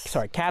 Yes.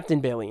 Captain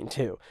Bailey in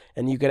 2,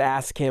 and you could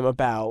ask him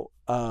about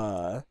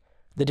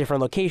the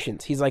different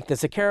locations. He's like, the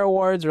Sakara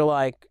wards are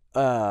like,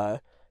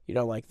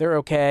 like they're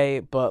okay,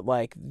 but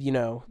like,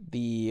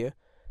 the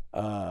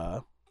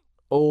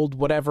old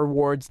whatever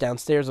wards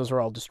downstairs, those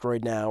are all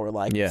destroyed now, or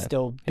like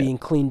still being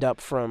cleaned up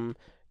from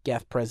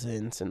Geth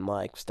presence and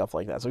like stuff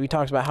like that. So he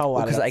talks about how a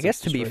lot of because I guess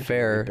to be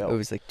fair, it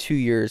was like 2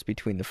 years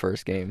between the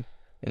first game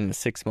and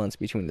 6 months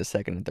between the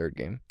second and third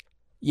game.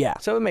 Yeah.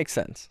 So it makes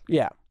sense.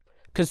 Yeah.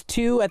 Because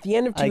 2, at the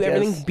end of 2,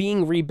 everything's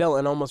being rebuilt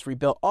and almost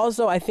rebuilt.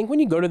 Also, I think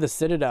when you go to the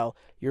Citadel,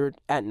 you're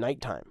at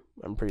nighttime.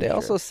 I'm pretty sure. They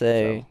also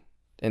say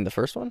in the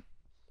first one?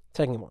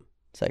 Second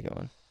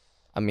one.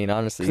 I mean,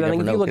 honestly, because I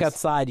think if you look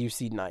outside, you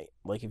see night.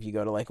 Like if you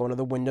go to like one of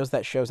the windows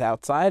that shows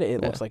outside,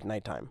 it looks like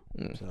nighttime.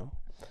 So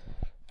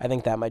I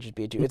think that might just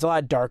be a 2. It's a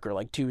lot darker.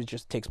 Like 2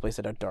 just takes place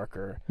at a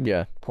darker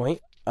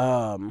point.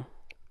 I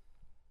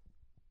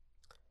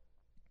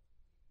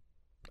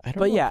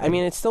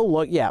mean, it's still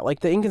like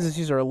the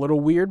inconsistencies are a little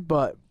weird,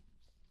 but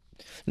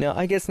no,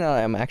 I guess now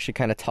I'm actually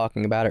kind of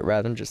talking about it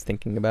rather than just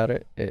thinking about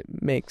it. It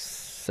makes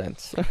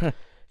sense.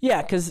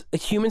 Yeah, because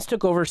humans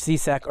took over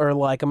CSEC, or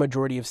like a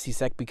majority of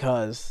CSEC,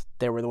 because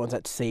they were the ones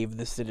that saved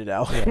the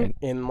Citadel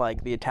in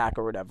like the attack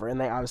or whatever, and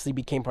they obviously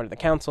became part of the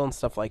council and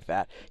stuff like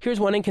that. Here's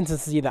one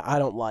inconsistency that I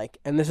don't like,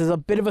 and this is a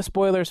bit of a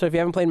spoiler, so if you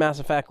haven't played Mass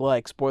Effect,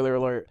 like, spoiler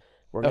alert,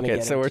 we're gonna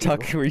get so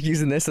we're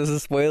using this as a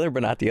spoiler,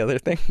 but not the other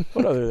thing.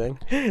 What other thing?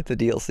 The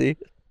DLC.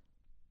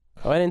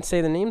 Oh, I didn't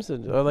say the names. Or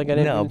like I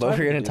didn't. No, even but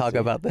we're gonna talk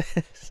about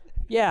this.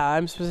 Yeah,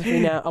 I'm specifically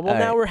now. Well, All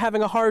now right. we're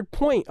having a hard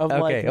point of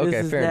like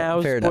this is fair now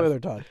enough, fair spoiler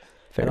enough. talk.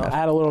 Fair And enough. I'll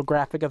add a little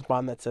graphic at the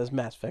bottom that says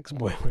Mass Effect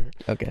spoiler.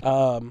 Okay.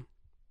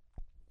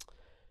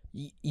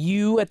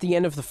 You at the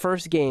end of the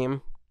first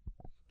game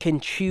can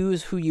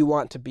choose who you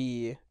want to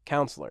be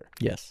counselor.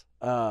 Yes.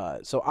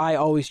 So I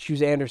always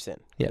choose Anderson.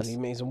 Yes. He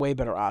makes a way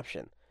better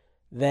option.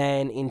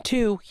 Then in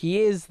 2,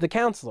 he is the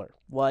counselor.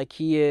 Like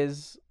he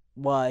is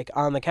like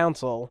on the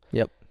council.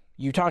 Yep.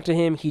 You talk to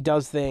him, he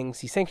does things,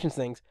 he sanctions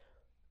things.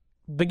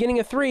 Beginning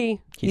of 3,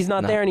 he's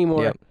not there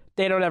anymore. Yep.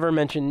 They don't ever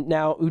mention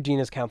now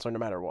Ujina's counselor no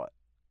matter what.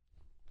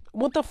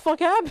 What the fuck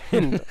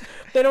happened?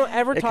 They don't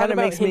ever talk kinda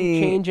about makes him me-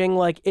 changing.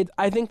 Like it,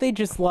 I think they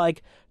just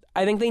like,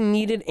 I think they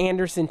needed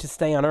Anderson to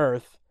stay on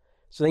Earth,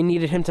 so they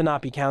needed him to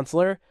not be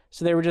counselor.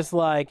 So they were just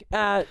like,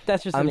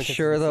 that's just. an I'm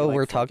sure inconsistency, though like,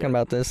 we're fuck talking it.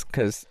 about this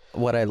because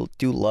what I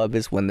do love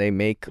is when they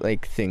make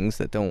like things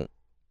that don't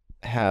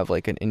have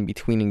like an in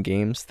between in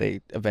games.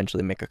 They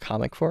eventually make a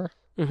comic for,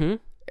 Mm-hmm.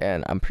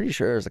 and I'm pretty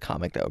sure there's a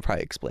comic that would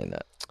probably explain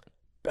that.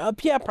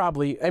 Yeah,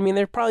 probably. I mean,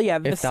 they're probably the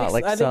If not, 6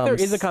 like, I think there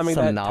is a comic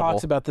some that novel.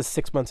 talks about the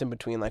 6 months in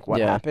between, like what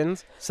Yeah.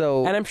 happens.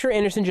 So And I'm sure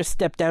Anderson just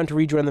stepped down to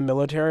rejoin the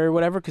military or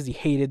whatever because he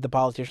hated the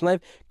politician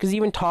life. Because he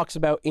even talks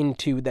about in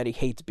 2 that he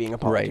hates being a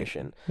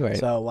politician. right.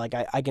 So like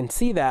I can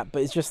see that,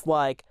 but it's just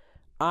like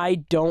I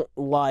don't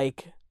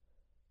like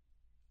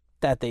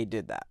that they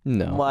did that.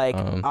 no, Like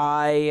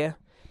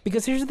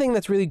because here's the thing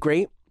that's really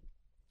great.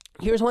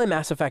 Here's why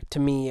Mass Effect to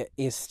me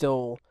is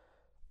still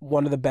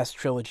one of the best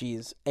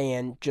trilogies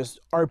and just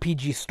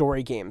RPG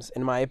story games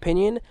in my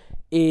opinion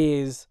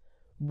is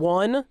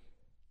one,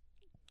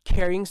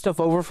 carrying stuff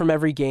over from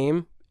every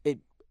game.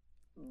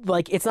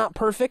 It's not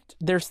perfect.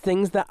 There's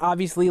things that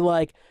obviously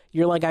like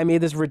you're like I made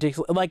this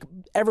ridiculous. Like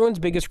everyone's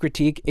biggest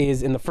critique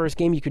is in the first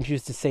game you can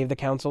choose to save the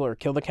council or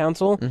kill the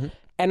council,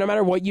 and no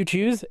matter what you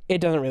choose, it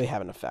doesn't really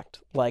have an effect.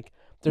 Like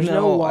there's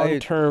no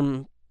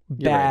long-term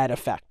bad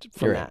effect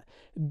from You're that.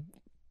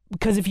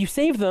 Because if you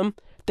save them,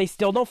 they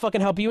still don't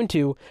fucking help you in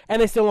 2,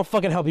 and they still don't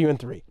fucking help you in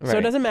 3. So it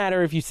Right. doesn't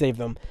matter if you save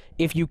them.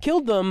 If you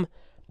killed them,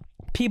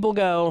 people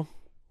go,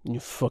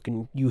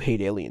 you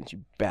hate aliens,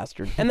 you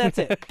bastard. And that's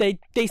it.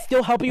 They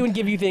still help you and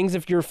give you things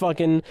if you're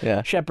fucking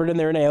Yeah. Shepard and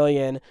they're an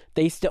alien.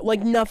 They still,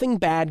 like, nothing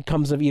bad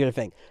comes of either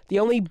thing. The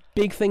only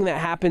big thing that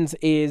happens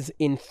is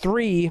in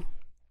 3,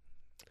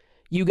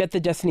 you get the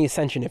Destiny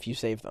Ascension if you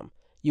save them.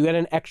 You get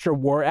an extra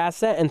war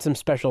asset and some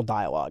special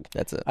dialogue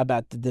That's it.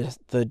 about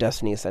the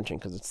Destiny Ascension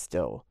because it's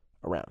still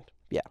around.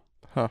 Yeah.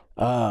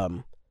 Huh.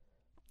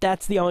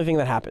 That's the only thing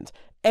that happens.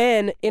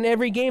 And in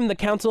every game, the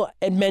council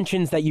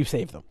mentions that you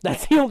save them.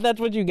 That's that's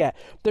what you get.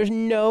 There's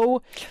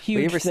no huge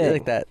You ever thing. see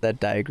like that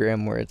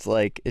diagram where it's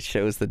like it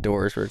shows the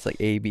doors where it's like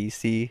A, B,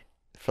 C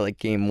for like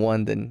game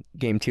 1, then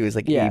game 2 is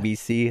like Yeah. A, B,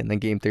 C, and then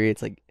game 3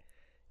 it's like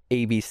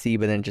A, B, C,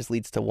 but then it just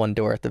leads to one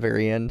door at the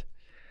very end.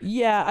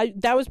 Yeah,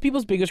 that was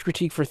people's biggest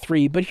critique for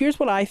 3. But here's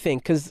what I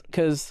think,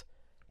 because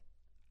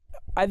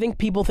I think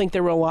people think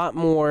there were a lot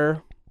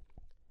more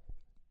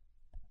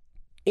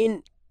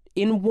in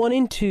 1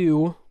 and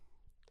 2.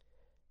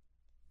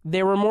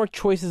 There were more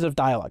choices of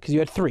dialogue because you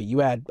had 3. You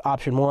had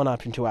option 1,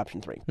 option 2,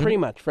 option 3, pretty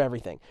much for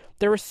everything.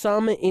 There were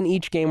some in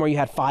each game where you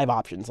had 5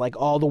 options, like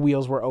all the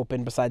wheels were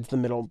open besides the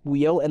middle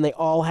wheel, and they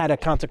all had a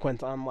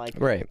consequence on like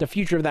Right. the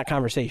future of that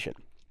conversation.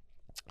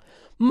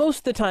 Most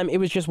of the time, it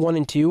was just 1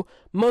 and 2.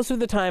 Most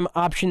of the time,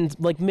 options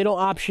like middle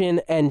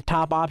option and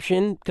top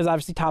option, because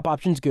obviously top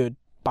option's good,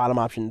 bottom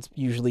option's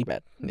usually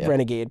Bad. Yeah.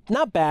 renegade.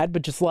 Not bad,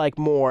 but just like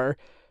more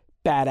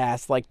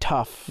badass, like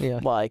tough, Yeah.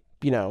 like,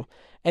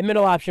 And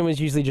middle option was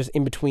usually just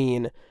in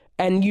between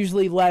and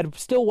usually led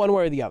still one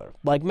way or the other.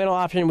 Like middle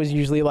option was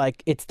usually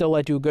like it still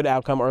led to a good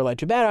outcome or led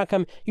to a bad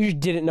outcome. You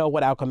just didn't know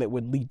what outcome it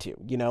would lead to,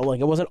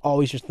 Like it wasn't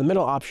always just the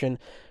middle option,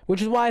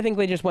 which is why I think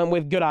they just went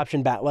with good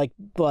option, bad, like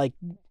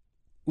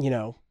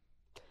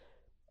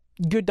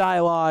good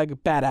dialogue,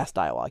 badass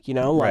dialogue,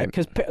 like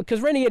Right.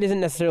 because Renegade isn't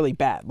necessarily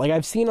bad. Like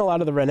I've seen a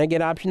lot of the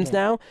Renegade options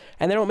now,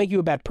 and they don't make you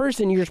a bad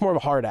person. You're just more of a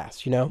hard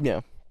ass,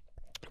 Yeah.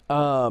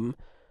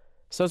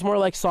 So it's more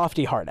like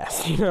softy hard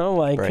ass,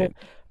 like Right.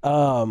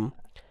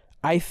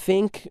 I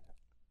think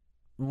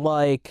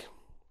like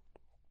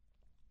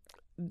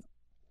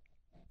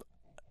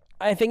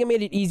it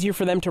made it easier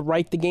for them to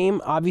write the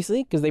game,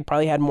 obviously, because they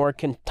probably had more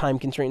time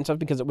constraint and stuff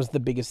because it was the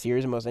biggest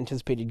series and most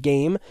anticipated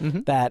game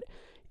that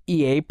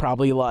EA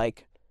probably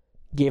like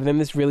gave them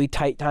this really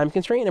tight time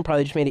constraint and it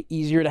probably just made it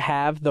easier to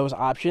have those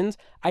options.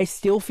 I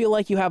still feel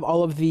like you have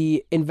all of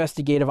the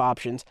investigative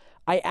options.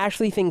 I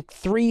actually think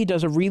 3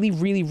 does a really,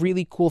 really,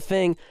 really cool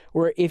thing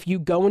where if you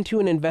go into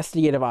an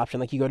investigative option,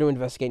 like you go to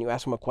investigate and you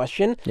ask them a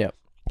question, Yeah.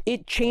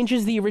 it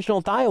changes the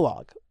original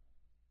dialogue.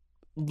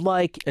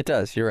 Like, It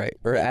does. You're right.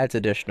 Or it adds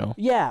additional.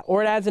 yeah,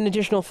 or it adds an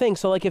additional thing.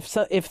 So like if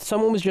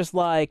someone was just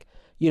like,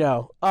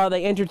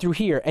 they entered through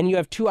here, and you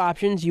have two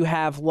options. You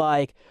have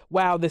like,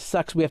 wow, this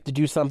sucks, we have to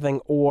do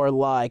something, or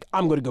like,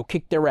 I'm going to go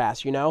kick their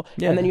ass, Yeah.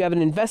 And then you have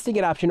an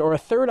investigate option, or a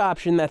third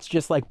option that's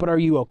just like, but are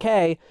you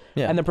okay?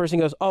 Yeah. And the person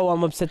goes, oh,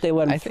 I'm upset they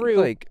let him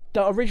through. Think,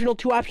 the original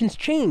two options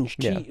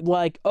changed. Yeah.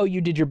 Like, oh,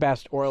 you did your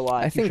best, or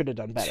like, you should have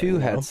done better. Two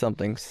had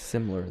something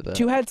similar, though.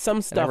 Two had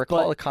some stuff, and I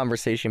recall a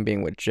conversation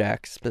being with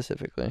Jack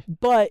specifically.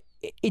 But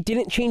it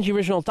didn't change the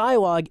original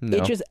dialogue. No.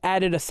 It just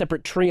added a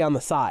separate tree on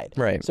the side.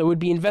 Right. So it would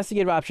be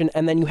investigative option,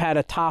 and then you had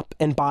a top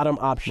and bottom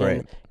option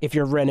Right. if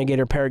your renegade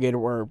or paragate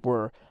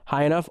were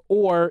high enough,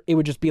 or it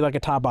would just be like a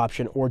top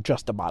option or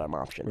just a bottom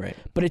option. Right.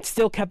 But it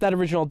still kept that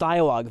original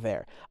dialogue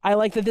there. I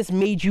like that this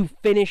made you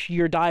finish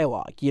your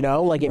dialogue,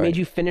 Like, it made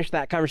you finish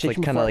that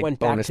conversation before it went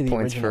back to the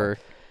original.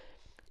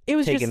 It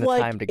was just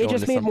like, it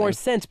just made more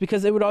sense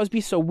because it would always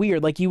be so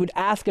weird. Like, you would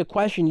ask a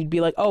question, you'd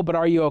be like, oh, but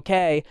are you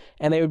okay?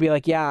 And they would be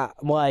like, yeah,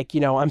 like,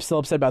 I'm still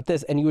upset about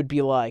this. And you would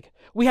be like,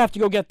 we have to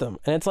go get them.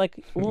 And it's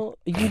like, well,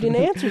 you didn't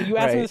answer. You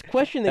asked me this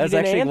question that you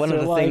didn't answer. That's actually one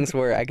of the things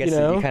where I guess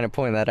you kind of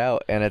pointed that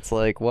out. And it's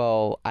like,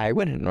 well, I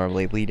wouldn't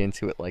normally lead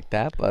into it like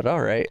that, but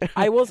all right.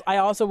 I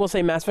also will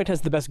say Mass Effect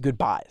has the best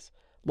goodbyes.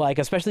 Like,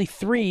 especially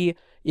 3,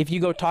 if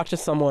you go talk to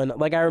someone,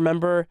 like, I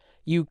remember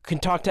you can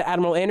talk to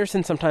Admiral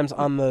Anderson sometimes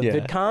on the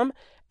VidCom,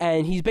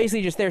 and he's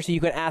basically just there so you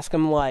can ask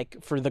him, like,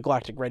 for the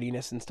galactic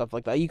readiness and stuff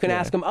like that. You can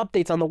ask him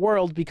updates on the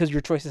world because your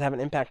choices have an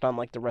impact on,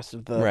 like, the rest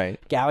of the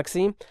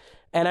galaxy.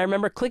 And I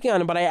remember clicking on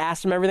him, but I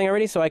asked him everything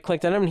already, so I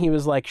clicked on him, and he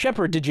was like,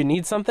 Shepard, did you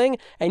need something?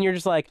 And you're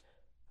just like,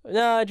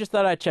 no, I just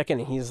thought I'd check in.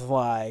 And he's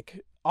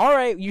like, all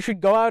right, you should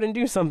go out and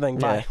do something.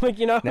 Bye. Like,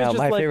 Now, just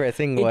my like, favorite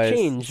thing was,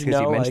 changed,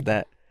 because you mentioned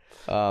that,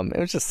 it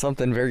was just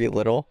something very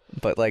little,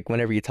 but like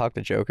whenever you talk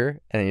to Joker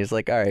and he's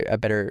like, all right, I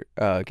better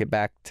get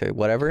back to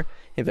whatever,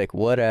 he'd be like,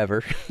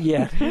 whatever.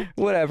 Yeah.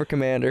 Whatever,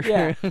 Commander.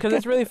 Yeah, because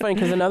it's really funny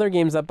because in other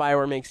games that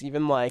BioWare makes,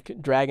 even like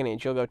Dragon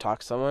Age, you'll go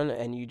talk to someone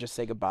and you just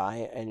say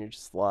goodbye and you're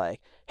just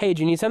like, hey,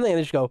 do you need something? And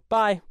they just go,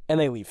 bye, and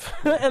they leave.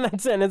 And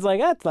that's it. And it's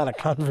like, that's not a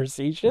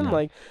conversation. No.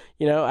 Like,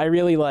 I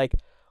really liked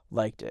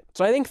it.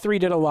 So I think 3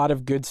 did a lot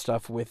of good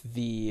stuff with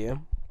the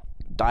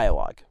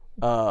dialogue.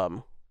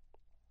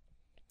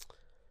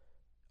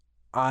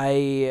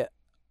 I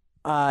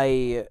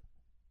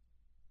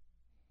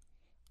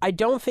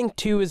don't think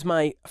 2 is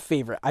my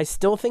favorite. I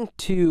still think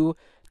 2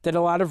 did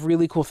a lot of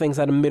really cool things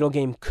that a middle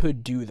game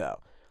could do, though.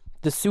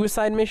 The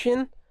suicide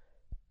mission,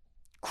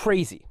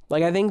 crazy.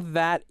 Like, I think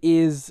that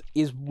is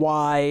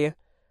why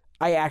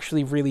I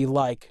actually really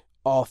like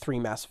all 3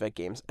 Mass Effect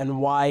games,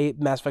 and why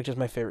Mass Effect is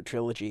my favorite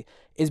trilogy,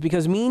 is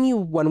because me and you,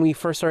 when we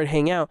first started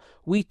hanging out,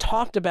 we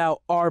talked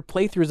about our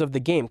playthroughs of the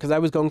game, because I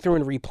was going through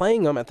and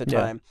replaying them at the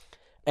time.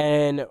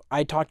 And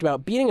I talked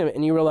about beating him,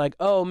 and you were like,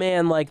 oh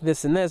man, like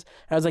this and this.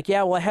 And I was like,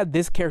 yeah, well, I had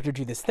this character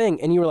do this thing.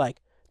 And you were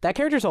like, that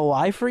character's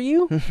alive for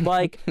you?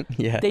 Like,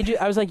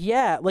 I was like,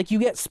 yeah, like you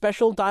get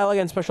special dialogue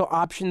and special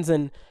options,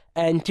 and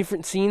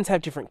different scenes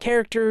have different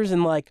characters,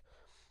 and like,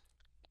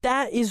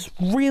 that is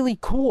really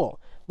cool.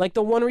 Like,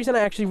 the one reason I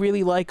actually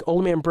really like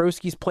Old Man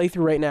Broski's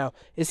playthrough right now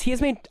is he has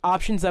made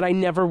options that I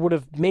never would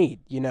have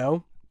made,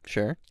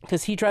 Sure.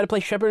 Because he tried to play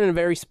Shepard in a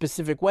very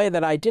specific way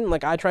that I didn't.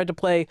 Like, I tried to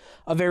play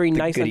a very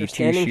nice,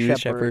 understanding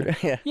Shepard.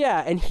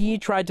 Yeah, and he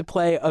tried to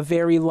play a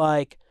very,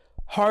 like,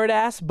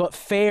 hard-ass but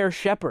fair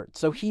Shepard.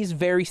 So he's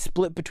very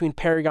split between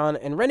Paragon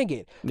and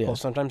Renegade. Yeah. He'll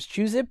sometimes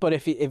choose it, but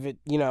if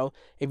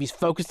he's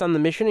focused on the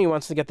mission and he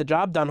wants to get the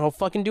job done, he'll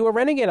fucking do a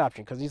Renegade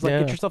option. Because he's like,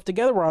 get yourself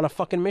together, we're on a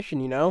fucking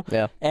mission,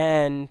 Yeah.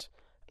 And,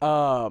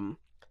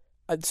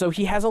 so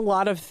he has a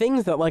lot of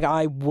things that, like,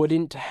 I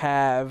wouldn't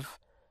have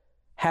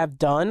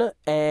done,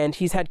 and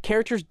he's had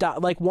characters die.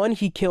 Like, one,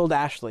 he killed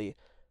Ashley.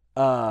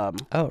 Oh,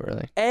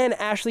 really? And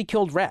Ashley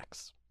killed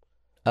Rex.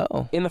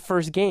 Oh. In the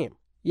first game.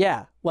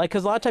 Yeah. Like,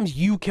 because a lot of times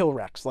you kill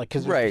Rex. Like,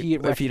 because Rex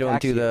if you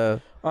don't do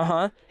the...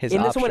 His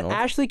in this optional. one,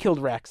 Ashley killed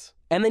Rex,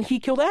 and then he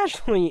killed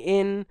Ashley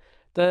in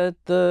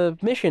the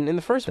mission in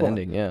the first one.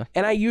 Ending, yeah.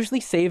 And I usually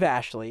save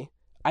Ashley.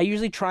 I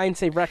usually try and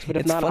save Rex, but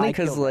if not, it's funny I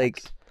kill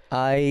like,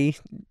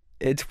 Rex.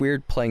 It's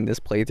weird playing this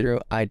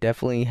playthrough. I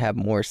definitely have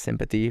more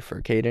sympathy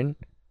for Kaidan.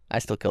 I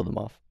still killed him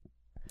off.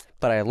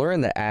 But I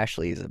learned that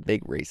Ashley is a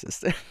big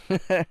racist.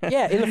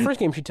 Yeah, in the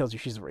first game she tells you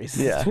she's a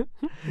racist.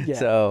 Yeah.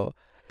 So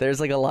there's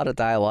like a lot of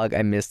dialogue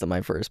I missed on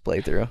my first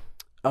playthrough.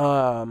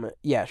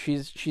 Yeah,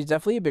 she's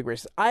definitely a big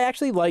racist. I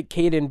actually like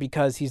Kaidan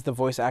because he's the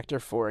voice actor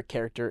for a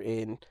character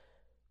in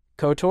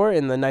KOTOR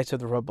in the Knights of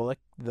the Republic,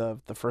 the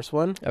first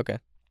one. Okay.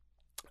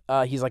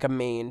 He's like a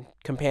main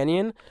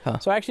companion. Huh.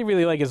 So I actually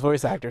really like his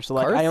voice actor. So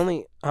like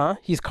Karth?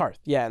 He's Karth,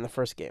 yeah, in the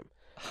first game.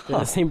 They're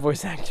the same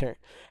voice actor.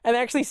 And they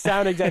actually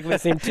sound exactly the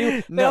same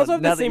too. They also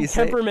have the same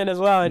temperament as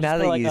well. Now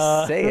that you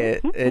say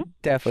it, it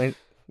definitely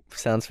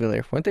sounds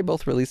familiar. Weren't they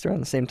both released around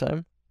the same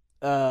time?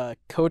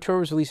 KOTOR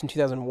was released in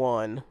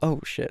 2001. Oh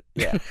shit.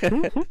 Yeah.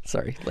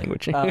 Sorry,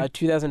 language.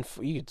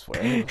 2004. You could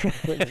swear.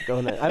 Just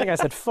going there. I think I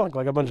said fuck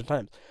like a bunch of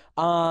times.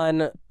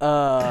 On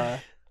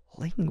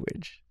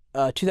language.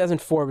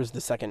 2004 was the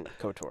second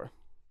KOTOR.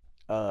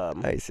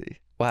 I see.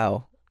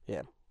 Wow.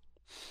 Yeah.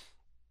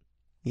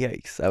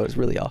 Yikes! I was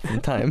really off in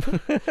time.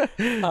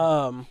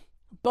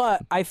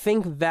 But I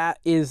think that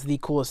is the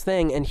coolest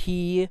thing. And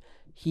he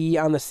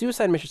on the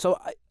suicide mission. So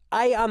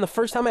I on the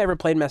first time I ever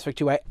played Mass Effect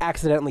 2, I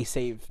accidentally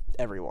saved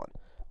everyone.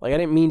 Like I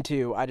didn't mean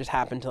to. I just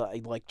happened to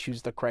like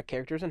choose the correct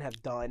characters and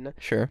have done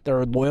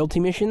their loyalty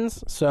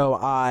missions. So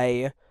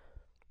I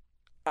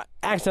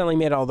accidentally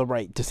made all the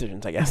right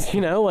decisions, I guess.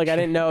 You know, like I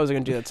didn't know I was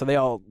going to do that. So they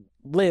all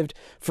lived.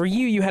 For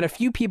you had a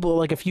few people,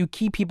 like a few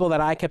key people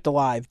that I kept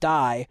alive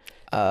die.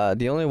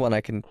 The only one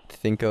I can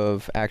think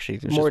of, actually,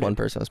 there's just one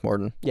person, was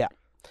Mordin. Yeah.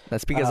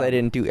 That's because I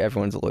didn't do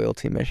everyone's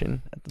loyalty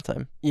mission at the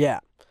time. Yeah.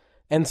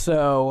 And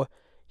so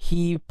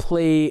he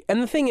played...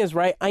 And the thing is,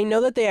 right, I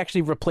know that they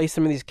actually replaced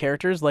some of these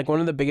characters. Like, one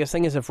of the biggest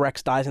things is if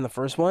Rex dies in the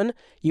first one,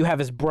 you have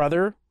his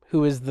brother,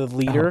 who is the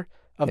leader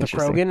of the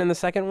Krogan in the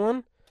second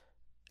one.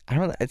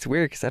 It's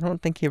weird, because I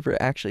don't think he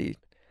ever actually...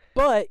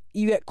 But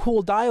you get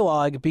cool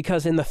dialogue,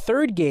 because in the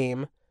third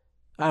game...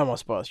 I don't want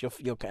to spoil this. You'll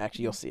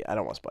see it. I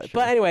don't want to spoil it.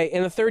 Sure. But anyway,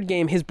 in the third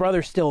game, his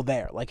brother's still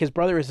there. Like, his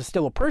brother is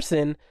still a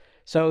person.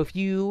 So if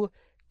you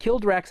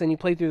killed Rex and you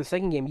played through the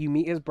second game, you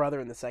meet his brother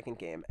in the second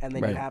game, and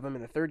then you have him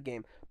in the third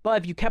game.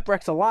 But if you kept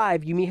Rex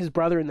alive, you meet his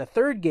brother in the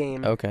third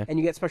game, and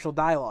you get special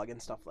dialogue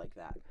and stuff like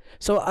that.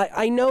 So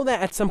I know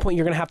that at some point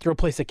you're going to have to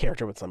replace a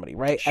character with somebody,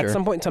 right? Sure. At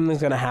some point something's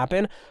going to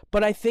happen,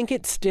 but I think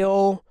it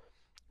still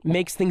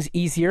makes things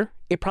easier.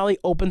 It probably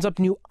opens up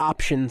new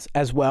options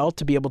as well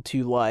to be able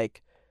to,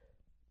 like,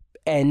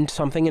 end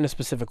something in a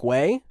specific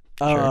way.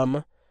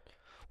 Sure.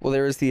 Well,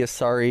 there was the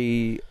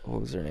Asari...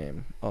 What was her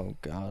name? Oh,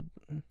 God.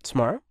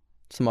 Samara.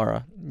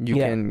 You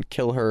can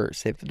kill her,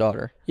 save the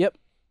daughter. Yep.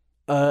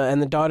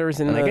 And the daughter's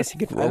in I guess you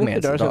could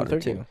romance the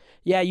daughter, too.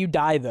 Yeah, you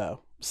die,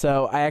 though.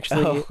 So I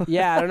actually...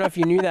 Yeah, I don't know if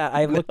you knew that.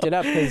 I looked it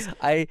up because...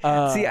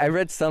 I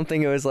read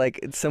something. It was like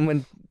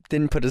someone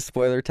didn't put a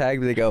spoiler tag,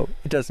 but they go,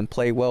 it doesn't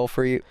play out well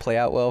for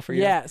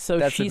you. Yeah,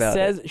 so she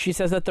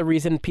says that the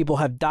reason people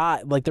have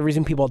died... Like, the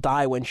reason people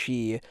die when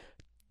she...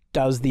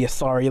 does the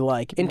Asari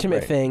like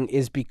intimate thing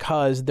is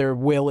because their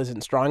will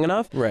isn't strong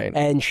enough. Right.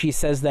 And she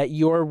says that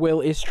your will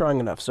is strong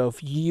enough. So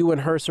if you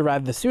and her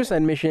survive the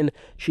suicide mission,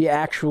 she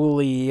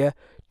actually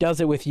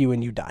does it with you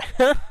and you die.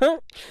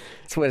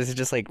 So what, is it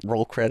just like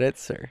roll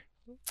credits or?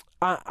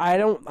 I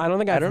don't know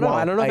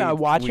if I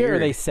watch it or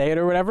they say it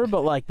or whatever,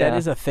 but like that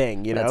is a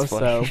thing, you know.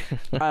 So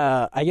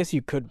I guess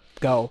you could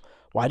go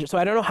watch it. So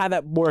I don't know how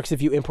that works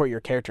if you import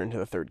your character into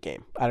the third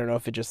game. I don't know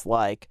if it just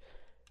like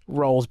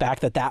rolls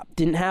back that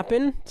didn't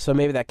happen, so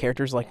maybe that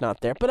character's like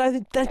not there. But I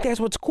think that's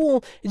what's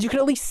cool is you can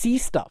at least see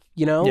stuff,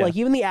 you know. Like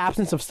even the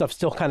absence of stuff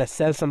still kind of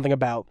says something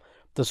about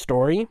the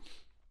story,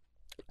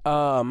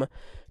 because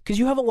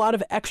you have a lot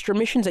of extra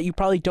missions that you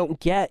probably don't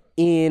get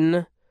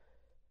in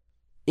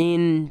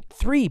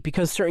 3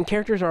 because certain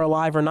characters are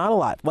alive or not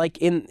alive. Like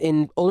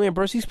in Ole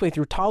Ambrosi's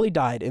playthrough, Tali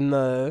died in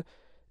the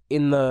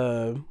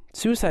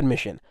suicide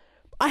mission.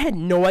 I had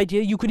no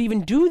idea you could even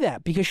do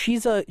that because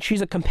she's a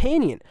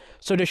companion.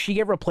 So does she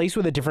get replaced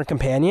with a different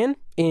companion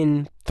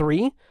in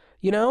 3?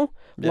 You know?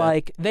 Yeah.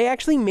 Like, they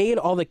actually made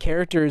all the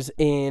characters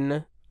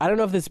in... I don't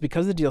know if this is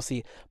because of the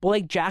DLC, but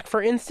like Jack,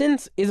 for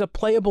instance, is a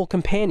playable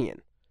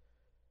companion.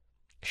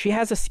 She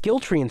has a skill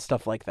tree and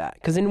stuff like that.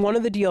 Because in one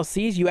of the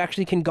DLCs, you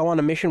actually can go on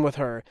a mission with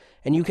her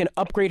and you can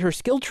upgrade her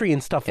skill tree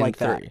and stuff like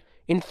that.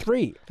 In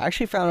 3. I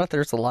actually found out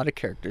there's a lot of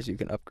characters you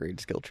can upgrade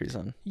skill trees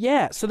on.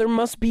 Yeah, so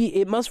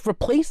it must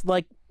replace,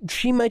 like,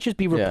 she might just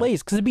be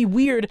replaced. Because it'd be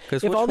weird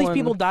if all these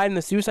people died in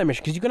the suicide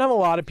mission. Because you can have a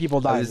lot of people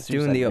die in the suicide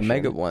mission. I was doing the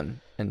Omega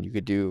one, and you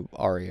could do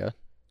Arya.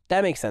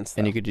 That makes sense,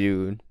 though. And you could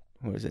do,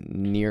 what is it,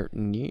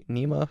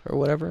 Nima or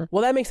whatever?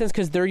 Well, that makes sense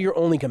because they're your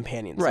only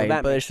companions. Right,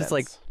 so but it's just,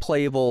 like,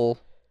 playable...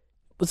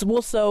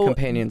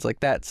 companions like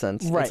that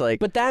sense. Right, it's like,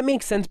 but that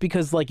makes sense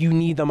because like you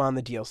need them on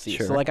the DLC.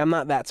 Sure. So like I'm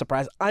not that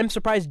surprised. I'm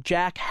surprised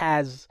Jack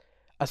has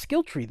a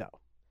skill tree though.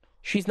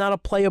 She's not a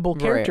playable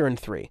character in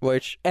 3.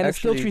 And the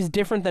skill tree is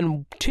different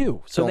than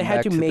 2. So they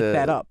had to make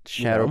that up.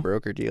 Shadow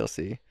Broker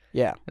DLC.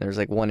 Yeah. There's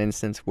like one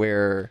instance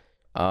where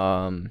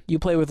you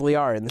play with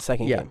Liara in the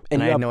second game.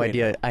 And I had no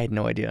idea.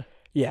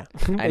 Yeah.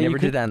 I never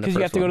did that in the first one. Because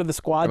you have to go to the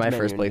squad my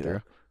first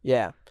playthrough.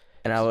 Yeah.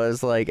 And I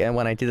was like, and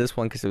when I did this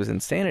one, because it was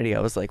Insanity, I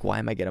was like, why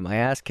am I getting my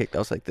ass kicked? I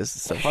was like, this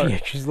is so hard. Yeah,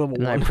 she's level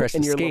 1. And I pressed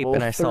escape,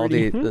 and I saw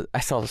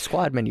the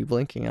squad menu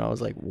blinking, and I was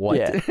like, what?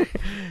 Yeah.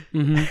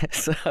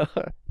 So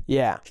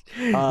yeah,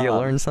 you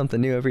learn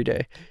something new every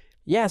day.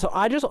 Yeah, so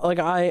I just like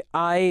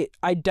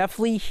I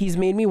definitely he's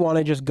made me want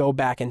to just go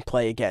back and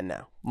play again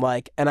now.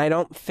 Like, and I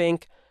don't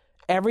think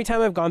every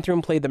time I've gone through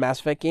and played the Mass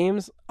Effect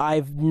games,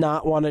 I've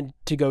not wanted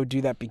to go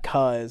do that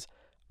because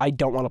I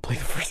don't want to play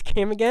the first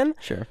game again.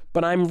 Sure.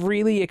 But I'm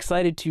really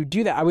excited to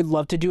do that. I would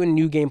love to do a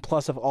new game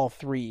plus of all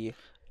 3 games.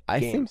 I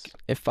think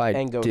if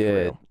I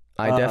did,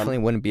 I definitely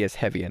wouldn't be as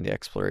heavy on the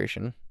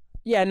exploration.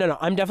 Yeah, no.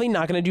 I'm definitely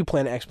not going to do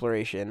planet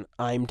exploration.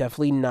 I'm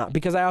definitely not.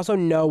 Because I also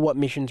know what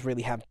missions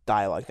really have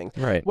dialogue things.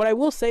 Right. What I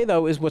will say,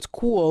 though, is what's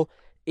cool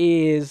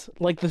is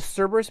like the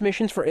Cerberus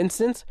missions, for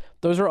instance.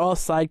 Those are all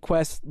side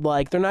quests.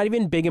 Like they're not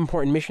even big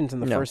important missions in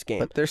the first game.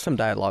 But there's some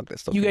dialogue that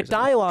still. You get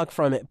dialogue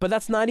from it, but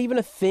that's not even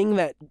a thing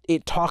that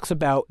it talks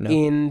about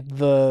in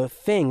the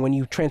thing when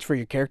you transfer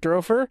your character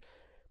over.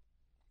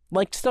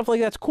 Like stuff like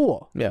that's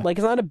cool. Yeah. Like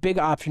it's not a big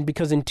option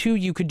because in 2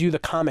 you could do the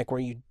comic where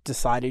you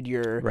decided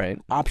your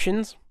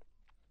options,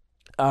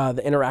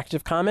 the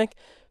interactive comic.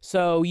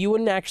 So you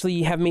wouldn't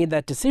actually have made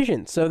that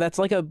decision. So that's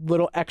like a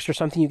little extra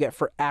something you get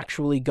for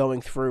actually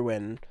going through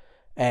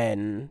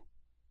and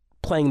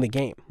playing the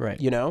game. Right.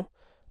 You know?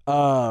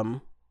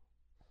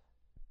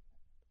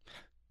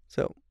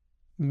 So,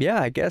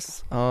 yeah, I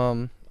guess, I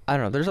don't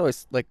know. There's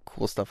always like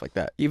cool stuff like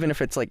that. Even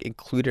if it's like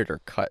included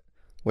or cut,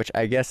 which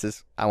I guess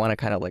is, I want to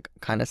kind of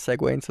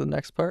segue into the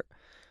next part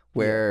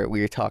where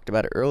we talked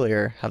about it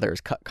earlier, how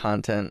there's cut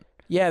content.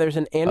 Yeah, there's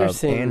an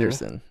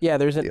Anderson. Yeah,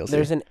 there's an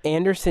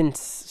Anderson.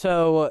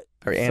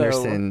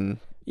 Anderson.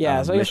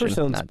 Yeah, so I guess we're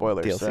still in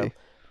spoilers. DLC. So.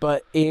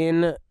 But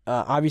in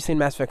obviously in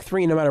Mass Effect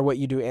 3, no matter what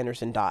you do,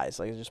 Anderson dies.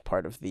 Like it's just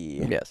part of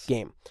the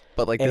game.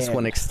 But like this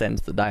one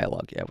extends the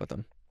dialogue you have with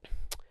him.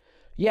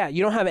 Yeah,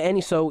 you don't have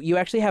any. So you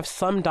actually have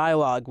some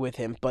dialogue with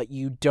him, but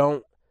you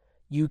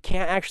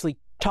can't actually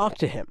talk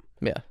to him.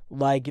 Yeah.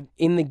 Like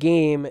in the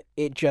game,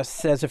 it just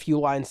says a few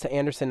lines to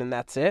Anderson and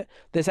that's it.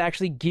 This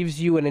actually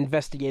gives you an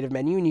investigative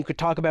menu and you could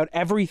talk about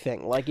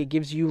everything. Like it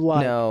gives you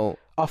like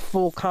a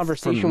full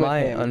conversation with him. From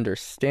my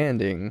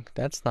understanding,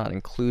 that's not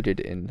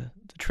included in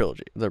the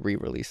trilogy, the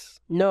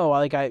re-release. No,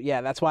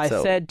 that's why I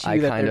said to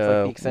you that there's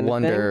like the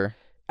extended thing.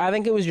 I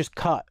think it was just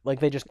cut. Like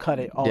they just cut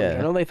it all in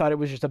general. They thought it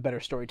was just a better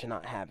story to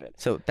not have it.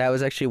 So that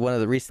was actually one of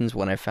the reasons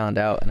when I found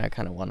out, and I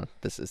kind of want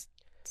to,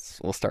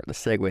 we'll start the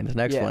segue into the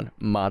next one,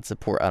 mod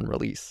support on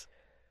release.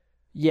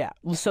 Yeah.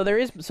 So there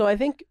is, so I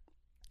think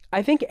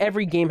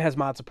every game has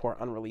mod support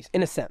on release,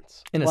 in a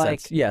sense. In a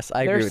sense, yes,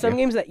 I agree with you. There's some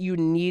games that you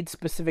need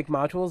specific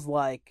modules,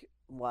 like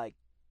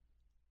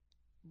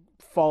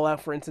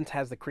Fallout, for instance,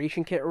 has the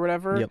creation kit or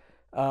whatever. Yep.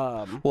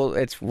 Well,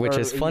 which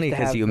is funny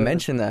because you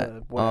mentioned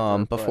that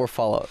before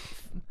Fallout,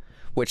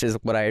 which is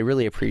what I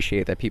really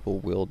appreciate that people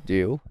will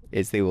do,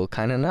 is they will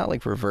kind of not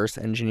like reverse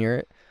engineer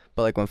it,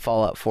 but like when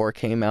Fallout 4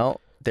 came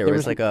out, there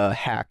was like a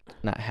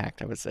not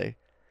hacked, I would say.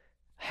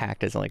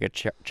 Hacked as like a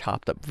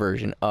chopped up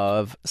version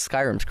of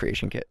Skyrim's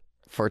creation kit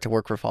for it to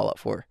work for Fallout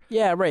 4.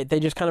 Yeah, right. They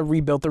just kind of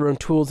rebuilt their own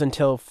tools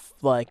until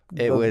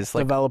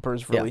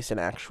developers released an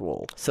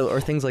actual. So, or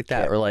things like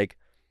that, or like,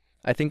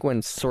 I think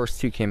when Source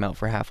 2 came out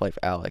for Half-Life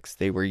Alyx,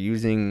 they were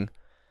using,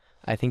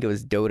 I think it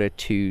was Dota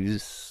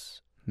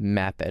 2's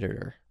map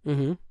editor,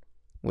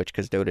 which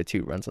because Dota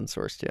 2 runs on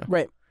Source 2.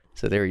 Right.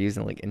 So they were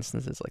using like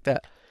instances like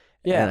that.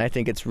 Yeah. And I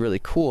think it's really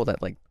cool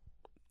that like,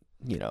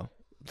 you know,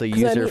 the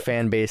user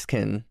fan base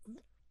can.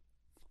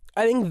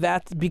 I think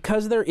that's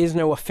because there is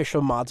no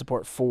official mod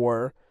support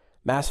for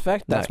Mass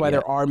Effect. That's why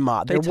there are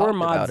mods. There were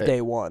mods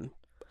day one.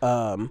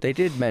 They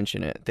did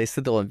mention it. They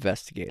said they'll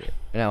investigate it.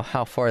 Now,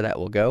 how far that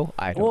will go,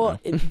 I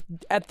don't know.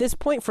 At this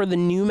point, for the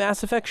new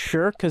Mass Effect,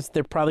 sure, because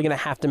they're probably going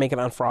to have to make it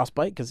on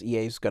Frostbite because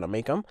EA is going to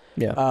make them.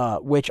 Yeah.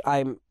 Which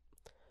I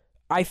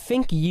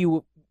think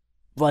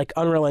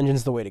Unreal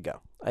Engine's the way to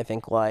go. I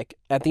think like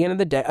at the end of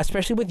the day,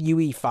 especially with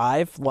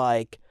UE5,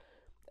 like.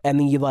 And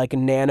the like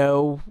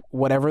nano,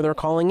 whatever they're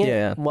calling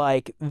it,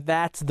 like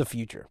that's the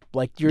future.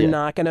 Like you're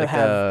not gonna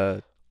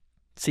have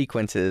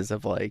sequences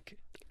of like.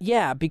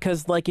 Yeah,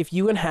 because like if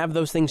you can have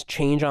those things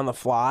change on the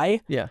fly,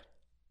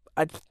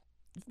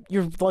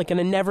 you're like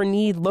gonna never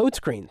need load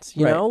screens.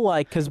 You know,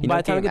 like because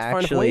by the time it gets far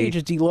enough away, it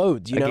just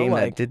deloads. You know, a game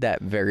that did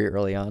that very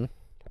early on.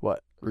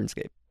 What?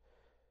 RuneScape.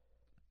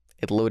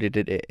 It loaded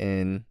it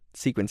in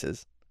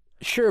sequences.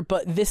 Sure,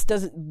 but this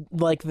doesn't,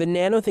 like, the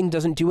nano thing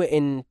doesn't do it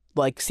in,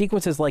 like,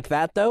 sequences like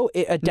that, though.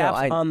 It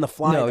adapts on the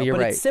fly, No, you're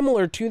but right. It's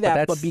similar to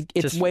that, but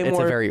it's way more... It's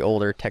a very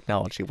older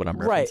technology, what I'm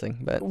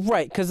referencing.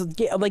 Right, because,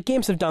 like,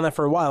 games have done that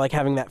for a while, like,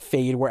 having that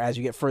fade where as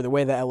you get further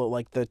away,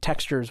 the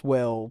textures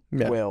will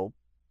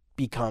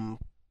become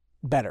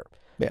better,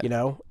 you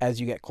know,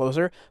 as you get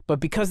closer. But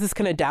because this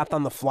can adapt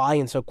on the fly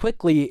and so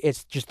quickly,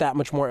 it's just that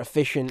much more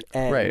efficient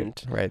and...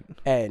 Right.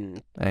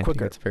 And I quicker. think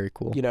that's very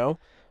cool. You know?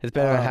 It's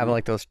better than having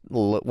like those.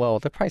 Well,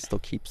 they probably still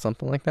keep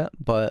something like that,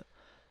 but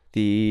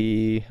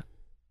the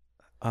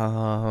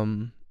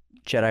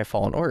Jedi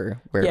Fallen Order,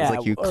 where it's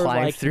like you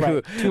climb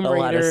through a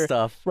lot of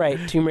stuff. Right,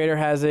 Tomb Raider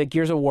has it.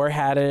 Gears of War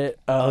had it.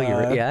 You're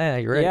right. Yeah,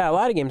 you're right. Yeah, a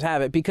lot of games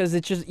have it because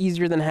it's just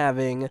easier than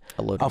having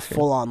a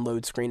full-on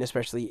load screen,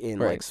 especially in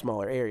like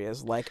smaller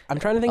areas. Like I'm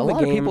trying to think of a game. A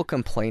lot of people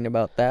complain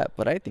about that,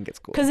 but I think it's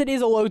cool because it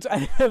is a load.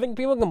 I think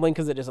people complain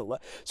because it is a load.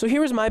 So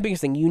here's my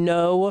biggest thing. You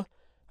know,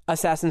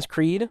 Assassin's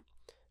Creed.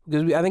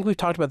 Because I think we've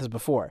talked about this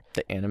before.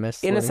 The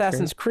Animus. In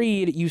Assassin's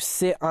Creed, you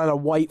sit on a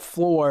white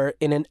floor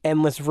in an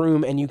endless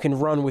room and you can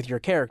run with your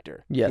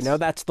character. Yes. You know,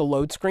 that's the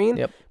load screen.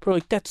 Yep. People are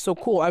like, that's so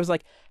cool. I was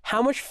like,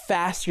 how much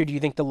faster do you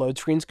think the load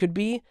screens could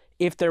be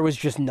if there was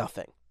just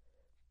nothing?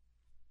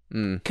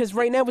 Because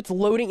right now it's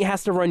loading. It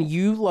has to run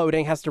you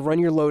loading, has to run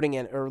your loading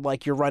or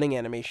like your running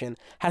animation,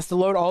 has to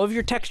load all of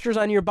your textures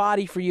on your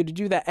body for you to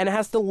do that, and it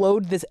has to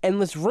load this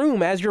endless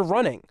room as you're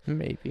running.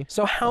 Maybe.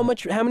 So how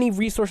many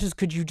resources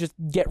could you just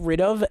get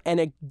rid of and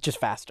it just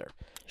faster?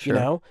 Sure. You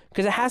know,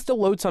 because it has to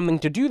load something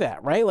to do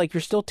that, right? Like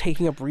you're still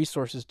taking up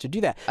resources to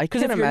do that.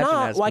 Because if you're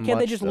not, why can't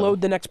they just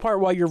load the next part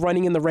while you're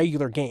running in the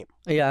regular game?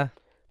 Yeah.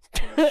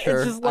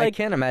 Sure. It's just like, I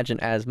can't imagine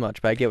as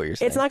much, but I get what you're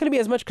saying. it's not going to be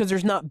as much because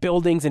there's not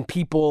buildings and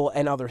people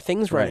and other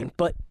things running, Right.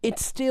 but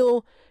it's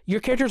still, your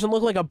character doesn't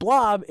look like a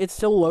blob. It's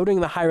still loading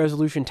the high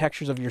resolution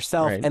textures of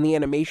yourself Right. and the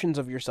animations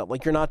of yourself.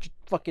 Like you're not just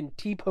fucking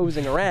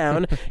T-posing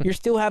around. You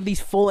still have these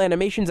full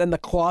animations and the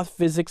cloth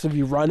physics of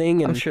you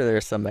running. And I'm sure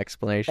there's some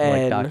explanation,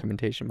 like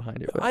documentation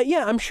behind it. But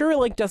yeah, I'm sure it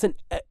like doesn't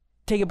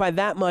take it by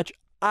that much.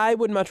 I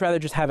would much rather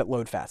just have it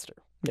load faster.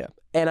 Yeah.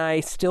 And I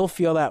still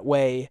feel that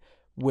way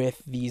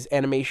with these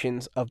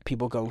animations of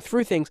people going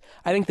through things.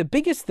 I think the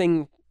biggest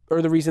thing,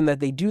 or the reason that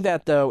they do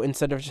that though,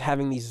 instead of just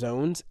having these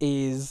zones,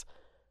 is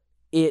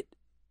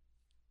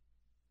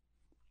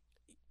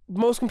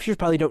most computers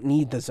probably don't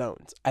need the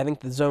zones. I think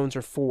the zones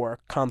are for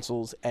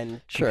consoles and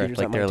computers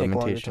like that their might take longer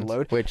to limitations.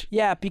 load. Which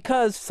Yeah,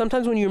 because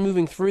sometimes when you're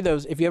moving through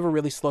those, if you have a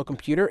really slow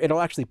computer, it'll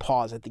actually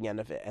pause at the end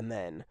of it and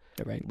then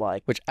right.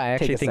 like Which I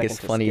actually a think is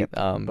second to funny.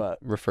 skip, but-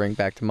 Referring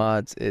back to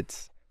mods,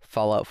 it's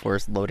Fallout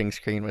 4's loading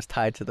screen was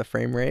tied to the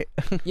frame rate.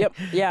 Yep,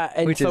 yeah,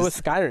 and Which so is-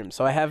 is Skyrim.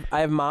 So I have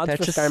mods That's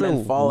for just Skyrim so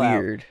and Fallout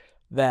weird.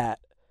 that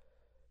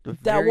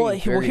Very, well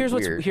very here's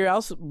weird.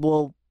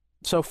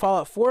 so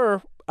Fallout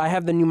 4, I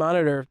have the new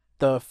monitor,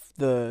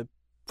 the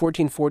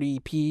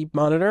 1440p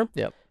monitor.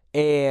 Yep.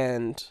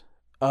 And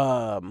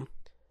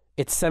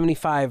it's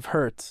 75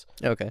 hertz.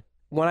 Okay.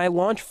 When I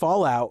launch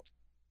Fallout,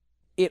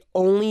 it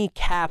only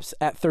caps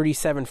at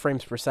 37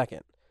 frames per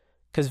second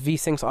because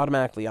VSync's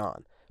automatically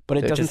on. But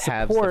it So doesn't just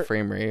halves the support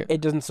frame rate. it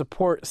doesn't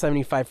support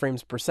 75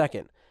 frames per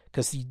second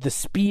because the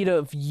speed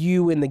of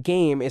you in the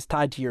game is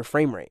tied to your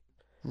frame rate.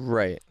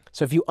 Right.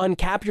 So if you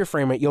uncap your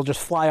frame rate, you'll just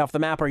fly off the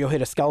map or you'll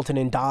hit a skeleton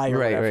and die or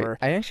Right. whatever.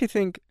 I actually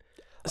think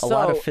a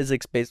lot of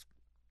physics based.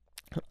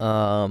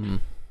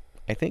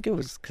 I think it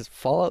was because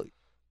Fallout.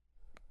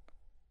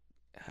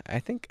 I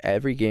think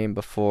every game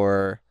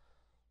before,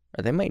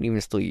 or they might even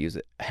still use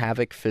it.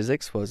 Havoc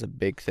physics was a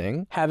big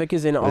thing. Havoc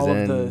is in all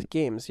of the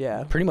games,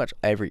 yeah. Pretty much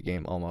every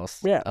game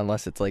almost. Yeah.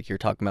 Unless it's like you're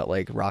talking about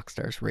like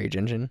Rockstar's Rage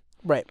Engine.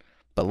 Right.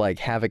 But like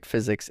Havoc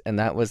physics, and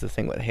that was the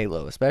thing with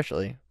Halo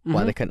especially,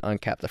 why they couldn't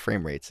uncap the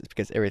frame rates, is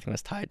because everything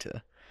was tied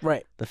to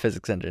Right. the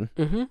physics engine.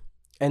 Mm-hmm.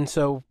 And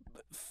so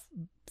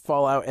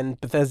Fallout and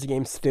Bethesda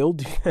games still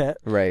do that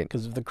Right.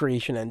 because of the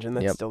creation engine.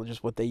 That's still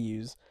just what they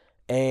use.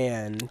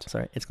 And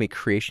Sorry, it's gonna be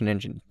Creation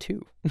Engine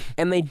 2.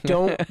 they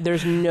don't,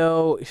 there's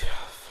no,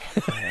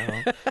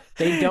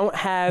 they don't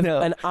have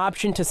an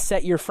option to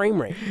set your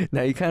frame rate.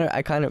 Now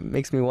I kind of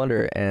makes me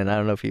wonder, and I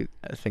don't know if you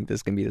think this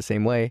is gonna be the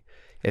same way,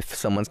 if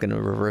someone's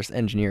gonna reverse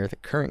engineer the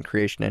current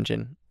Creation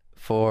Engine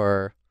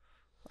for,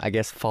 I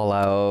guess,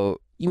 Fallout.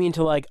 You mean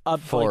to like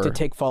Four. to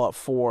take Fallout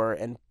 4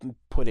 and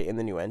put it in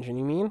the new engine,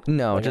 you mean?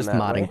 No, Like in just that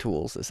modding way?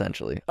 tools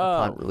essentially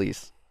upon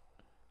release.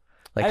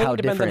 Like I think how it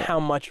depends different. on how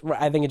much.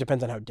 I think it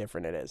depends on how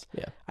different it is.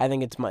 Yeah. I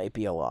think it might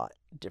be a lot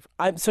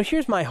different. So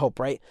here's my hope,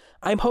 right?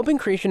 I'm hoping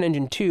Creation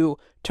Engine 2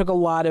 took a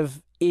lot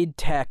of id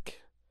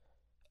Tech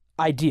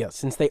ideas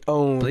since they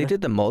own. But they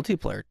did the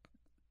multiplayer.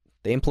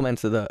 They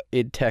implemented the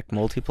id Tech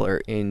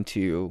multiplayer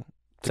into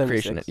the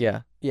 76. Creation.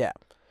 Yeah. Yeah.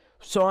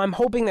 So I'm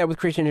hoping that with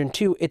Creation Engine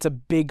 2, it's a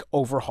big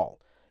overhaul.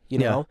 You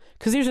know?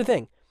 Because here's the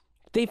thing.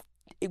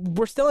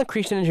 We're still on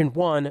Creation Engine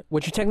 1,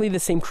 which is technically the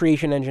same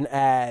creation engine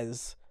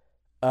as,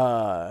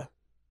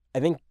 I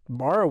think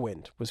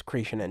Morrowind was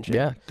Creation Engine.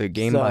 Yeah. The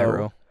Game So,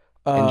 Pyro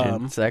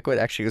engine. So that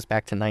actually goes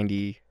back to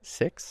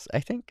 96, I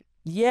think.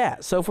 Yeah,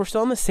 so if we're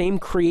still on the same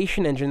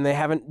creation engine, they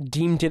haven't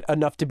deemed it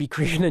enough to be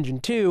Creation Engine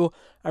 2,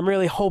 I'm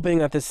really hoping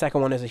that this second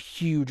one is a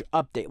huge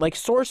update. Like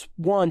Source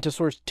 1 to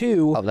Source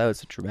 2, Oh, that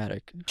was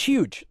dramatic.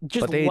 huge.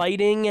 Just But they-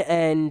 lighting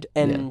and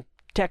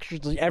textures,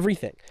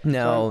 everything.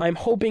 No. So I'm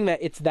hoping that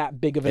it's that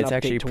big of an It's update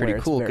actually to pretty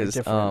where cool it's very because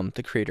different.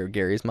 the creator of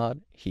Gary's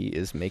Mod, he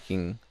is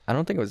making, I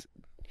don't think it was,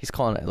 he's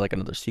calling it like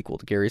another sequel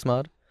to Gary's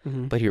Mod,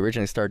 Mhm. but he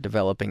originally started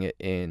developing it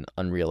in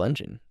Unreal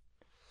Engine.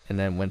 And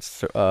then when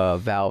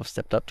Valve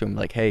stepped up to him,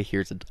 like, hey,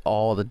 here's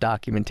all the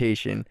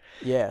documentation,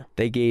 Yeah.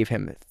 they gave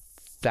him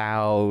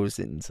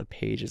thousands of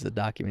pages of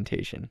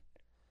documentation.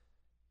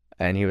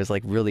 And he was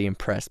like really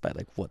impressed by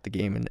like what the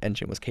game and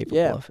engine was capable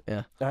Yeah. of.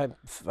 Yeah.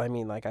 I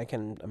mean, like, I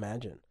can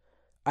imagine.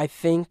 I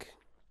think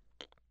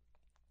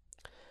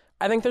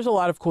there's a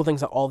lot of cool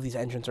things that all of these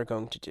engines are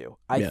going to do.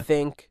 I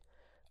think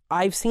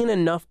I've seen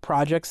enough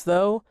projects,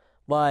 though,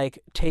 like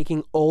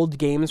taking old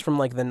games from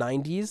like the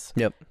 90s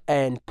Yep.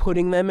 and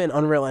putting them in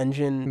Unreal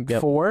Engine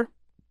 4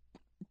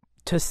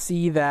 to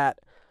see that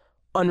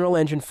Unreal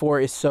Engine 4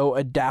 is so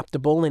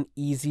adaptable and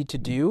easy to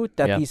do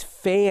that these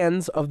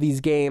fans of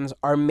these games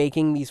are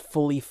making these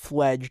fully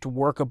fledged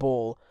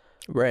workable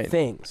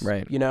things.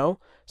 Right. You know,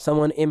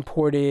 someone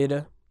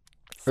imported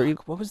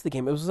What was the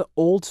game? It was an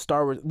old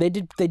Star Wars. They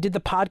did the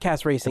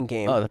podcast racing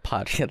game. Oh, the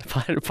podcast.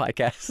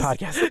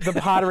 Podcast. The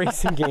pod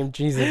racing game.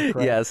 Jesus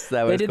Christ. Yes,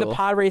 that was They did cool. the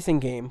pod racing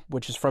game,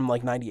 which is from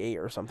like 98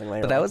 or something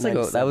like that.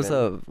 But that was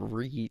a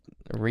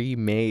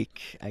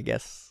remake, I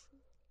guess.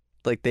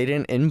 Like they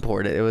didn't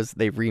import it.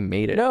 They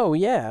remade it. No,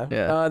 yeah.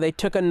 Yeah. They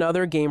took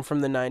another game from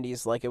the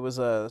 90s, like it was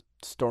a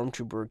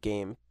Stormtrooper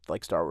game,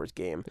 like Star Wars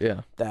game,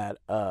 Yeah. that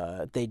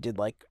they did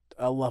like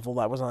a level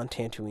that was on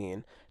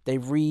Tatooine. They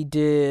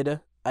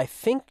redid, I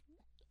think,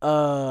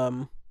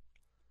 Jedi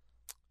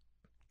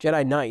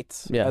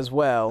Knights as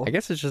well. I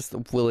guess it's just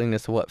the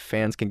willingness of what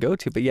fans can go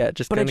to, but yeah,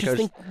 just But I kind just of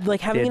think like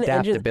having the an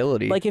engine,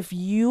 adaptability. like if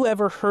you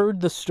ever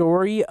heard the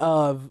story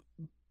of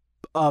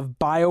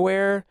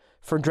BioWare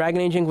for Dragon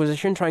Age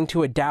Inquisition trying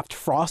to adapt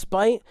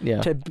Frostbite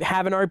yeah. to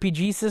have an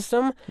RPG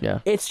system,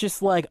 Yeah. it's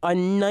just like a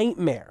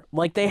nightmare.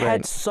 Like they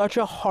had Right. such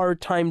a hard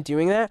time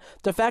doing that.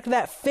 The fact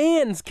that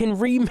fans can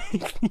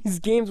remake these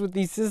games with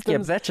these Yeah, but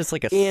systems that's just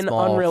like a in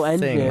small Unreal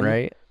thing, Engine.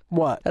 right?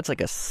 What? That's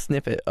like a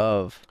snippet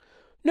of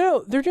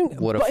No, they're doing.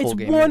 what a but full it's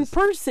game one is.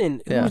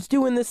 person Yeah. who's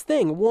doing this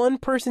thing. One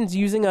person's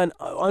using an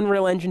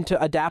Unreal Engine to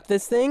adapt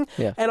this thing,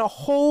 Yeah. and a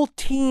whole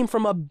team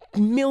from $1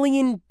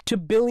 million to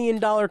 $1 billion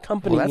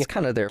company Well, that's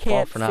kind of their fault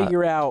can't for not.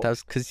 figure out. That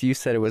was because you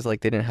said it was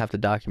like they didn't have the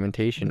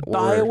documentation or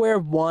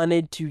BioWare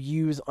wanted to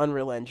use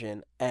Unreal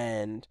Engine,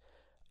 and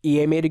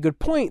EA made a good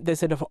point. They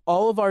said if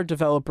all of our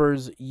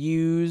developers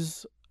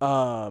use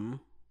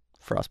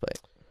Frostbite.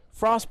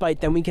 Frostbite,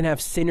 then we can have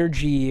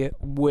synergy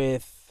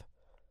with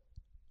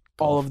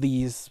all Golf. of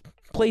these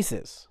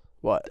places.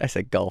 What? I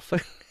said golf.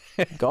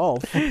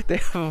 Golf? they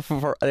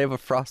have a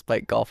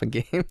Frostbite golfing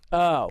game.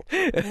 Oh.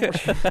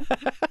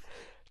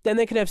 Then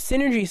they could have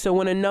synergy, so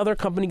when another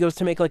company goes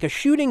to make like a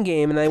shooting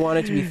game and they want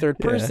it to be third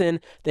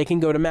person, they can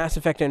go to Mass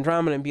Effect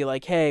Andromeda and be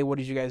like, hey, what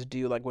did you guys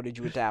do? Like, what did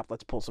you adapt?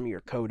 Let's pull some of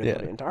your code and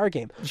put it into our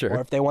game. Sure.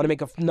 Or if they want to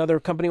make another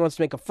company wants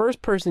to make a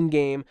first person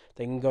game,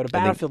 they can go to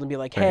Battlefield and be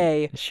like,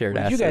 hey, shared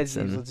what did you guys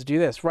assets use? and Let's do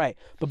this. Right.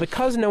 But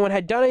because no one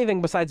had done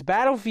anything besides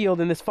Battlefield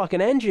in this fucking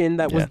engine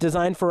that was Yeah.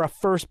 designed for a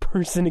first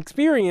person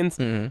experience,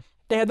 Mhm.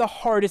 they had the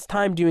hardest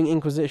time doing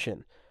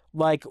Inquisition.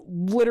 Like,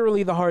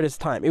 literally the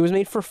hardest time. It was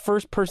made for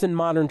first-person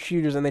modern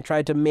shooters, and they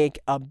tried to make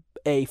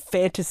a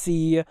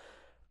fantasy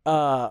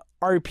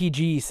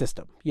RPG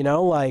system, you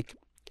know? Like,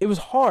 it was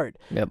hard.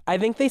 Yep. I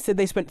think they said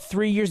they spent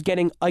 3 years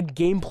getting a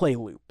gameplay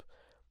loop.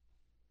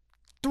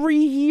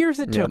 3 years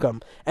it took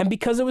them. And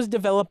because it was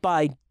developed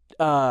by,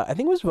 I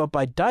think it was developed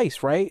by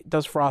DICE, right?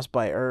 Does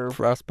Frostbite, or...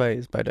 Frostbite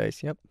is by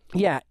DICE. Yep.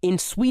 Yeah, in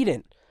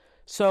Sweden.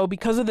 So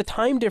because of the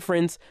time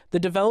difference, the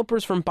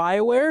developers from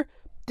BioWare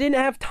didn't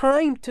have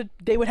time to.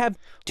 They would have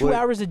 2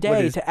 hours a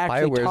day to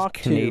actually BioWare's talk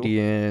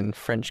Canadian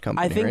French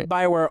company. I think right?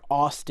 BioWare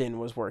Austin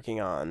was working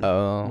on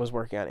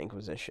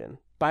Inquisition.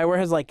 BioWare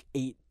has like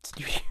 8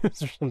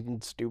 studios or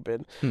something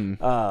stupid, in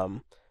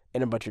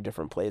a bunch of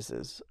different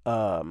places.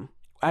 Actually,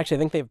 I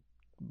think they've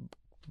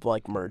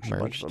like merged a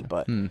bunch of them,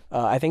 but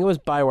I think it was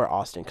BioWare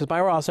Austin, because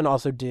BioWare Austin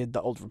also did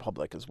the Old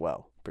Republic as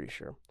well. Pretty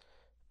sure.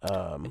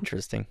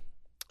 Interesting.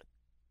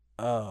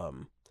 But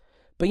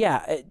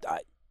yeah,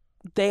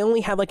 they only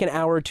had like an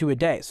hour or two a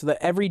day, so that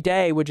every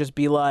day would just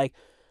be like,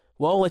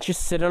 well, let's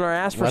just sit on our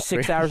ass for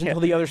 6 hours until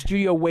the other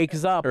studio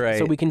wakes up,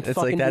 so we can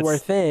fucking do our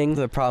thing.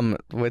 The problem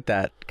with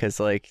that, because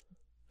like,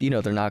 you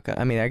know, they're not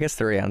gonna. I mean, I guess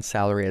they're on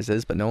salary as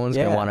is, but no one's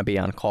gonna want to be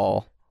on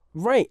call.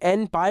 Right,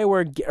 and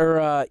BioWare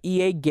or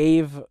EA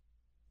gave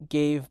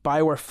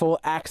BioWare full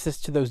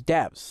access to those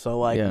devs. So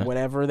like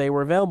whenever they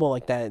were available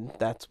like that,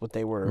 that's what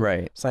they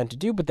were signed to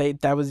do. But they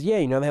had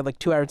like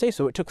 2 hours a day.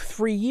 So it took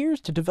 3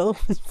 years to develop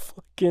this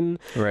fucking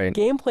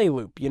gameplay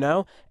loop, you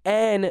know?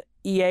 And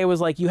EA was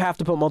like, you have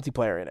to put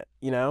multiplayer in it,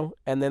 you know?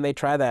 And then they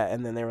tried that,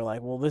 and then they were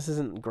like, well, this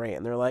isn't great.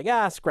 And they're like,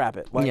 scrap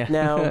it. Like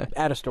now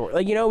add a story.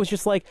 Like, you know, it was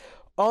just like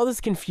all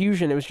this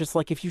confusion. It was just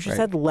like if you just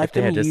had let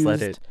them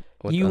use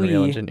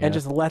UE Engine, and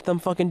just let them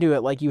fucking do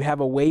it, like you have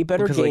a way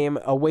better game,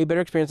 a way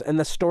better experience, and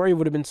the story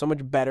would have been so much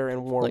better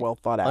and more well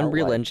thought out.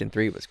 Unreal Engine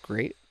 3 was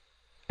great,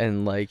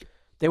 and like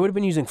they would have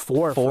been using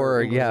 4.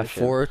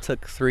 4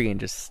 took 3 and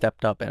just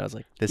stepped up, and I was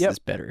like, this is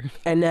better.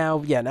 And now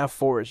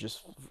 4 is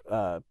just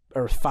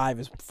or 5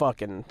 is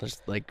fucking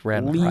just like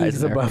random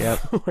leagues above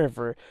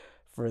for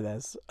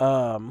this.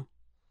 But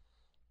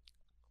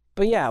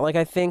yeah, like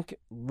I think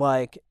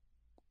like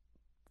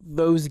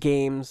those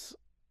games.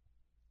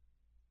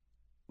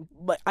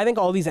 Like I think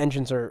all these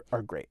engines are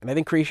great, and I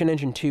think Creation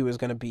Engine 2 is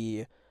going to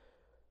be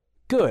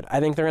good. I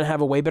think they're going to have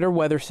a way better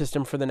weather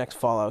system for the next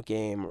Fallout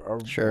game. Or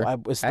actually,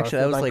 that was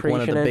like one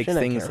of the big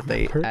things that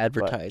they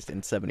advertised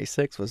in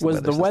 76 was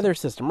the weather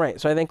system, right?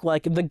 So I think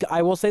like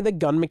I will say the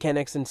gun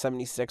mechanics in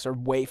 76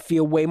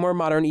 feel way more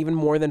modern, even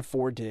more than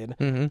 4 did.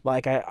 Mm-hmm.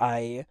 Like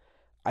I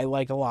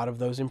liked a lot of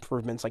those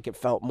improvements. Like it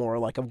felt more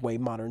like a way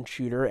modern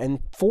shooter, and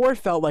 4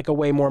 felt like a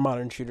way more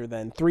modern shooter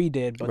than 3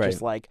 did, but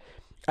just like.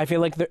 I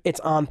feel like it's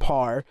on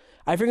par.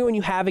 I forget when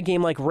you have a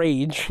game like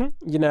Rage,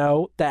 you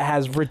know, that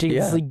has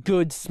ridiculously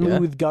good,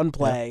 smooth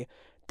gunplay,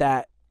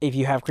 that if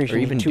you have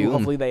Creation 2,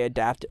 hopefully they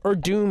adapt it. Or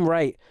Doom,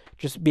 right.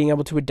 Just being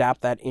able to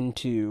adapt that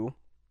into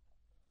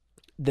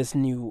this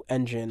new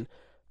engine.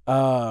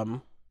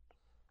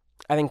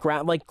 I think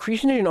like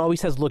Creation Engine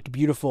always has looked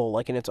beautiful,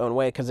 like in its own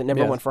way, because it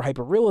never went for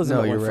hyperrealism. No,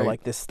 it went you're for right.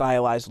 like this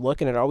stylized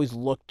look, and it always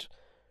looked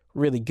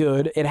really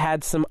good. It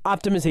had some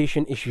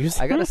optimization issues.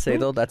 I gotta say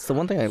though, that's the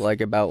one thing I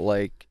like about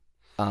like,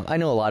 I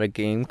know a lot of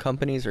game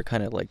companies are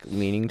kind of like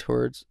leaning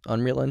towards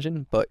Unreal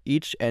Engine, but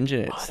each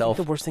engine I itself.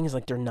 think the worst thing is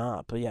like they're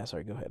not. But yeah,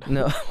 sorry, go ahead.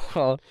 No,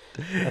 well,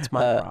 That's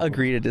my problem.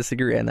 agree to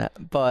disagree on that.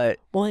 But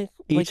Well,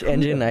 each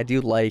engine I do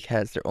like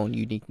has their own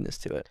uniqueness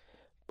to it.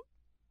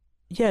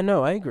 Yeah,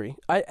 no, I agree.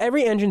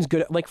 Every engine's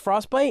good. Like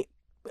Frostbite,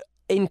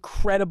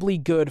 incredibly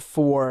good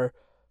for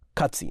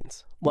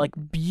cutscenes. Like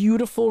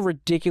beautiful,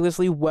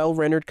 ridiculously well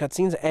rendered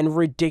cutscenes, and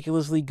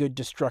ridiculously good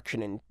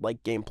destruction in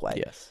like gameplay.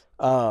 Yes.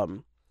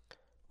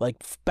 Like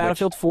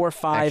Battlefield 4,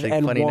 5, actually,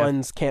 and funny enough,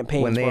 1's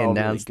campaigns when they were all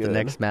announced really the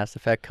good. next Mass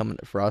Effect coming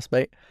to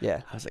Frostbite,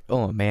 Yeah. I was like,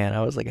 oh man,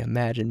 I was like,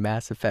 imagine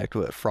Mass Effect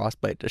with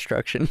Frostbite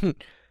destruction.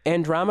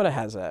 Andromeda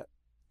has that.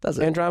 Does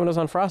it? Andromeda's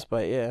on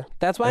Frostbite, yeah.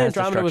 That's why It has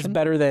Andromeda was destruction?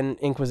 better than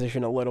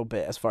Inquisition a little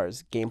bit as far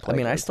as gameplay I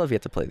mean, I goes. still have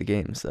yet to play the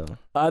game, so.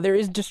 There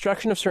is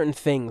destruction of certain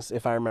things,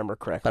 if I remember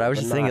correctly. But I was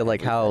just thinking not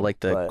like how everything, like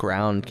the but-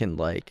 ground can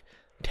like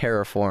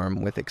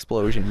terraform with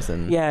explosions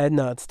and. Yeah,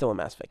 no, it's still a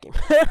Mass Effect game.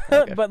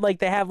 Okay. But like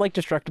they have like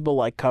destructible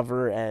like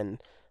cover and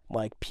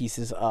like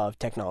pieces of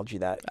technology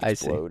that I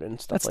see. explode and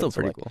stuff. That's like still so,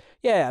 pretty like, cool.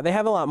 Yeah, they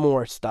have a lot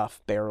more stuff,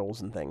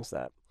 barrels and things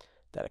that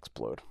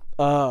explode.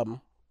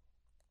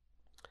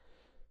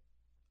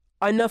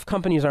 Enough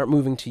companies aren't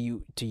moving to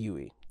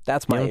UE.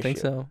 That's my You don't issue. think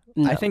so?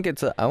 No. I think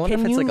it's a. I wonder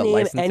Can if it's you like a name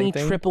licensing any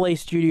thing. AAA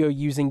studio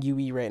using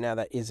UE right now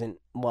that isn't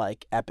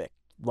like Epic?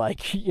 Like,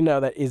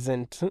 that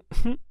isn't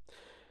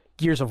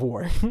Gears of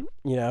War,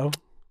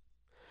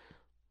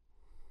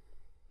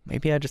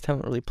 Maybe I just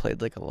haven't really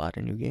played like a lot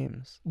of new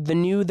games.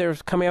 They're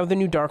coming out with a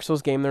new Dark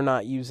Souls game they're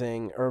not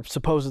using, or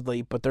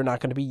supposedly, but they're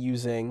not going to be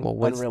using Well,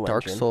 was Unreal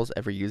Dark Engine. Souls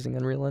ever using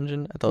Unreal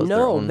Engine? I thought it was their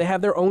No, own. they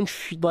have their own,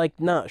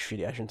 not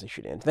shitty, I shouldn't say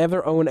shitty engine. They have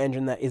their own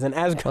engine that isn't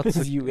as good What's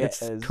as you.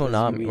 it's as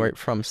Konami, UE. right?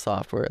 From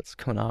Software. It's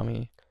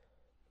Konami.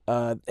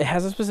 It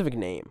has a specific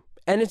name.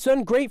 And it's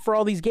done great for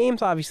all these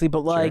games, obviously,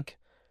 but like,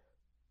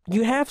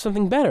 you have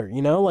something better,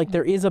 Like,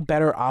 there is a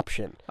better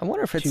option. I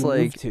wonder if it's to like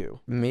move to.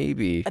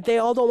 maybe. They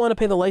all don't want to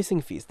pay the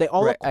licensing fees. They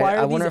all Right, acquire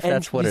I wonder if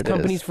that's what these it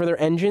companies is. for their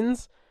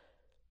engines.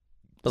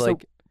 But So-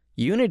 like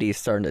Unity is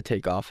starting to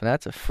take off, and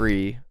that's a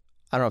free.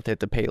 I don't know if they have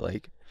to pay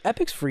like.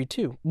 Epic's free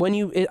too.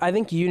 I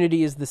think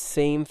Unity is the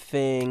same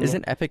thing.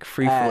 Isn't Epic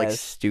free for like as-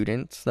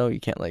 students though? You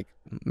can't like.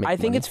 Make I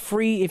think money? it's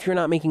free if you're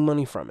not making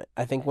money from it.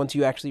 I think once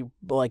you actually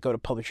like go to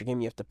publish your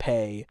game, you have to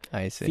pay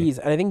I see. fees.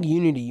 And I think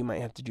Unity you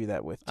might have to do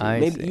that with too. I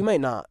Maybe see. you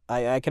might not.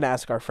 I can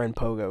ask our friend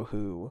Pogo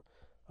who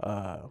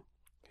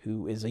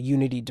is a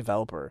Unity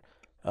developer.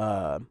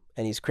 And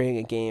he's creating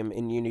a game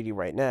in Unity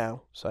right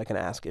now, so I can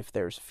ask if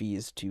there's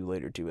fees to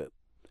later do it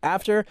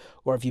after,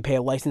 or if you pay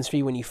a license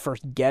fee when you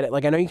first get it.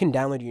 Like, I know you can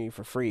download Unity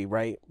for free,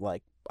 right?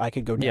 Like, I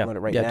could go Yeah, download it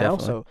right yeah, now.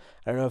 definitely. So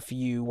I don't know if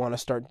you want to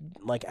start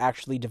like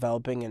actually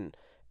developing and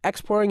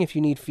exporting if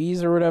you need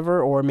fees or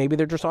whatever, or maybe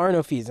there just are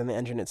no fees and the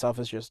engine itself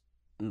is just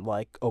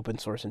like open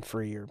source and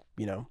free, or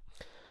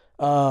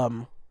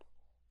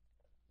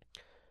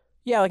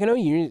yeah, like I know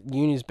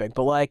Unity's big,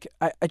 but like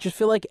I just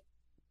feel like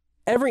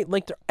their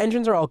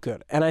engines are all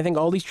good, and I think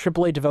all these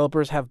AAA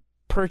developers have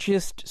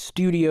purchased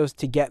studios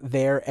to get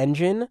their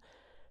engine,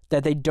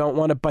 that they don't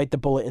want to bite the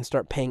bullet and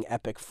start paying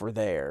Epic for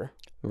their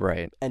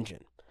Right.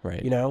 engine,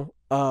 Right.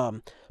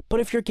 But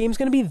if your game's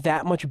gonna be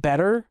that much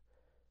better,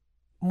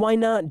 why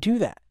not do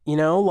that?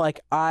 Like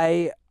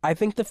I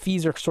think the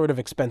fees are sort of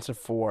expensive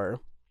or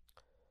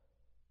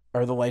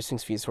the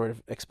license fees sort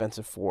of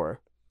expensive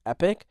for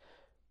Epic,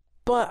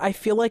 but I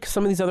feel like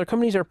some of these other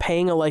companies are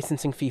paying a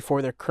licensing fee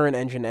for their current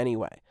engine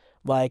anyway.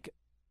 Like,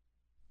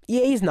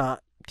 EA's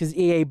not, because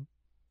EA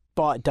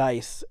bought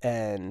DICE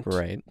and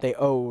Right. they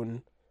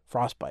own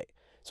Frostbite.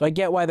 So I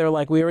get why they're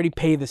like, we already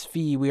pay this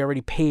fee, we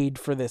already paid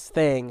for this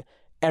thing,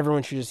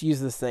 everyone should just use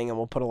this thing and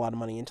we'll put a lot of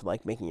money into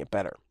like making it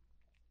better.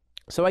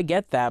 So I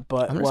get that,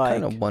 but I'm just like,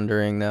 kind of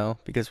wondering though,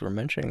 because we're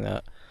mentioning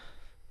that,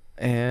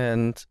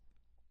 and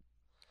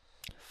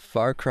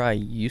Far Cry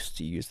used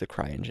to use the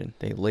Cry engine.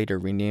 They later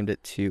renamed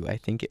it to, I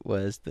think it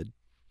was the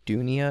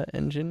Dunia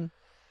engine,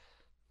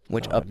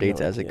 which Oh, I have no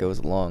updates as it idea. goes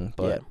along.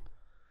 But Yeah.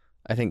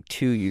 I think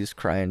 2 used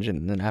Cry engine,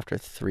 and then after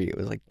 3 it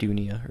was like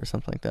Dunia or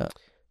something like that.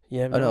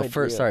 yeah, Oh no,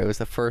 sorry, it was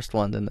the first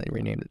one, then they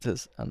renamed it to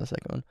on the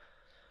second one.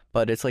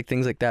 But it's like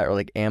things like that, or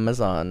like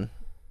Amazon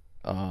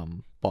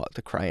bought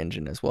the Cry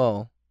engine as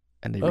well,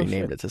 and they Oh,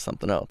 renamed shit. it to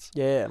something else.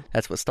 Yeah,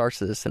 That's what Star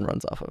Citizen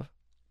runs off of.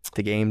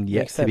 The game yet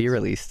Makes to be sense.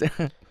 released.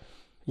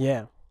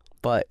 yeah.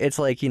 But it's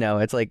like,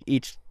 it's like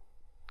each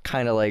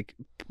kind of like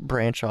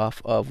branch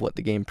off of what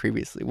the game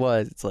previously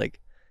was. It's like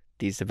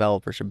these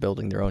developers are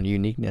building their own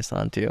uniqueness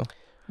onto.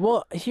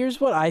 Well,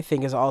 here's what I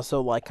think is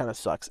also like kind of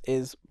sucks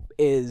is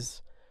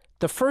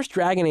the first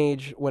Dragon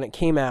Age when it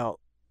came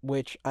out,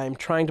 which I'm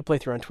trying to play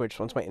through on Twitch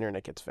once my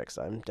internet gets fixed.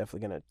 I'm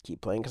definitely gonna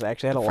keep playing because I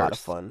actually had a The lot of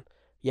first. fun.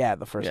 Yeah,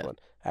 the first Yeah. one.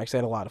 I actually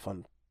had a lot of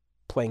fun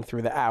playing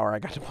through the hour I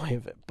got to play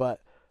of it.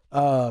 But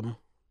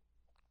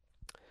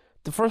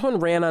the first one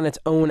ran on its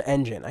own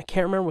engine. I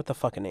can't remember what the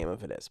fucking name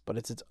of it is, but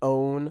it's its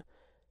own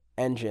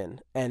engine,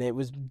 and it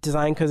was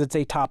designed because it's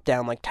a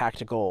top-down like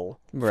tactical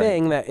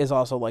thing that is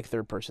also like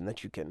third person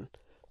that you can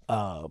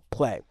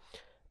play.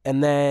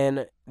 And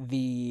then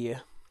the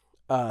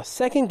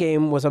second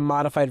game was a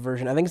modified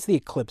version. I think it's the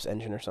Eclipse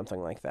engine or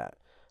something like that.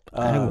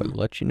 I will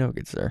let you know,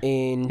 good sir.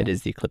 It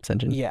is the Eclipse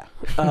engine. Yeah.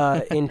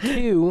 In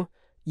 2,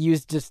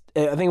 used just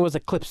I think it was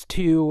Eclipse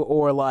 2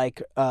 or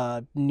like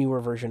a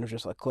newer version of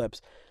just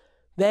Eclipse.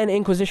 Then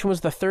Inquisition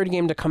was the third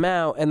game to come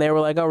out, and they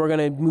were like, "Oh, we're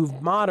gonna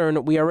move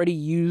modern. We already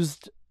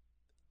used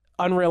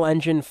Unreal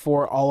Engine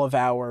for all of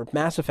our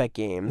Mass Effect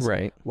games.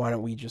 Right. Why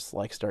don't we just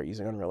like start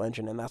using Unreal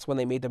Engine?" And that's when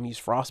they made them use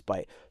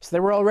Frostbite. So they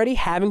were already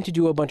having to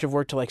do a bunch of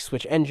work to like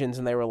switch engines,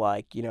 and they were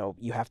like,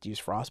 you have to use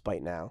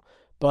Frostbite now.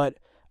 But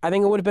I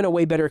think it would have been a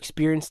way better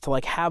experience to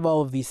like have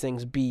all of these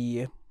things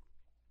be.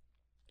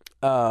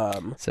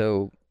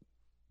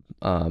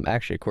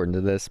 Actually, according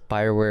to this,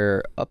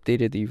 BioWare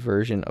updated the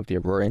version of the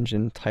Aurora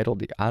engine titled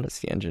the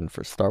Odyssey engine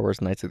for Star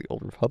Wars Knights of the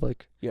Old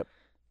Republic. Yep.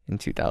 In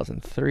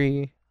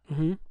 2003.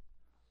 Mm-hmm.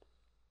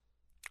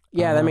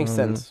 Yeah, that makes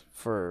sense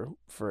for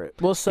it.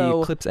 Well, so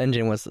the Eclipse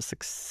engine was the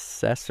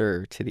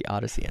successor to the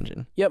Odyssey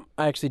engine. Yep,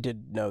 I actually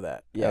did know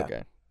that. Yeah.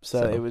 Okay.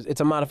 So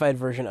it's a modified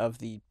version of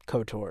the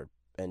KOTOR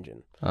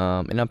engine.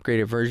 An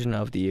upgraded version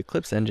of the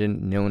Eclipse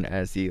engine known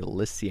as the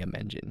Elysium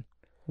engine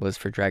was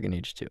for Dragon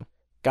Age 2.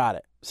 Got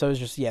it. So it was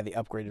just the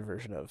upgraded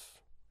version of.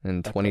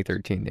 In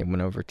 2013, they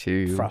went over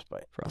to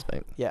Frostbite.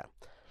 Yeah.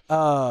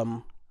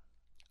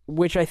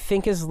 Which I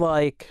think is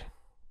like.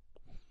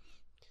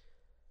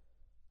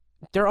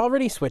 They're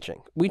already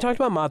switching. We talked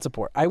about mod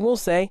support. I will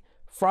say,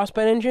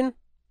 Frostbite engine,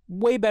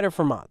 way better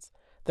for mods.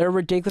 There are a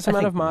ridiculous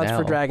amount of mods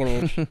for Dragon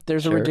Age.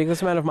 There's a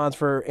ridiculous amount of mods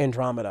for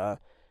Andromeda.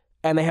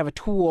 And they have a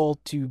tool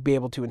to be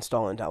able to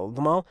install and download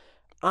them all.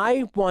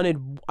 I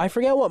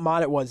forget what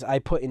mod it was I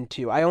put in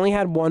 2. I only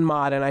had one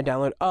mod and I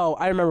downloaded. Oh,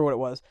 I remember what it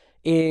was.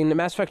 In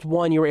Mass Effect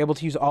 1, you were able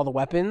to use all the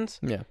weapons.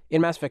 Yeah.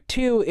 In Mass Effect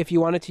 2, if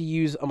you wanted to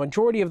use a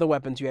majority of the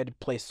weapons, you had to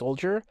play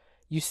Soldier.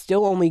 You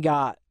still only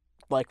got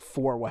like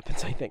 4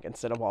 weapons, I think,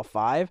 instead of all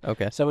 5.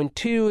 Okay. So in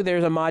 2,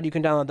 there's a mod you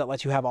can download that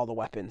lets you have all the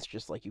weapons,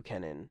 just like you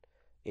can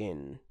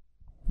in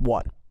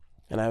 1.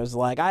 And I was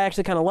like, I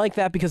actually kind of like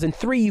that because in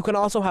 3, you can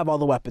also have all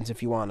the weapons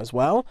if you want as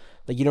well.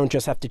 Like, you don't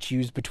just have to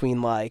choose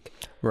between, like,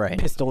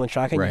 pistol and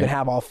shotgun. You can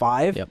have all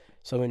 5. Yep.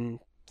 So in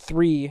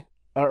 3,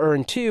 or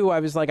in 2, I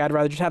was like, I'd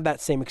rather just have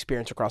that same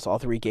experience across all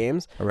 3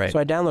 games. Right. So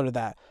I downloaded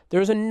that. There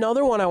was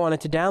another one I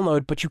wanted to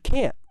download, but you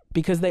can't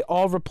because they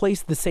all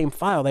replace the same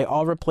file. They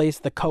all replace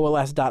the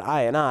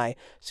coalesce.ini.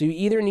 So you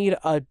either need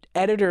an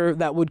editor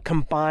that would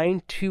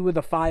combine 2 of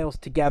the files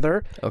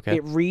together. Okay.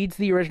 It reads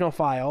the original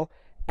file,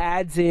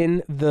 adds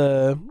in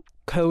the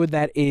code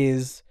that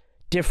is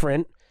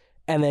different,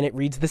 and then it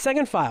reads the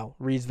second file,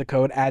 reads the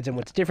code, adds in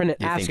what's different. It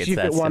asks you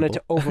if it wanted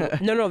to over.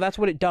 No, that's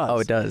what it does. Oh,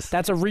 it does.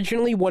 That's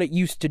originally what it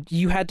used to.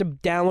 You had to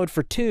download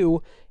for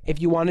 2 if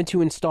you wanted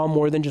to install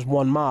more than just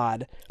one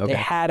mod. Okay. They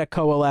had a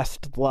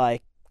coalesced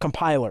like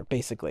compiler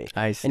basically.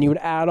 I see. And you would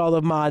add all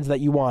the mods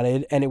that you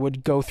wanted, and it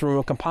would go through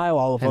and compile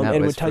all of them, and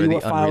it would tell you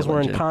what files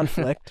were in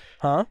conflict.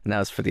 Huh? And that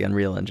was for the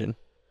Unreal Engine.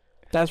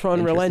 That's for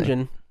Unreal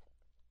Engine.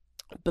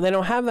 But they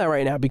don't have that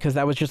right now because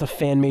that was just a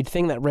fan-made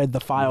thing that read the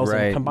files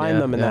and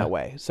combined them in that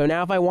way. So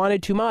now if I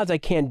wanted 2 mods, I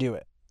can't do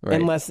it.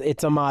 Unless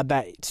it's a mod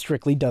that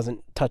strictly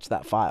doesn't touch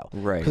that file.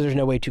 Right. Because there's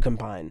no way to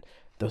combine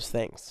those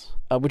things.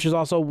 Which is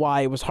also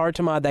why it was hard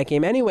to mod that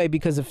game anyway,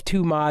 because if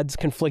 2 mods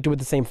conflicted with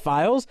the same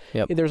files,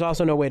 there's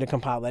also no way to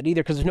compile that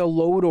either, because there's no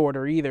load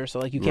order either. So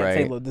like you can't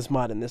say load this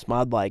mod and this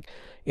mod. Like,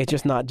 it's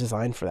just not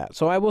designed for that.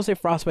 So I will say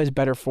Frostbite is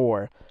better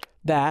for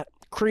that.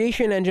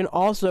 Creation Engine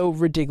also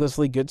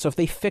ridiculously good. So if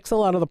they fix a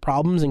lot of the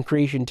problems in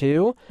Creation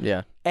 2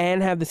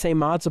 and have the same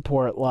mod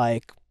support,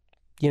 like,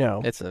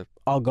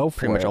 I'll go for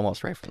it. Pretty much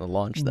almost right from the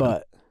launch, though.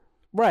 But,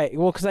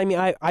 well, because I mean,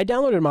 I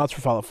downloaded mods for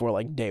Fallout 4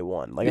 like day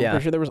 1. Like, I'm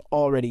pretty sure there was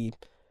already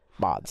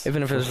mods.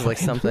 Even if it was like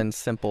something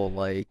simple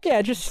like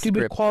just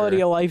stupid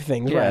quality of life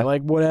things, right?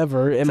 Like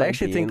whatever. I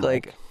actually think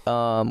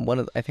one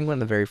of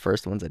the very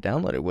first ones I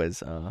downloaded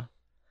was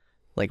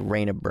like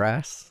Rain of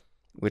Brass,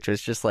 which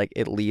was just like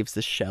it leaves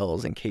the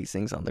shells and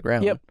casings on the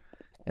ground. Yep.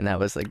 And that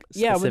was like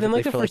within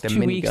like the first 2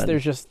 weeks,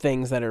 there's just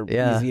things that are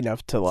easy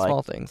enough to like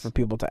small things for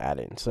people to add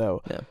in.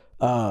 So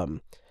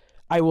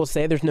I will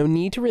say there's no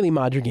need to really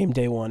mod your game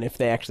day 1 if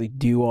they actually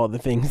do all the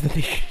things that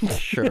they should.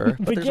 Sure,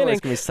 but there's always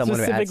gonna be someone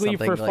who adds something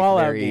for like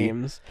Fallout very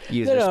games.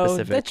 User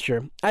specific. That's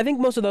true. I think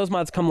most of those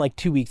mods come like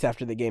 2 weeks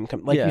after the game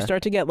comes. Like you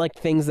start to get like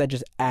things that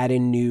just add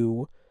in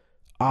new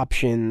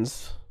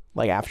options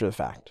like after the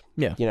fact.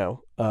 Yeah.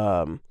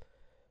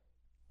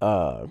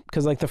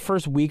 Because like the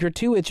first week or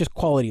 2, it's just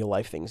quality of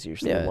life things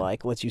usually.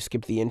 Like lets you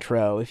skip the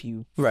intro if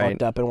you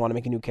fucked up and want to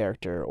make a new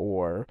character,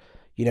 or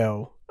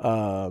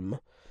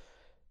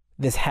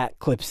this hat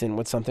clips in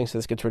with something, so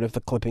this gets rid of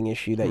the clipping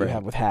issue that you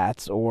have with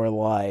hats, or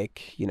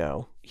like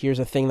here's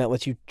a thing that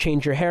lets you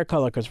change your hair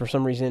color because for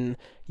some reason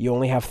you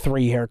only have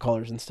 3 hair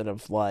colors instead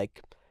of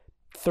like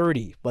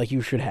 30 like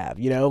you should have,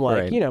 you know, like,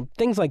 Right. you know,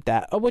 things like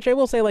that, which I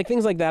will say, like,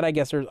 things like that, I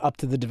guess, are up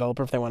to the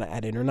developer if they want to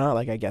add in or not.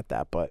 Like, I get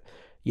that, but,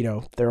 you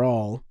know, they're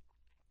all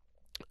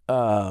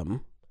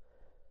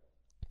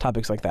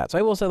topics like that. So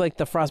I will say, like,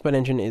 the Frostbite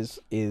engine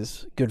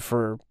is good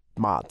for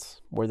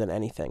mods more than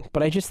anything.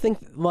 But I just think,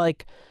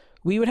 like,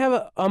 we would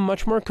have a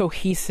much more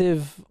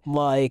cohesive,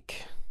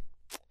 like...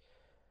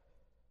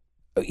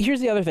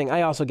 Here's the other thing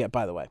I also get,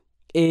 by the way,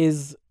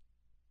 is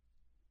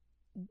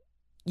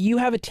you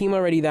have a team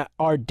already that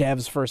are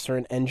devs for a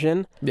certain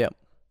engine. Yeah.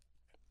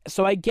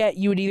 So I get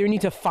you would either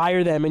need to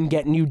fire them and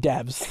get new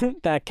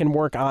devs that can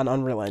work on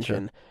Unreal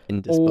Engine. Sure.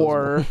 Indisposable.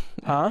 Or,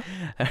 huh?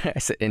 I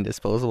said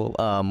indisposable.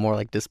 More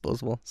like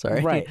disposable.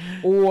 Sorry. Right.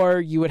 Or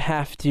you would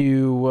have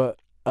to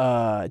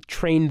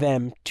train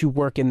them to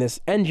work in this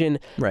engine.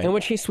 Right. In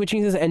which case,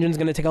 switching to this engine is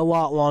going to take a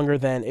lot longer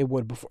than it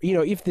would before. You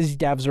know, if these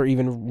devs are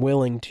even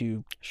willing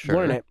to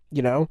learn it,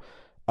 you know?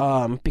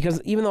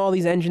 Because even though all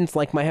these engines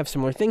like might have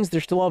similar things,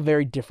 they're still all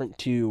very different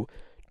to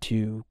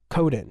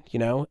code in, you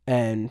know?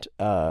 And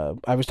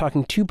I was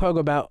talking to Pogo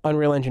about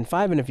Unreal Engine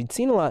 5 and if he'd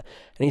seen a lot,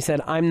 and he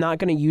said, I'm not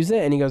going to use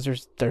it. And he goes,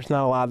 there's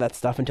not a lot of that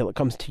stuff until it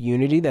comes to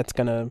Unity that's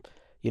going to,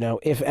 you know,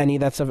 if any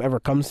of that stuff ever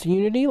comes to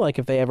Unity, like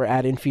if they ever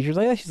add in features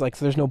like that, he's like,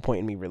 so there's no point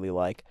in me really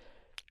like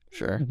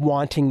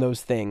wanting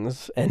those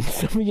things and,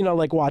 you know,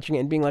 like watching it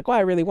and being like, well,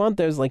 I really want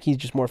those. Like he's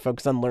just more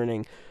focused on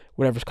learning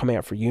whatever's coming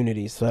out for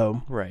Unity.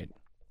 So, right.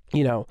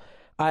 You know,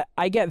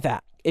 I get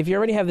that. If you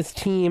already have this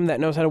team that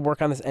knows how to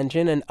work on this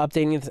engine and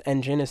updating this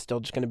engine is still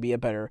just going to be a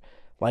better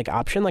like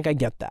option, like I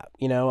get that,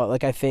 you know,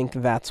 like I think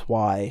that's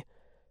why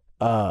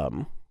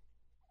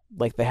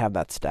like they have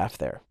that staff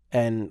there.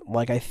 And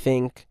like I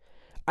think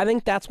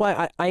that's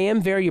why I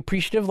am very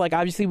appreciative. Like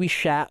obviously we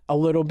shat a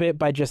little bit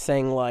by just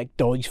saying like,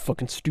 oh, he's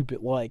fucking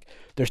stupid. Like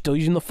they're still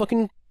using the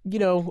fucking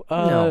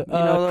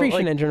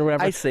creation engine or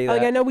whatever. I say that.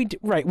 Like I know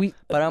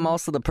but I'm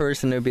also the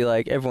person who'd be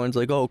like, everyone's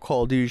like, oh,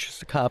 Call of Duty's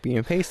just a copy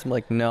and paste. I'm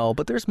like, no,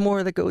 but there's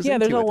more that goes into it. Yeah,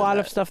 there's a lot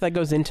of stuff that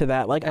goes into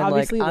that. Like and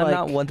obviously I'm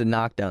not one to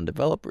knock down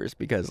developers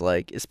because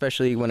like,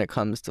 especially when it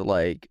comes to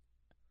like,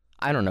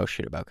 I don't know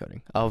shit about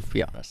coding. I'll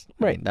be honest.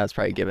 Right. I mean, that's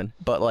probably given.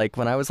 But like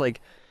when I was like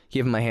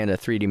giving my hand to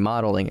 3D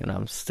modeling and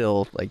I'm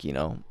still like, you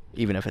know,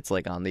 even if it's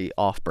like on the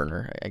off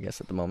burner, I guess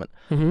at the moment,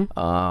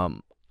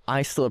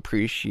 I still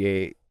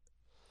appreciate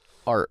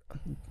art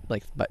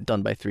like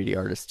done by 3D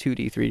artists,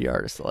 3D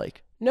artists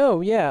alike.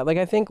 No, yeah, like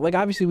I think like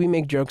obviously we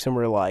make jokes and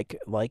we're like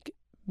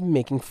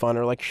making fun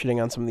or like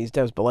shitting on some of these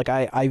devs, but like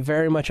I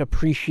very much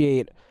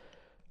appreciate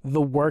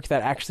the work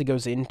that actually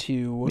goes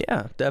into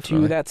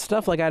definitely to that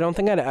stuff. Like I don't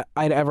think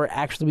I'd ever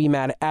actually be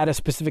mad at a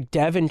specific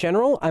dev in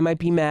general. I might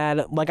be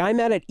mad, like I'm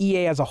mad at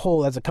EA as a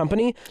whole as a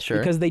company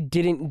because they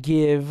didn't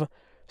give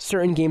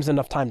certain games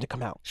enough time to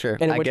come out. Sure.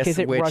 And in which case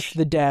it rushed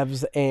the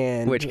devs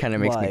and which kind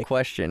of makes me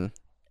question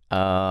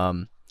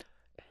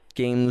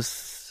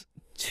games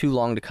too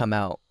long to come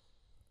out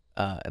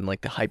and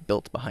like the hype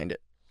built behind it.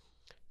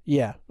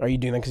 Yeah, are you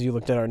doing that because you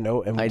looked at our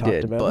note and we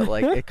talked about it? But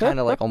like it kind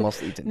of like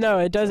almost leads into No,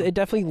 it does. It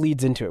definitely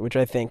leads into it, which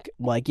I think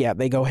like yeah,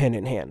 they go hand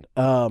in hand.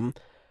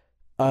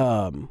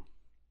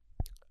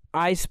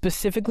 I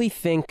specifically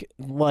think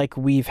like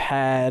we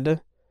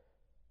had.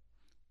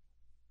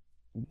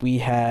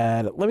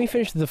 Let me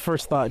finish the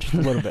first thought just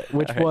a little bit,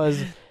 which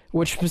was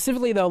which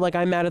specifically though, like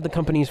I'm mad at the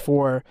companies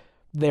for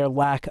their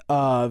lack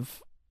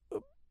of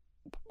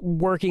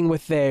working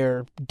with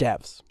their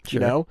devs, you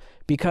know,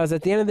 because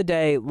at the end of the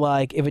day,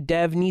 like if a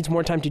dev needs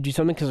more time to do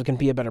something because it can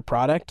be a better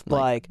product,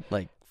 like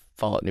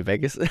Fallout New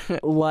Vegas,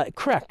 like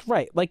correct,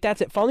 right? Like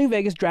that's it. Fallout New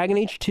Vegas, Dragon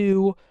Age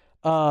 2,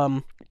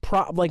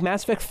 like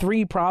Mass Effect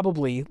 3,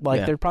 probably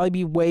like there'd probably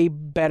be way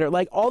better.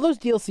 Like all those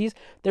DLCs,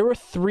 there were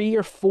 3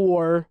 or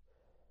 4. I'm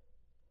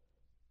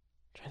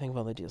trying to think of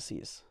all the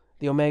DLCs: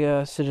 the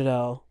Omega,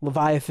 Citadel,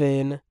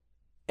 Leviathan,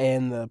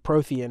 and the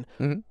Prothean.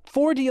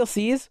 4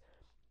 DLCs.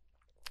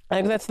 I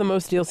think that's the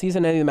most DLCs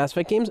in any of the Mass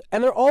Effect games,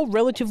 and they're all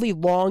relatively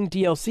long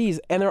DLCs,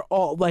 and they're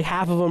all, like,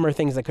 half of them are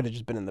things that could have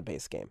just been in the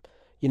base game,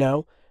 you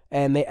know?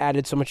 And they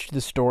added so much to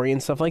the story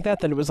and stuff like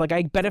that it was like,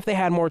 I bet if they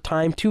had more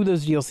time, 2 of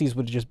those DLCs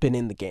would have just been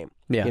in the game,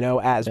 you know,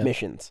 as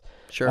missions.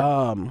 Sure.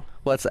 Well,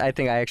 I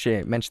think I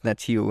actually mentioned that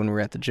to you when we were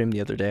at the gym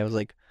the other day. I was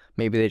like,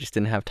 maybe they just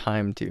didn't have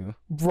time to.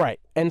 Right.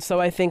 And so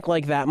I think,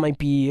 like, that might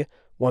be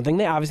one thing.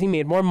 They obviously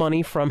made more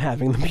money from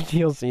having them be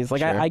DLCs.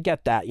 Like, I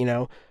get that, you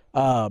know?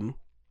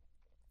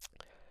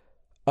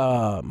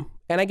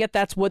 And I get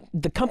that's what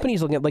the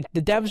company's looking at. Like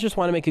the devs just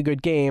want to make a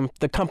good game.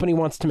 The company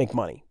wants to make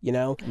money, you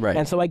know? Right.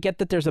 And so I get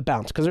that there's a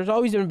balance because there's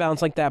always been a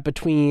balance like that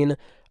between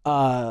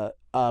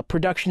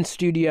production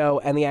studio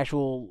and the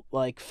actual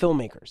like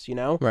filmmakers, you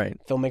know? Right.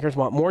 Filmmakers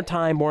want more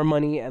time, more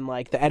money, and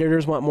like the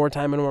editors want more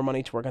time and more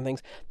money to work on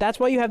things.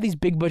 That's why you have these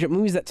big budget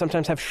movies that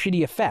sometimes have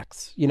shitty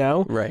effects, you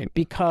know? Right.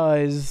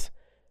 Because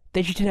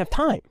they just didn't have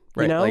time,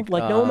 right. You know? Like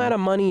no amount of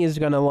money is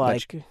gonna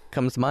like. Which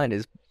comes to mind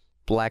is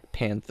Black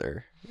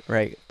Panther.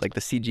 Right, like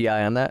the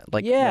CGI on that,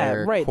 like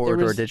right.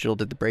 Corridor Digital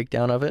did the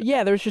breakdown of it.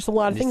 Yeah, there's just a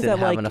lot of things that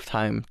didn't like have enough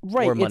time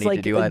or money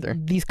to do either.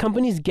 These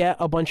companies get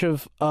a bunch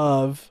of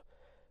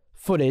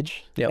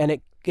footage, and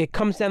it it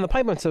comes down the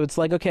pipeline. So it's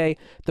like, okay,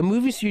 the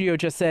movie studio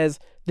just says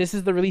this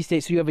is the release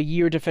date, so you have a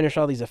year to finish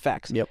all these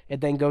effects. Yep.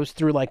 It then goes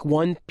through like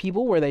one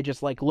people where they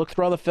just like look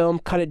through all the film,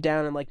 cut it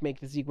down, and like make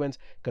the sequence.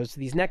 Goes to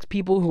these next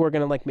people who are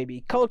gonna like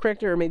maybe color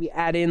correct it or maybe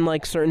add in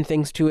like certain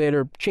things to it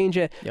or change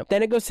it. Yep.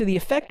 Then it goes to the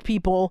effect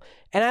people,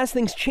 and as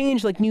things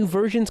change, like new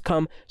versions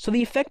come. So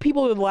the effect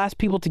people are the last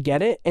people to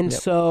get it, and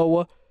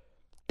so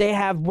they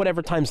have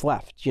whatever time's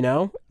left, you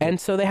know? And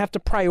so they have to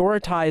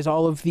prioritize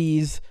all of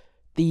these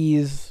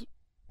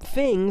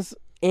things,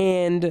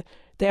 and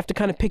they have to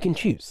kind of pick and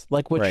choose,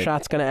 like what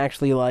shot's going to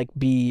actually like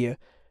be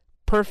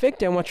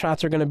perfect and what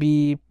shots are going to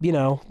be, you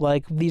know,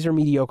 like these are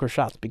mediocre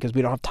shots because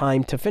we don't have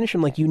time to finish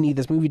them. Like, you need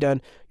this movie done.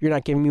 You're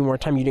not giving me more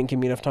time. You didn't give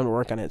me enough time to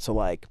work on it. So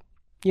like,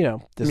 you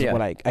know, this is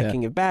what I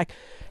can give back.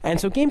 And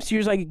so game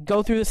studios like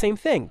go through the same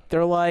thing.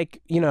 They're like,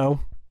 you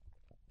know,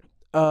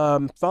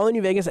 Fallout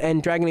New Vegas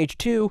and Dragon Age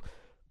 2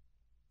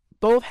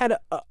 both had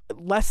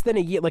less than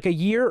a year, like a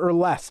year or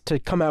less to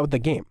come out with the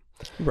game.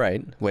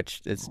 Right,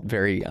 which is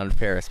very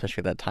unfair,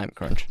 especially that time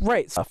crunch.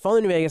 Right.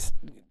 Fallout New Vegas,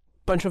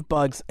 bunch of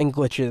bugs and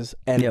glitches,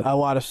 and a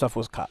lot of stuff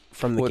was cut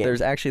from the game. There's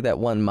actually that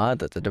one mod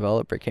that the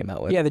developer came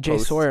out with. Yeah, the Jay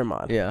Sawyer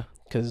mod. Yeah.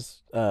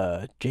 Because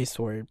Jay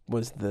Sawyer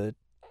was the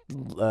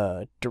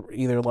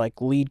either like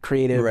lead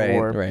creative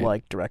or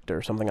like director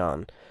or something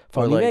on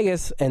Fallout New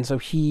Vegas, and so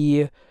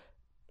he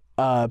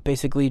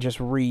basically just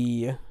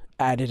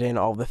added in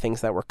all the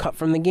things that were cut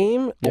from the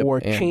game or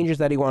changes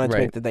that he wanted to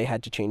make that they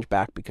had to change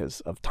back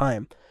because of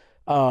time.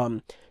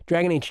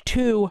 Dragon Age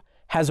 2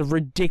 has a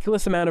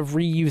ridiculous amount of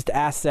reused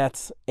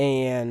assets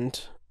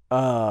and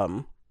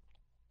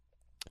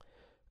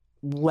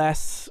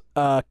less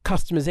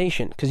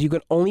customization because you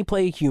can only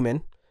play a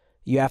human.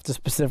 You have to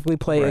specifically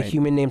play a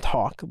human named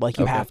Hawk, like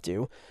you have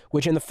to.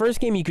 Which in the first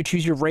game you could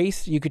choose your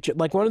race. You could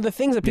like one of the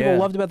things that people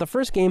loved about the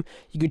first game.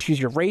 You could choose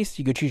your race.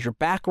 You could choose your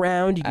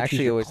background. You could choose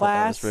your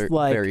class. That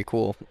was very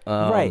cool.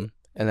 Right.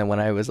 And then when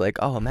I was like,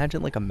 oh,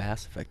 imagine like a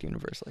Mass Effect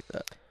universe like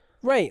that.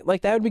 Right,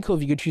 like that would be cool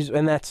if you could choose.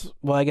 And that's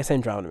I guess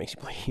Andromeda makes you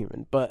play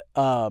human, but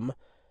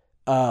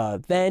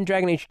then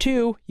Dragon Age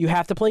 2, you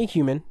have to play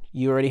human.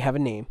 You already have a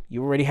name.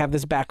 You already have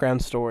this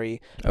background story.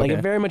 Like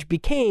it very much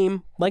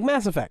became like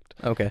Mass Effect.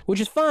 Okay.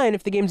 Which is fine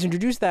if the game's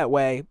introduced that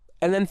way.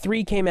 And then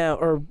 3 came out,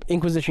 or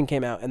Inquisition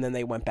came out, and then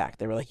they went back.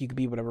 They were like, you could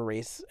be whatever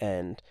race,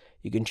 and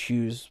you can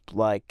choose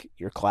like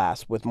your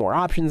class with more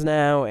options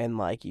now, and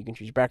like you can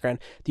choose your background.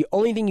 The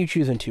only thing you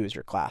choose in 2 is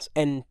your class,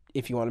 and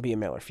if you want to be a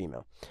male or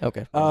female.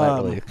 Okay.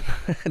 That really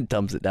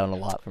dumbs it down a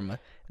lot from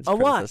a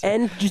lot,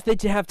 and just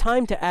to have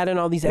time to add in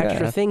all these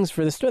extra things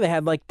for the story.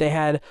 They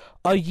had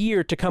a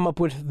year to come up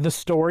with the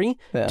story,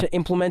 to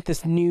implement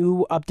this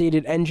new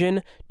updated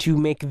engine, to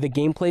make the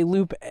gameplay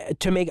loop,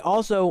 to make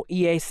also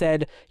EA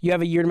said you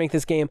have a year to make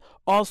this game.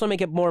 Also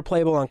make it more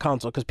playable on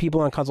console because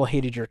people on console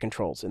hated your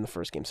controls in the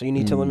first game. So you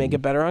need to make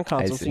it better on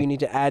console. So you need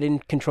to add in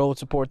controller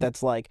support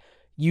that's like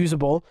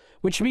usable.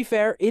 Which to be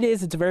fair, it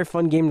is. It's a very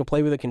fun game to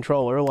play with a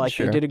controller. Like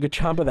they did a good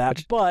job of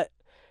that, but.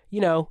 You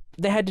know,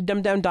 they had to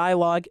dumb down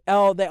dialogue.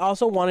 Oh, they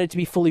also wanted it to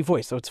be fully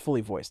voiced, so it's fully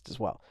voiced as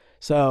well.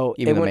 So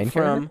even it the went main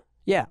from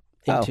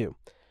in 2.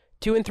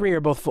 2 and 3 are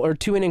both or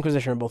 2 and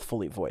Inquisition are both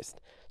fully voiced.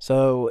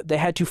 So they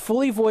had to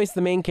fully voice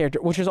the main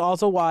character, which is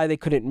also why they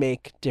couldn't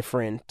make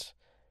different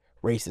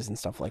races and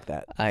stuff like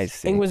that. I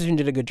see. Inquisition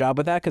did a good job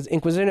with that because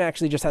Inquisition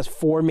actually just has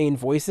 4 main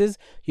voices.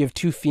 You have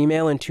 2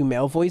 female and 2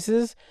 male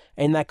voices,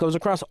 and that goes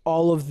across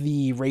all of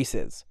the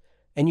races.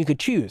 And you could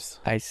choose.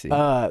 I see.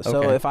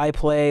 So if I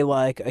play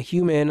like a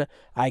human,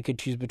 I could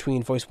choose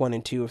between voice 1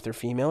 and 2 if they're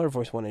female or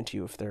voice 1 and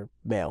 2 if they're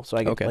male. So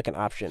I get like an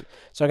option.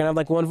 So I can have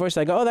like one voice.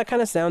 I go, oh, that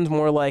kind of sounds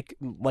more like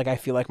I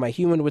feel like my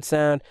human would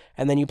sound.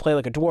 And then you play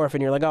like a dwarf,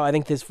 and you're like, oh, I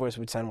think this voice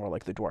would sound more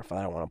like the dwarf.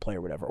 I don't want to play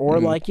or whatever. Or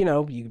like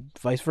you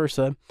vice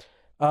versa.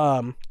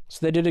 So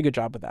they did a good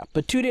job with that.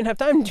 But 2 didn't have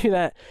time to do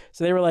that.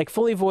 So they were like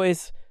fully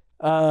voice.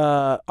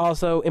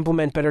 Also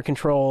implement better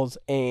controls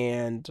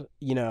and,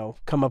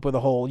 come up with a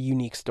whole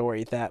unique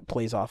story that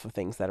plays off of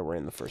things that were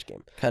in the first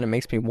game. Kind of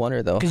makes me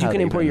wonder, though. Because you can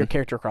import your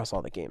character across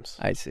all the games.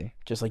 I see.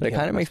 Just like it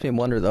kind of makes me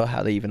wonder, though,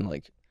 how they even,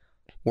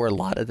 were a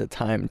lot at the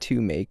time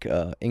to make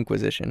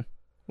Inquisition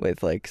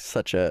with,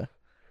 such a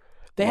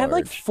They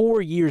had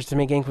 4 years to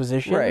make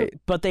Inquisition,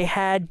 but they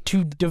had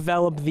to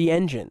develop the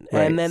engine.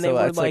 And then they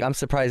were I'm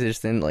surprised they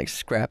just didn't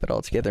scrap it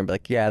all together and be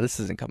like, yeah, this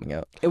isn't coming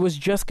out. It was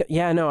just,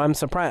 I'm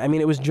surprised. I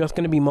mean, it was just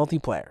going to be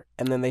multiplayer.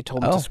 And then they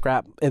told them to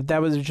scrap,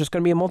 that was just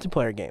going to be a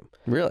multiplayer game.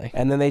 Really?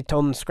 And then they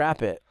told them to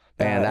scrap it.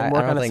 And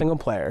work on a single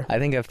player. I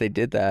think if they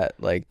did that,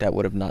 that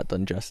would have not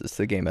done justice to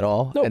the game at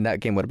all. Nope. And that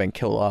game would have been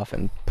killed off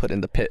and put in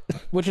the pit.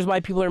 Which is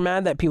why people are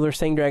mad that people are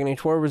saying Dragon Age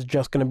 4 was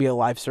just going to be a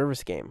live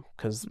service game.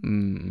 Because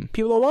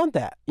people don't want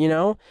that,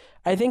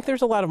 I think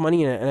there's a lot of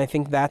money in it. And I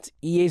think that's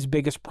EA's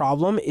biggest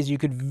problem is you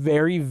could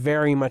very,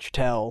 very much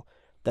tell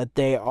that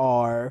they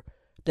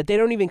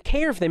don't even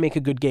care if they make a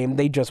good game.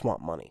 They just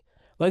want money.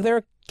 There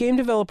are game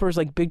developers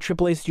like big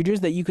AAA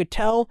studios that you could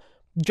tell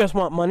just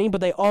want money,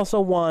 but they also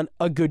want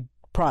a good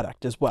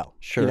product as well.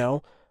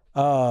 Sure.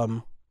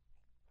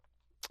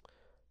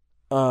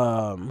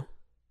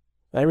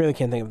 I really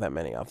can't think of that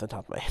many off the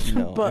top of my head.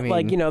 No, But I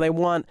like,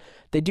 mean-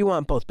 they do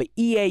want both. But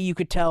EA, you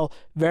could tell,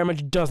 very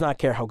much does not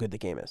care how good the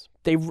game is.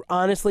 They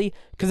honestly,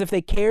 because if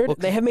they cared, Well,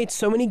 they have made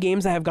so many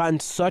games that have gotten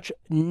such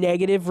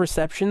negative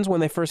receptions when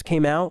they first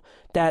came out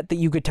that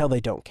you could tell they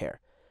don't care.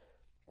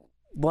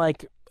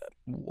 Like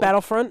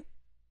Battlefront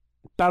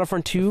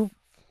 2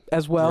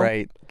 as well.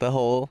 Right. The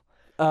whole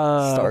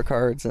star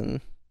cards and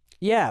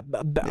Yeah,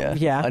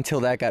 yeah.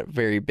 until that got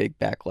very big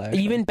backlash.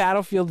 Even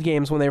Battlefield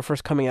games when they were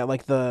first coming out,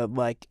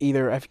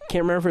 either I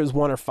can't remember if it was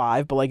 1 or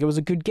 5, but like it was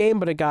a good game,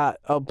 but it got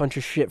a bunch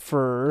of shit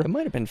for it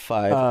might have been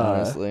 5,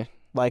 honestly.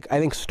 like I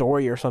think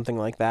story or something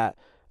like that.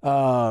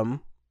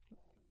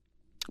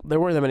 There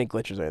weren't that many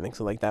glitches or anything,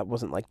 so like that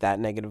wasn't like that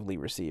negatively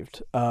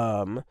received.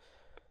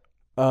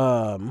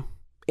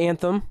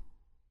 Anthem,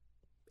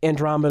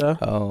 Andromeda,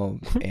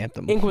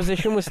 Anthem.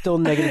 Inquisition was still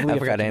negatively. I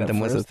forgot affected at Anthem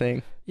was a first.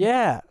 thing.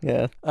 Yeah.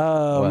 Yeah.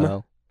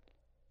 Wow.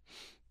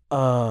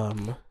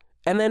 Wow.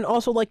 And then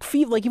also like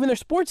FIFA, like even their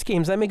sports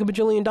games that make $1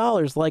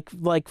 bajillion. Like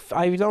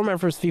I don't remember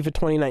if it was FIFA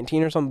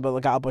 2019 or something, but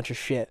like got a bunch of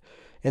shit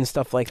and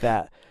stuff like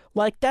that.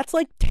 Like that's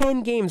like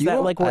 10 games You that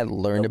know like what I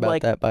learned about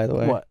like, that, by the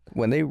way. What?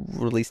 When they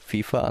released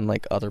FIFA on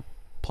like other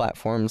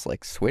platforms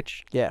like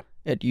Switch, Yeah.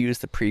 it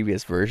used the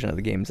previous version of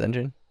the game's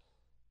engine.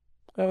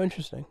 Oh,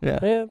 interesting. Yeah.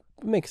 Yeah,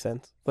 it makes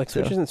sense. Like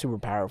Switch So- isn't super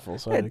powerful,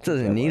 so It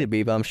doesn't need to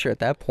be, but I'm sure at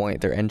that point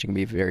their engine can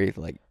be very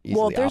like easily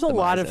Well, there's a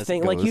lot optimized of as it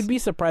things. Like goes. you'd be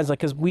surprised, like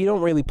because we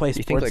don't really play Do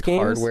you sports think like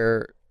games.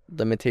 hardware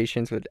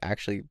limitations would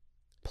actually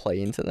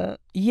play into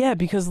that? Yeah,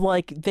 because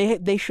like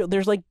they show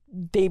there's like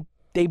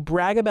they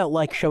brag about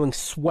like showing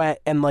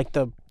sweat and like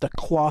the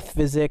cloth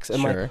physics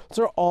and Sure. like those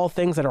are all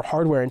things that are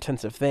hardware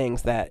intensive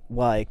things that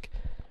like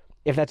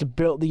if that's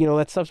built,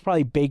 that stuff's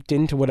probably baked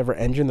into whatever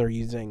engine they're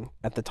using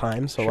at the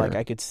time. So like Sure.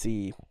 I could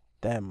see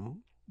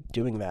them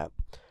doing that.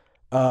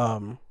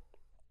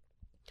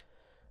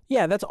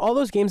 Yeah, that's all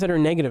those games that are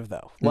negative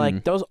though.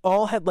 Like those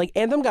all had like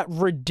Anthem got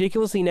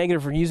ridiculously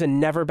negative reviews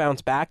and never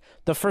bounced back.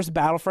 The first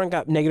Battlefront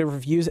got negative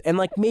reviews and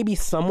like maybe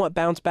somewhat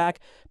bounced back.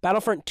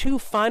 Battlefront 2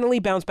 finally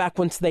bounced back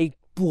once they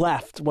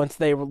left. Once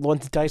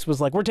DICE was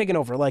like, we're taking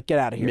over. Like get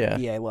out of here, Yeah.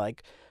 EA.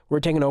 Like we're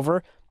taking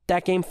over.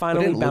 That game But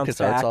finally didn't bounced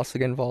LucasArts back. also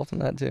get involved in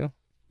that too?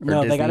 Or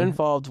No, they got Disney?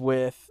 involved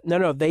with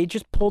no. They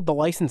just pulled the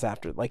license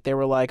after. Like they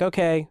were like,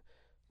 okay,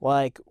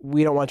 like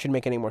we don't want you to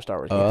make any more Star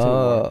Wars games anymore.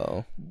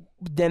 Oh,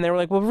 Then they were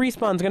like, well,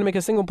 Respawn's gonna make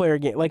a single player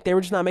game. Like they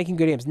were just not making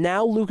good games.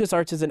 Now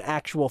LucasArts is an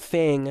actual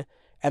thing,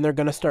 and they're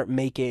gonna start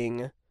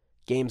making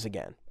games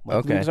again. Like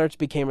Okay. LucasArts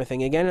became a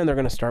thing again, and they're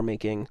gonna start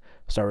making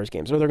Star Wars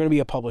games, or they're gonna be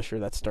a publisher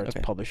that starts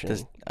Okay. publishing. I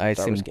Star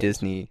assume Wars games.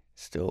 Disney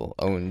still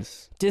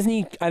owns.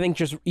 Disney, I think,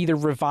 just either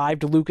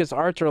revived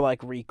LucasArts or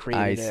like I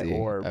recreated see. it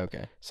or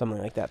Okay. something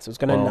like that. So it's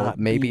gonna Well, not.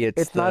 maybe be,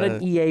 it's not the-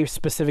 an EA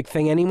specific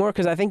thing anymore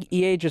because I think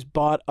EA just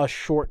bought a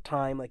short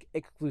time like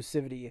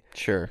exclusivity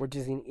Sure. where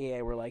Disney and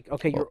EA were like,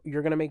 okay,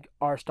 you're gonna make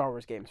our Star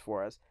Wars games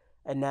for us,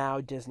 and now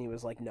Disney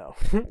was like, no.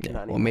 Yeah, not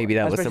well, anymore. maybe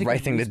that was the Especially right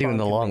 'cause thing to do in Respawn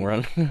the can long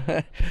make-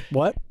 run.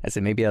 What? I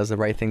said maybe that was the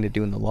right thing to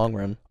do in the long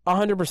run.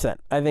 100%.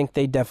 I think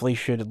they definitely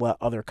should let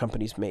other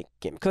companies make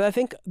games. Because I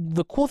think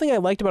the cool thing I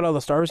liked about all the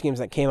Star Wars games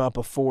that came out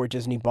before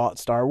Disney bought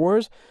Star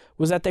Wars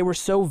was that they were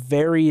so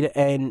varied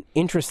and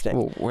interesting.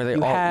 Well, were they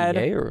You all had-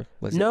 EA or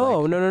was no,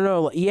 it like...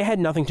 no. EA had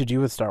nothing to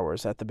do with Star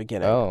Wars at the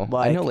beginning. Oh,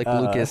 I know like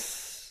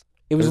Lucas.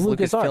 It was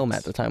Lucasfilm LucasArts.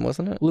 at the time,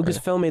 wasn't it? Or-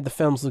 Lucasfilm made the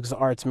films,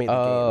 LucasArts made the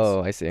Oh,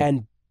 games. I see.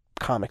 And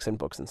comics and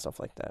books and stuff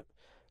like that.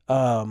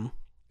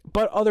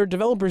 But other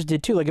developers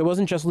did too. Like it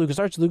wasn't just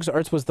LucasArts.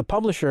 LucasArts was the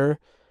publisher,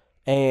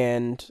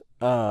 and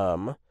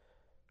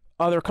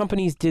other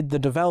companies did the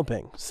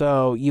developing.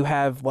 So you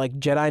have like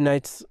Jedi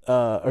Knights,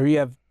 or you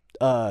have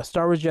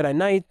Star Wars Jedi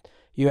Knight.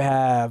 You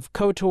have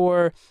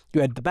KOTOR.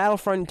 You had the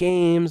Battlefront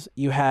games.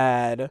 You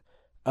had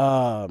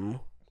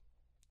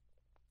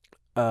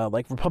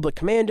like Republic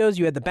Commandos.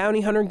 You had the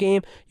Bounty Hunter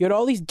game. You had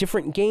all these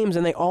different games,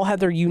 and they all had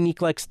their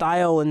unique like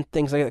style and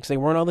things like that. Because they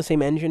weren't all the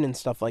same engine and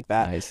stuff like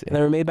that. I see. And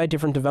they were made by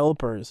different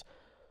developers.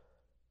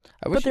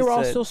 I wish But they it were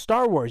all said- still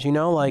Star Wars.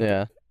 Like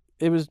yeah.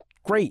 it was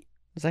great.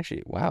 It's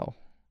actually wow.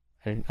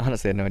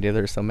 Honestly, I had no idea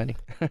there were so many.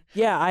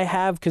 Yeah, I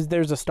have because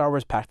there's a Star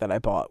Wars pack that I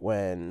bought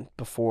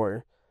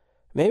before.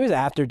 Maybe it was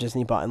after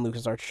Disney bought and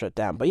LucasArts shut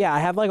down. But yeah, I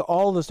have like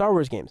all the Star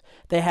Wars games.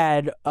 They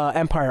had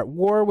Empire at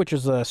War, which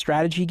was a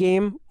strategy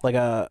game, like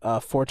a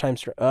 4-time.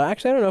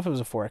 Actually, I don't know if it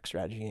was a 4X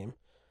strategy game.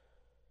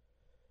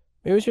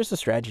 Maybe it was just a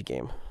strategy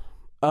game.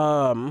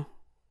 But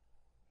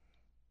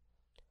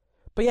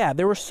yeah,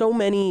 there were so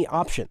many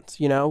options.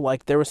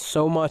 Like there was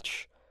so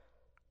much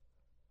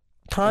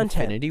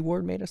content. Infinity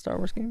Ward made a Star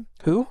Wars game?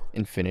 Who?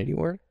 Infinity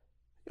Ward?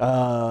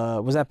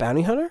 Was that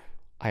Bounty Hunter?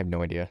 I have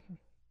no idea.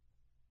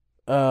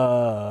 It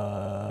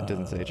It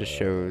doesn't say. It just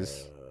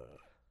shows.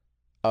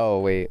 Oh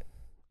wait.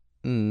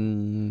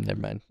 Never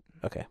mind.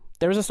 Okay.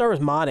 There was a Star Wars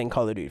mod in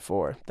Call of Duty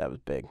 4 that was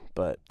big,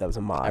 but that was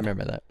a mod. I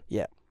remember that.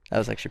 Yeah. That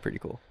was actually pretty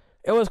cool.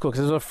 It was cool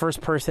because it was a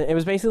first person. It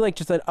was basically like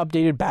just an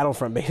updated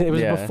Battlefront. It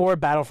was Yeah. before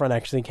Battlefront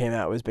actually came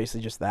out. It was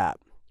basically just that.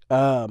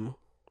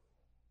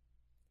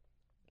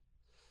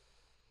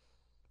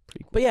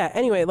 But yeah.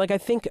 Anyway, like I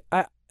think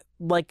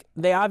like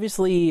they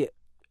obviously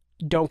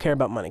don't care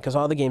about money because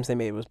all the games they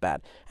made was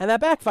bad, and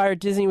that backfired.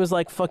 Disney was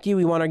like, "Fuck you,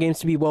 we want our games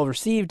to be well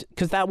received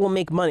because that will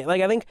make money."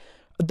 Like I think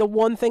the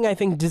one thing I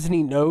think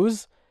Disney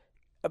knows,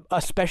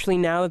 especially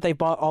now that they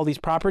bought all these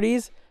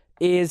properties,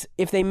 is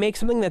if they make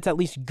something that's at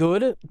least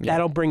good,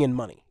 that'll bring in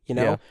money. You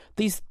know,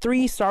 these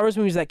 3 Star Wars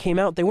movies that came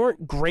out, they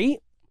weren't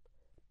great,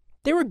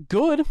 they were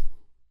good,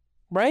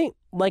 right?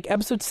 Like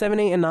episode 7,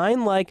 8, and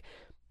 9. Like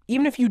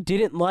even if you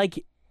didn't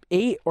like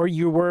 8 or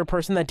you were a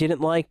person that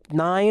didn't like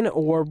 9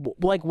 or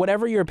like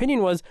whatever your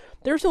opinion was,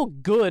 they're still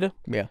good.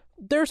 Yeah.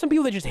 There are some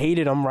people that just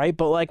hated them, right?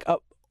 But like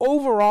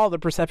overall, the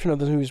perception of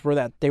those movies were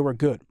that they were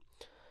good.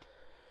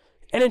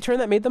 And in turn,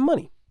 that made them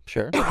money.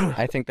 Sure.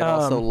 I think that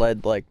also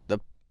led, like, the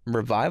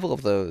revival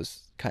of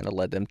those kind of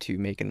led them to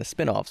making the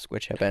spin-offs,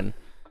 which have been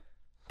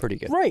pretty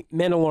good. Right.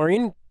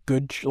 Mandalorian,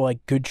 good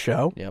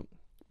show. Yep.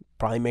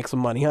 Probably make some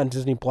money on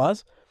Disney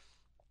Plus.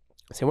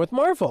 Same with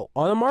Marvel.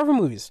 All the Marvel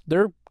movies,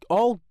 they're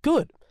all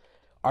good.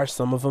 Are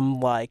some of them,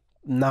 like,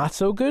 not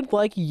so good?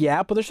 Like,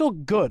 yeah, but they're still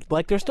good.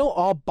 Like, they're still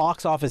all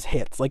box office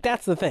hits. Like,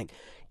 that's the thing.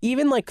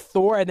 Even, like,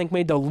 Thor, I think,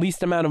 made the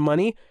least amount of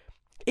money.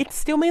 It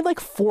still made, like,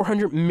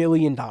 $400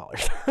 million.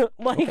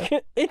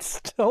 Like, it's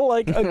still,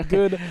 like, a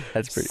good,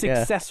 That's pretty,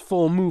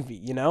 successful movie,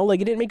 you know? Like,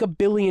 it didn't make $1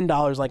 billion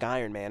like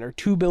Iron Man or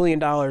 $2 billion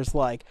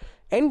like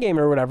Endgame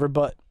or whatever,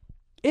 but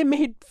it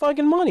made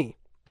fucking money.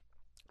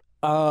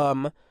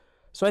 So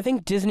I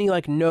think Disney,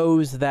 like,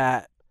 knows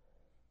that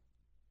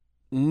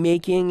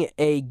making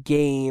a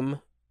game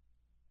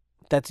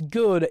that's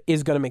good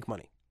is going to make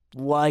money.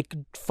 Like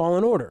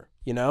Fallen Order,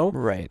 you know?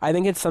 Right. I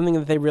think it's something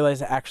that they realize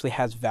that actually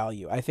has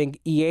value. I think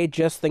EA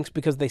just thinks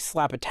because they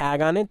slap a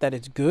tag on it that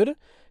it's good,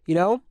 you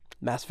know?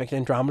 Mass Effect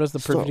Andromeda is the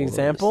perfect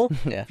example.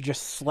 Yeah. If you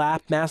just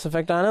slap Mass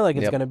Effect on it, like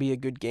it's going to be a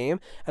good game.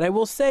 And I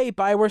will say,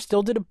 BioWare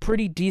still did a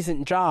pretty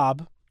decent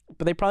job,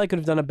 but they probably could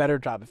have done a better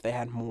job if they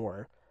had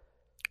more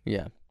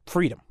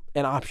freedom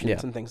and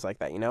options and things like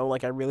that, you know?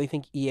 Like, I really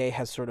think EA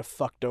has sort of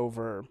fucked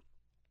over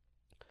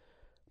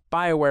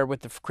BioWare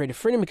with the creative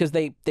freedom because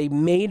they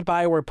made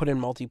BioWare put in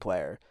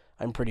multiplayer,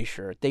 I'm pretty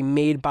sure. They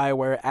made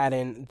BioWare add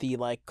in the,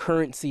 like,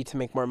 currency to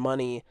make more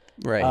money.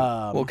 Right.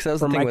 Well, because that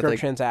was for the thing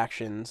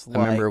microtransactions. With,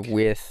 like, I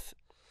remember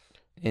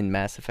in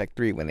Mass Effect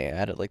 3 when they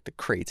added, like, the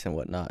crates and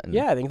whatnot. And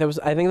I think that was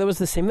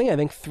the same thing. I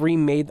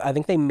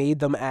think they made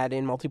them add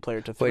in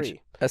multiplayer to 3. Which,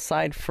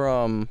 aside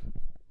from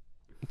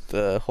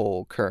the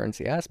whole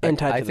currency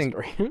aspect, I think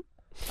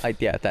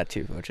that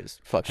too, which is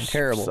fucking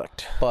terrible.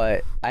 Sucked.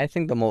 But I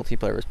think the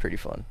multiplayer was pretty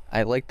fun.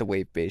 I like the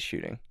wave-based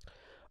shooting.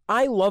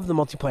 I love the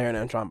multiplayer in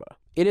Andromeda.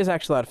 It is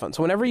actually a lot of fun.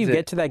 So whenever you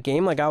get to that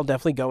game, like, I'll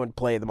definitely go and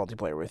play the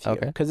multiplayer with you.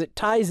 Because it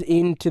ties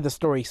into the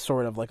story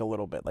sort of, like, a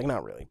little bit. Like,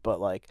 not really, but,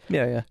 like,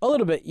 a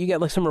little bit. You get,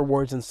 like, some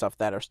rewards and stuff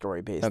that are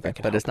story-based. Okay,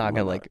 but it's not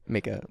going to, like,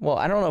 make a... Well,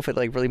 I don't know if it,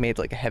 like, really made,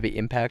 like, a heavy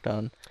impact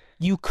on...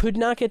 You could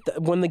not get...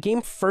 when the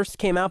game first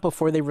came out,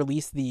 before they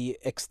released the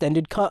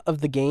extended cut of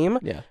the game,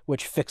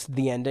 which fixed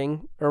the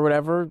ending or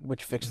whatever,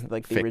 which fixed,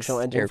 like, the original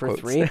ending for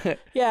 3.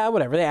 Yeah,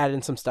 whatever. They added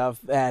in some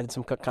stuff, added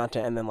some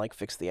content, and then, like,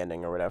 fixed the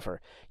ending or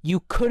whatever.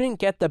 You couldn't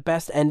get the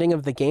best ending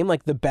of the game,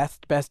 like, the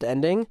best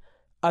ending,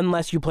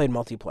 unless you played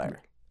multiplayer.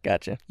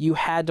 Gotcha. You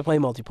had to play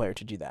multiplayer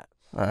to do that.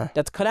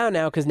 That's cut out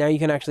now because now you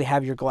can actually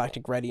have your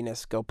galactic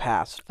readiness go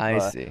past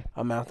the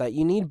amount that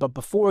you need. But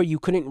before, you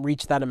couldn't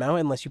reach that amount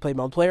unless you played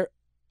multiplayer.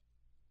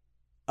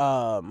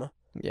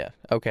 Yeah.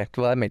 Okay.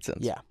 Well, that made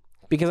sense. Yeah.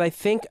 Because I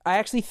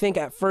actually think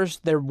at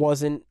first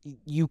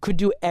you could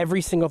do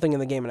every single thing in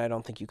the game, and I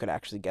don't think you could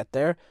actually get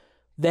there.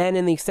 Then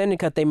in the extended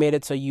cut, they made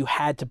it so you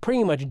had to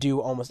pretty much do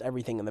almost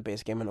everything in the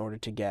base game in order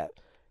to get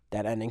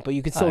that ending, but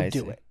you could still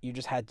do it. You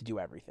just had to do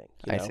everything.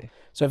 You know? I see.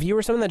 So if you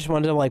were someone that just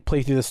wanted to, like,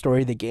 play through the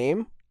story of the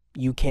game,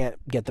 you can't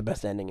get the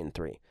best ending in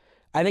 3.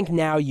 I think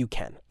now you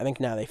can. I think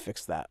now they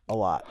fixed that a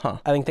lot.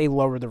 I think they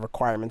lowered the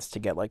requirements to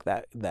get, like,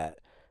 that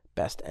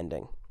best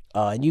ending.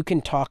 And you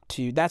can talk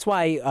to... That's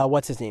why...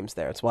 what's his name's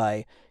there. It's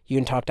why you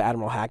can talk to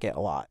Admiral Hackett a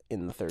lot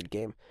in the 3rd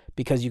game.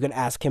 Because you can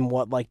ask him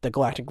what, like, the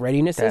galactic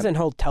readiness is, and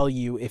he'll tell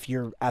you if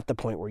you're at the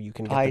point where you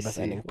can get the best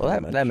ending. Well,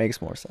 that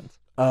makes more sense.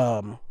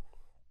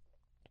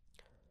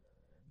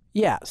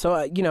 Yeah,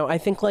 so, you know, I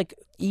think, like,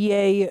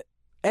 EA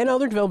and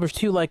other developers,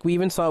 too, like, we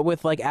even saw it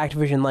with, like,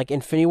 Activision. Like,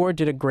 Infinity Ward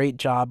did a great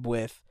job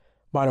with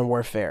Modern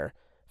Warfare.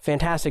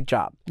 Fantastic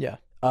job. Yeah,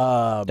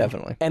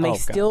 definitely. And they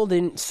still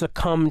didn't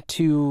succumb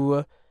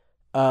to...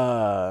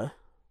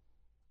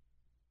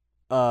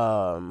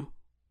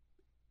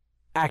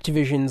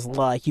 Activision's,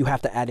 like, you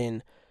have to add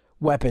in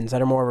weapons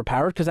that are more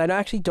overpowered, because I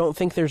actually don't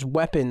think there's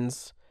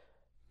weapons.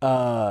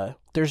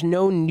 There's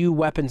no new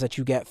weapons that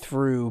you get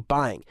through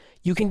buying.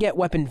 You can get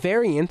weapon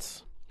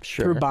variants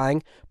through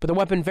buying, but the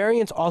weapon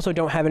variants also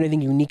don't have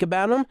anything unique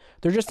about them.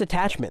 They're just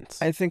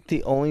attachments. I think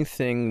the only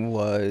thing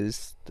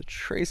was the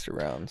tracer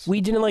rounds.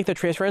 We didn't like the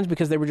tracer rounds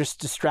because they were just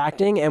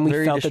distracting, and we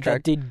felt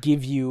that did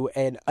give you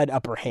an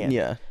upper hand.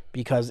 Yeah.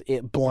 Because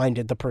it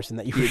blinded the person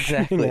that you were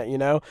shooting at, you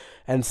know?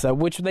 And so,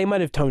 which they might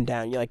have toned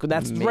down. You're like, well,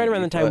 that's right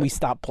around the time we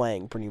stopped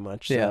playing, pretty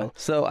much. So. Yeah.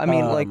 So, I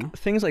mean, like,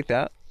 things like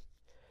that,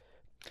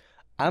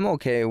 I'm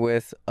okay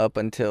with up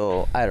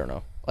until, I don't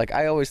know. Like,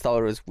 I always thought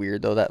it was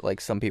weird, though, that, like,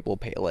 some people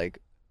pay, like,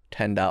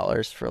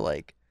 $10 for,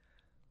 like,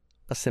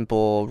 a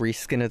simple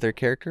reskin of their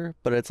character.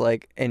 But it's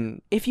like,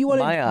 in If you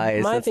wanted, my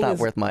eyes, my that's thing not is,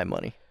 worth my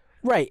money.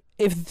 right.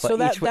 But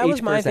That each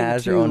was my person thing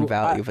has too. their own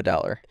value of a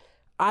dollar.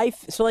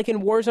 So like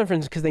in Warzone, for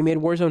instance, because they made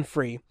Warzone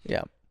free.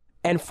 Yeah.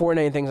 And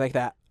Fortnite and things like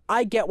that.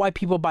 I get why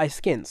people buy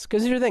skins.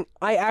 Because here's the thing.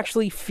 I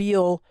actually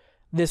feel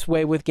this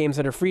way with games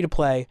that are free to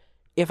play.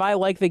 If I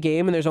like the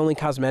game and there's only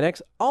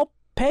cosmetics, I'll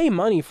pay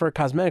money for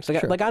cosmetics.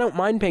 Like, Sure. I don't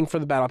mind paying for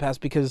the Battle Pass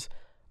because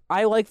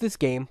I like this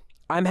game.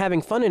 I'm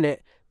having fun in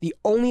it. The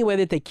only way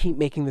that they keep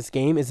making this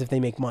game is if they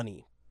make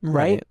money.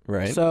 Right?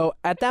 Right. So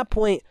at that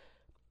point,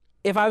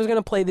 if I was going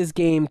to play this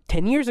game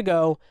 10 years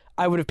ago,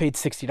 I would have paid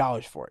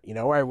 $60 for it,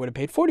 or I would have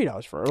paid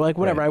 $40 for it, or like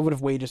whatever. Right. I would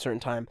have waited a certain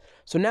time.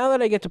 So now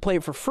that I get to play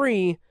it for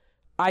free,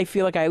 I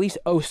feel like I at least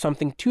owe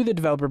something to the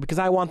developer because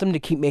I want them to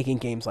keep making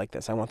games like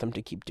this. I want them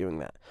to keep doing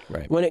that.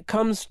 Right. When it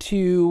comes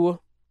to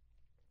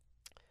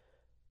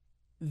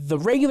the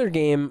regular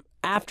game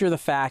after the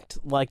fact,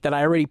 like that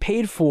I already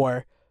paid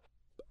for,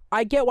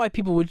 I get why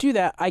people would do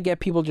that. I get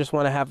people just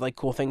want to have like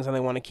cool things and they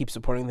want to keep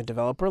supporting the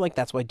developer. Like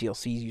that's why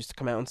DLCs used to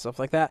come out and stuff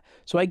like that.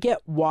 So I get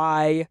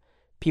why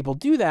people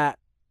do that.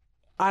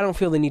 I don't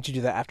feel the need to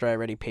do that after I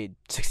already paid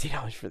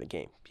 $60 for the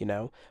game,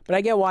 But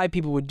I get why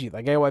people would do that.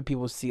 I get why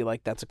people see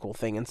like that's a cool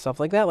thing and stuff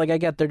like that. Like I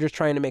get they're just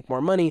trying to make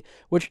more money,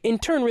 which in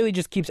turn really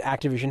just keeps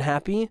Activision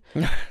happy.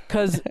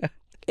 Because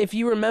if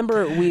you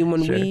remember,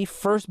 when Sure. we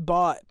first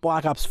bought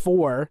Black Ops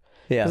 4,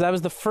 Yeah. because that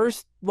was the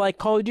first like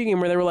Call of Duty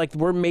game where they were like,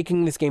 we're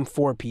making this game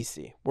for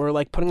PC. We're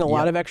like putting a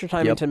lot of extra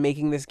time into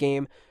making this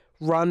game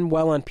run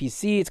well on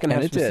PC. It's going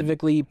to have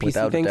specifically PC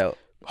Without things. a doubt.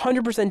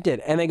 100% did.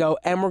 And they go,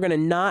 and we're going to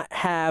not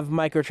have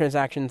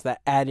microtransactions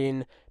that add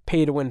in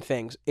pay to win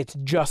things. It's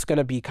just going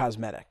to be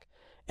cosmetic.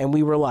 And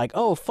we were like,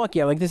 oh, fuck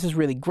yeah, like this is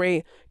really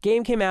great.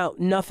 Game came out,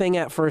 nothing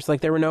at first.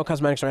 Like there were no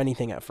cosmetics or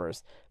anything at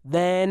first.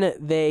 Then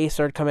they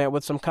started coming out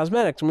with some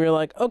cosmetics. And we were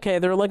like, okay,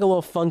 they're like a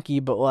little funky,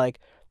 but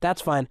like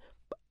that's fine.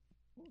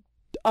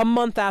 A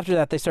month after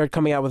that, they started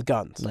coming out with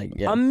guns. Like,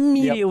 yeah.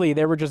 Immediately,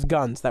 they were just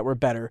guns that were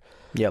better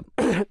Yep.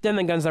 than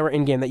the guns that were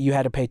in-game that you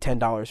had to pay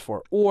 $10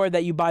 for. Or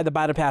that you buy the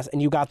Battle Pass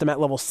and you got them at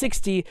level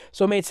 60,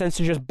 so it made sense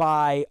to just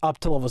buy up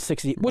to level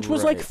 60, which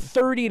was like Right.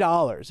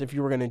 $30 if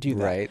you were going to do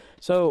that. Right.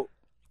 So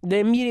they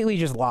immediately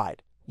just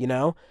lied,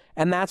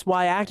 And that's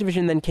why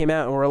Activision then came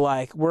out and were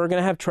like, we're going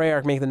to have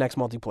Treyarch make the next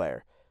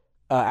multiplayer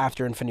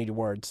after Infinity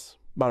Ward's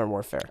Modern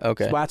Warfare.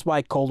 Okay. So that's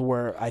why Cold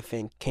War, I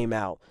think, came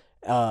out.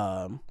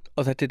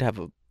 Oh, that did have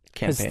a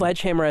Because campaign.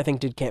 Sledgehammer, I think,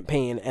 did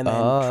campaign, and then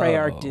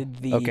Treyarch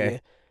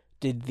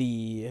did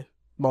the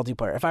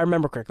multiplayer. If I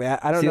remember correctly,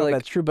 I don't know if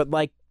that's true, but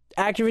like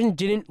Activision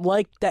didn't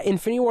like that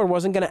Infinity Ward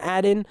wasn't going to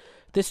add in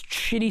this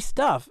shitty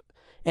stuff,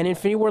 and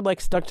Infinity Ward like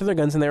stuck to their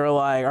guns, and they were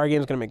like, "Our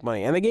game's going to make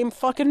money," and the game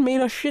fucking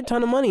made a shit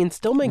ton of money and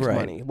still makes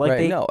money. Like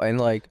and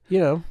like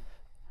you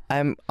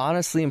I'm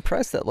honestly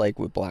impressed that like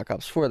with Black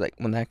Ops 4, like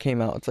when that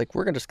came out, it's like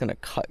we're just gonna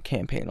cut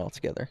campaign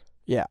altogether.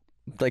 Yeah.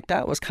 Like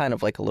that was kind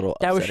of like a little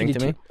that was upsetting shitty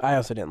to me. too. I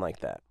also didn't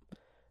like that.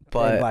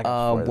 But Black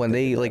Ops 4 when that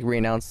they they did like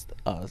re-announced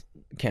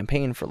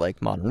campaign for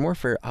like Modern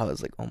Warfare, I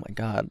was like, oh my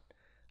god,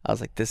 I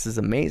was like, this is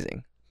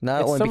amazing.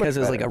 Not It's only so much because it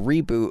was like a better.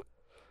 reboot,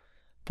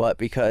 but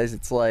because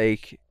it's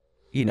like,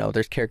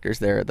 there's characters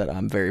there that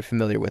I'm very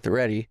familiar with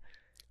already.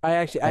 I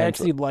And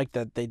actually like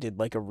that they did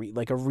like a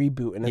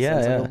reboot in a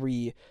Yeah, sense, yeah. like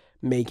a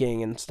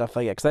remaking and stuff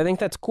like that. Because I think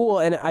that's cool,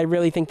 and I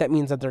really think that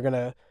means that they're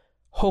gonna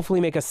hopefully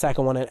make a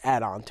second one and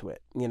add on to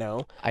it.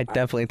 I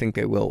definitely think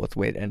they will with the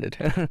way it ended.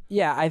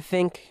 Yeah, I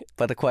think.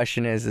 But the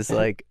question is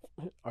like,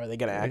 Are they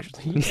gonna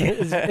actually? Yeah.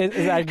 is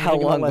Activision how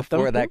gonna long let them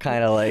before that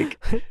kind of like,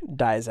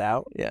 dies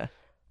out? yeah.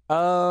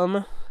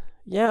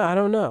 Yeah, I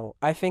don't know.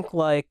 I think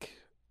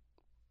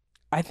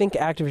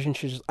Activision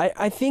should just.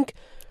 I think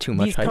Too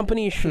much these hype.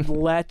 companies should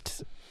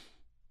let.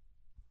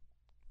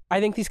 I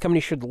think these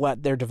companies should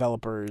let their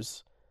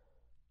developers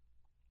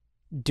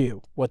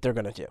do what they're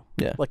gonna do.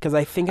 Yeah. Like, because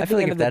I think at I feel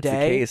the like end if of the that's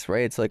the day, case,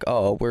 right? It's like,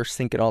 oh, we're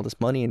sinking all this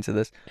money into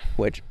this,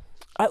 which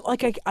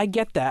I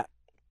get that,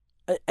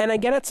 and I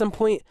get at some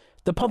point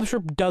the publisher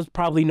does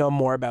probably know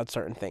more about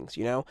certain things.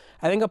 I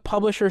think a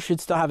publisher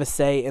should still have a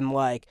say in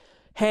like,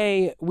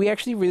 hey, we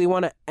actually really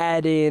want to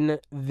add in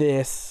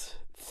this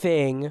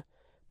thing,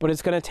 but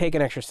it's gonna take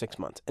an extra 6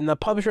 months, and the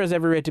publisher has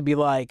every right to be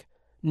like,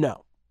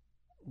 no,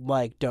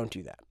 like don't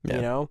do that.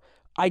 Yeah.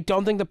 I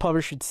don't think the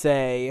publisher should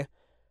say,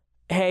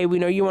 hey, we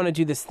know you want to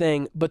do this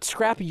thing, but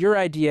scrap your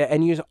idea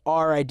and use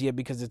our idea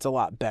because it's a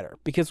lot better.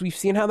 Because we've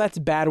seen how that's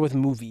bad with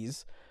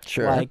movies.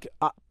 sure. Like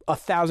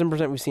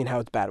 1,000% we've seen how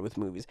it's bad with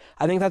movies.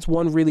 I think that's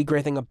one really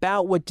great thing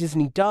about what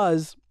Disney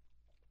does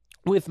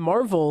with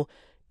Marvel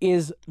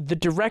is the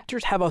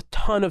directors have a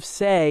ton of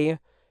say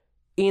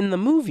in the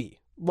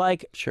movie.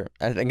 Like, Sure.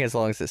 I think as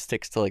long as it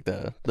sticks to like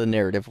the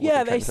narrative. of what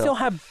yeah, they're they trying to still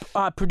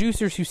tell. have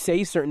producers who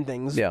say certain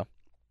things. Yeah.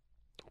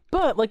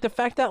 But like the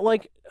fact that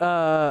like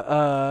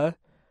Taika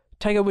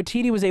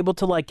Waititi was able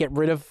to like get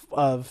rid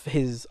of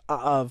his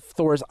of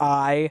Thor's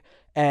eye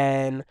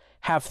and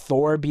have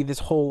Thor be this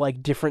whole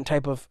like different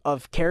type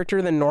of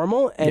character than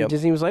normal, and Yep.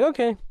 Disney was like,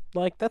 okay,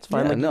 like that's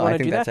fine. Yeah, like, no, you want I to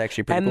think do that's that.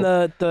 actually pretty And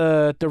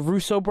cool. the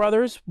Russo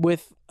brothers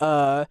with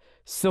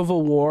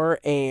Civil War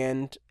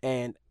and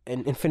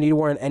Infinity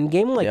War and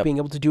Endgame, like Yep. being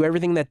able to do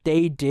everything that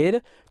they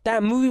did.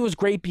 That movie was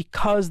great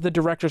because the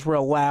directors were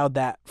allowed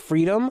that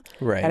freedom.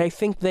 Right. And I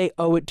think they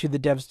owe it to the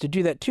devs to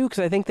do that too, because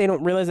I think they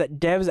don't realize that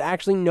devs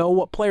actually know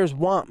what players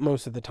want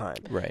most of the time.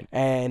 Right.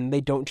 And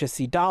they don't just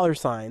see dollar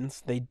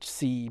signs, they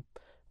see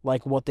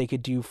like what they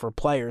could do for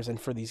players and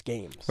for these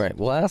games. Right.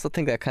 Well, I also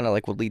think that kind of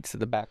like what leads to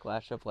the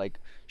backlash of like,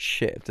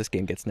 shit, if this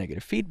game gets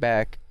negative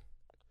feedback,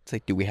 it's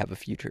like, do we have a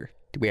future?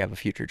 Do we have a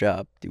future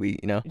job? Do we,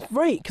 you know?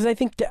 Right, because I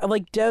think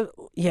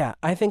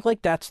I think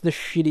like that's the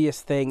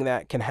shittiest thing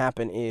that can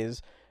happen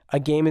is a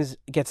game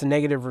gets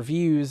negative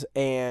reviews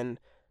and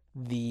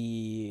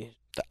the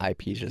The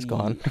IP's just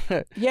gone.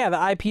 yeah, the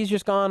IP's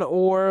just gone,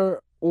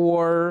 or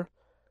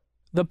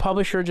the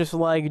publisher just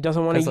like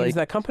doesn't want to 'Cause, use like,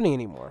 that company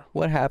anymore.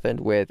 What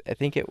happened with, I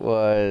think it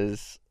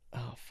was,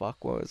 oh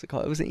fuck, what was it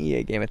called? It was an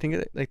EA game. I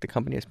think like the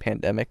company is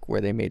Pandemic,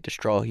 where they made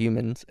Destroy All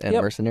Humans and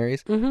Yep.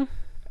 Mercenaries. Mm-hmm.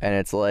 And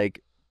it's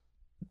like,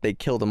 they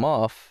killed them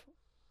off.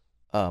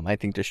 I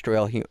think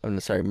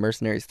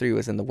Mercenaries 3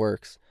 was in the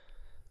works.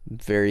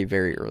 Very,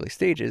 very early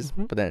stages.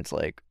 Mhm. But then it's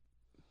like,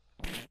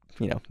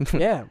 you know,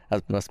 Yeah.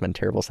 that must have been a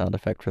terrible sound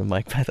effect for the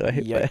mic, by the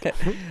way. Yep.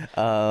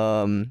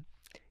 But,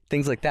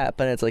 things like that.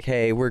 But it's like,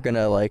 hey, we're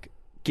gonna like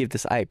give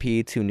this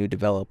IP to a new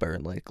developer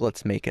and like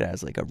let's make it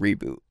as like a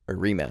reboot or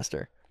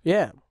remaster.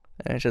 Yeah.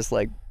 And it's just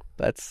like,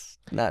 that's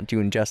not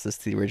doing justice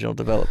to the original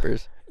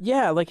developers.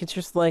 Yeah, like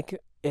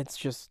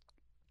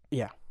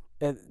yeah.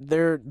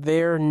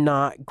 They're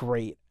not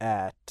great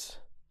at.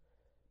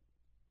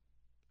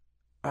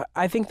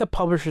 I think the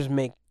publishers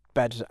make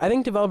bad decisions. I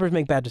think developers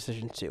make bad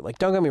decisions too. Like,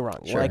 don't get me wrong.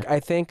 Sure. Like, I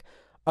think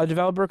a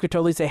developer could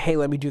totally say, "Hey,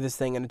 let me do this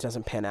thing," and it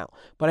doesn't pan out.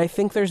 But I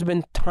think there's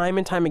been time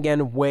and time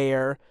again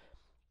where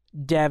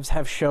devs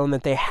have shown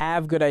that they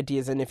have good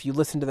ideas, and if you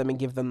listen to them and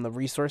give them the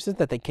resources,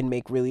 that they can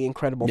make really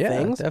incredible Yeah,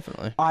 things.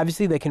 definitely.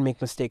 Obviously, they can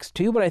make mistakes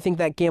too, but I think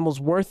that gamble's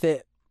worth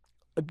it.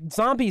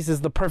 Zombies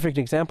is the perfect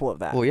example of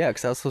that. Well, yeah,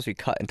 because that was supposed to be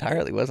cut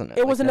entirely, wasn't it?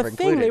 It Like, wasn't a never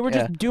thing. They included. were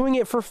just doing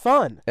it for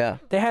fun. Yeah.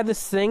 They had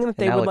this thing that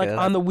they now would look like at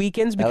on that. the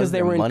weekends That because was they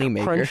their were in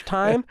moneymaker. crunch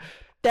time.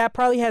 That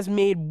probably has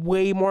made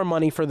way more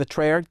money for the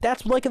Treyarch.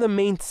 That's like the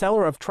main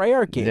seller of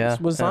Treyarch games Yeah,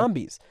 was yeah.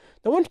 zombies.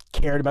 No one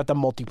cared about the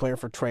multiplayer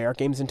for Treyarch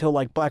games until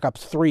like Black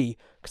Ops 3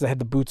 because they had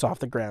the boots off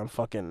the ground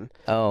fucking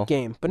Oh.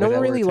 game. But Was no that one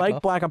where really it took liked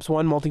off? Black Ops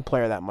 1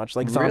 multiplayer that much.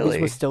 Like zombies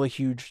Really? was still a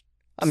huge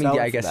I mean, seller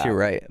yeah, I for guess that. you're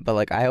right. But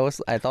like,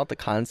 I thought the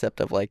concept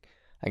of like,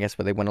 I guess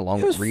where they went along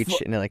It with was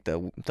Reach and like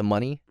the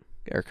money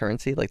or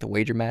currency, like the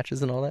wager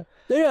matches and all that.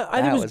 Yeah, I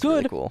think That it was good.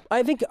 Really cool.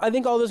 I think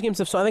all those games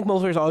have. So I think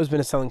multiplayer's always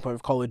been a selling point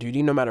of Call of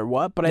Duty, no matter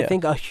what. But I Yeah.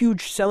 think a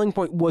huge selling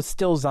point was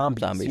still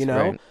zombies. Zombies, you know,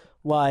 right.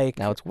 like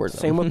Now it's Warzone.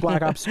 same with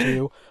Black Ops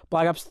 2.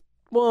 Black Ops.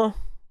 Well,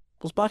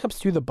 was Black Ops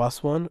 2 the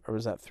bus one or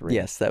was that 3?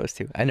 Yes, that was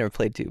 2. I never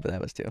played 2, but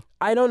that was 2.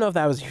 I don't know if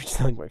that was a huge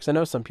selling point because I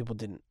know some people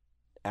didn't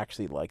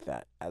actually like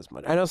that as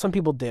much. I know some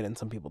people did and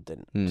some people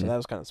didn't. So that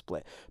was kind of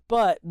split.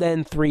 But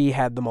then 3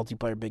 had the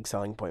multiplayer big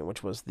selling point,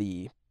 which was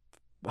the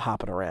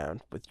hopping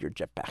around with your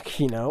jetpack.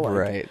 You know, like,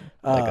 Right.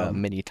 Like a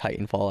um, mini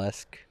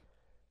Titanfall-esque.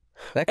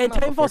 That And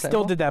came out before Titanfall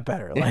still did that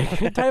better. Like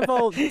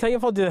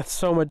Titanfall did that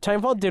so much.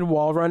 Titanfall did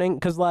wall running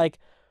because like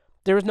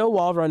there was no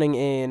wall running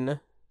in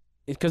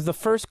because the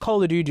first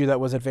Call of Duty that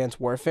was Advanced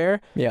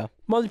Warfare Yeah.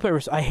 multiplayer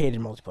was, I hated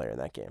multiplayer in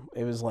that game.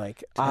 It was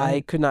like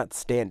I could not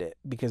stand it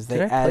because they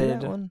Did I play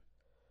added that one?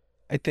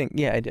 I think,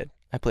 yeah, I did.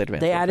 I played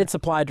Advanced they Warfare. added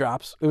supply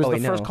drops. It was Oh, the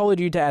wait, first no. Call of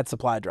Duty to add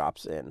supply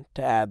drops in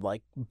to add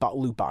like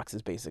loot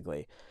boxes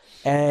basically,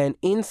 and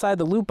inside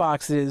the loot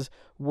boxes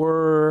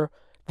were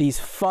these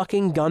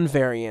fucking gun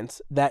variants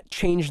that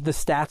changed the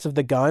stats of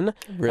the gun.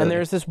 Really? And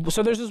there's this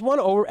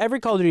one every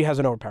Call of Duty has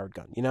an overpowered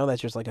gun. You know,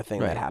 that's just like a thing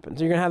that Right. happens.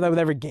 You're gonna have that with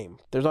every game.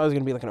 There's always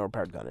gonna be like an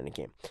overpowered gun in a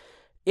game.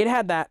 It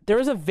had that. There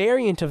was a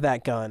variant of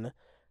that gun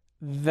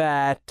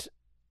that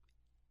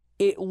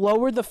it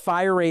lowered the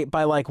fire rate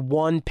by like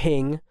 1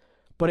 ping,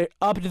 but it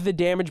upped the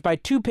damage by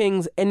 2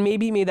 pings and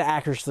maybe made the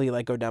accuracy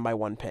like go down by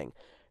 1 ping.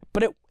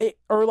 But it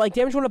or like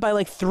damage went up by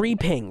like 3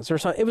 pings or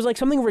something. It was like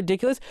something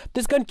ridiculous.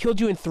 This gun killed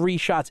you in 3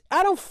 shots.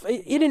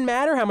 It didn't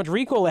matter how much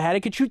recoil it had. It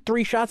could shoot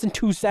 3 shots in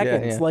 2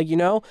 seconds. yeah. Like, you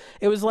know,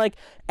 it was like,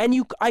 and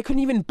I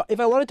couldn't even, if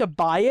I wanted to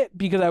buy it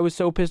because I was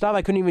so pissed off,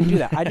 I couldn't even do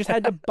that. I just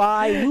had to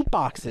buy loot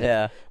boxes.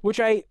 Yeah.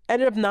 Which I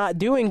ended up not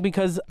doing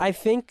because I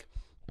think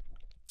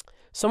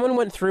someone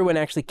went through and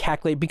actually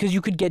calculated because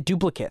you could get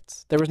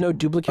duplicates. There was no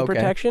duplicate Okay.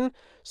 protection.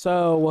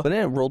 So But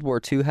didn't World War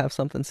II have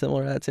something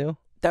similar to that too?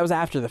 that was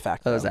after the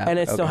fact. That was though. after, And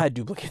it still okay. had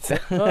duplicates. Did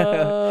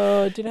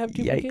it have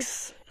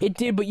duplicates? Yikes. It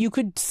did, but you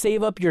could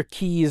save up your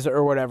keys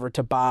or whatever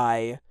to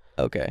buy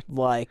Okay.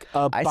 like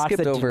a I box skipped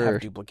that didn't over-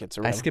 have duplicates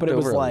or I whatever. skipped but it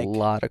was over like a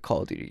lot of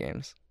Call of Duty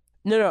games.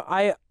 no,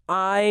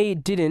 I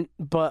didn't,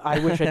 but I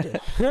wish I did.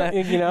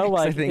 You know, 'Cause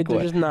I like think they're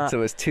what? just not. So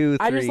it was 2,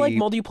 3... I just like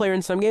multiplayer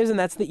in some games, and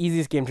that's the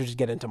easiest game to just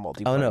get into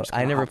multiplayer. Oh no, Just I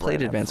kinda never hop around played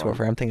and have Advanced fun.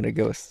 Warfare. I'm thinking of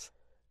Ghosts.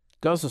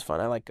 Ghost was fun.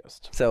 I like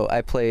Ghost. So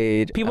I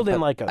played. People didn't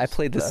like Ghost. I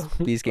played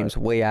these games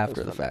way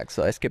after the fun. fact,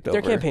 so I skipped over.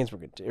 Their campaigns were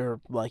good, too, or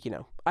like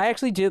I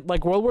actually did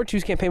like World War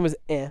II's campaign was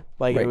like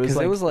right, it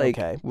was like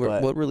okay,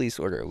 what release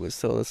order it was.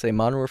 So let's say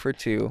Modern Warfare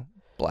 2,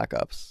 Black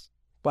Ops,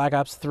 Black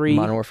Ops 3,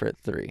 Modern Warfare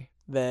 3,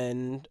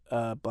 then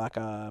Black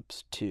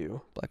Ops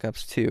 2, Black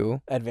Ops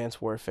 2,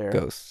 Advanced Warfare,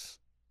 Ghosts.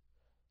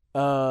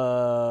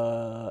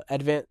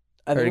 Advanced.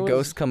 Or did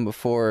Ghosts come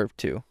before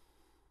 2?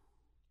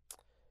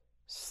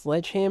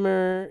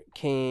 Sledgehammer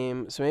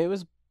came, so maybe it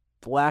was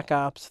Black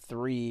Ops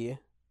 3.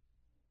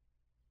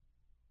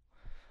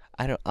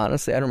 I don't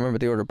remember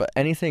the order, but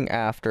anything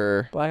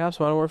after Black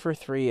Ops Modern Warfare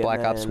 3 Black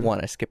and Ops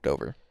 1 I skipped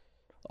over.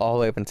 All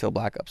the way up until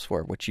Black Ops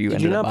 4, which you Did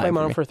ended you up not buying play for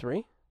Modern me. Warfare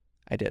 3?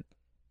 I did.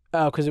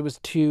 Oh, because it was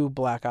 2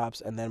 Black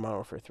Ops and then Modern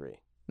Warfare 3.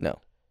 No.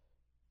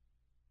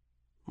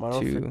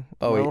 Modern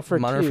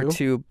Warfare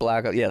 2,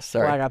 Black Ops. Yes,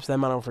 sorry. Black Ops, then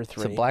Modern Warfare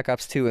 3. So Black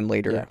Ops 2 and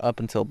later, Yeah. up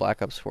until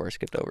Black Ops 4, I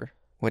skipped over.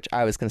 Which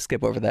I was going to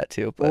skip over that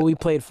too. But well, we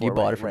played 4 you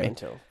bought right, it for right me.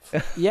 until.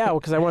 Yeah, well,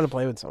 because I wanted to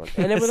play with someone.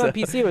 And it was So- on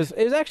PC. It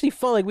was actually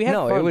fun. Like, we had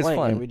No, fun it was playing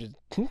fun.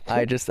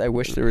 We just... I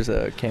wish there was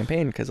a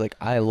campaign because like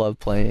I love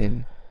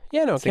playing.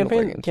 Yeah, no,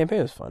 Single-player games.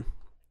 campaign was fun.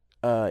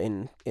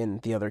 In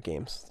the other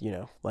games,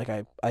 like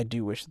I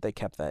do wish that they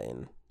kept that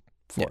in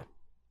 4.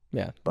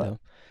 Yeah, But- no.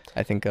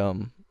 I think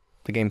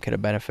the game could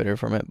have benefited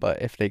from it,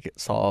 but if they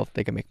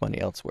could make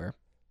money elsewhere.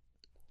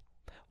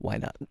 Why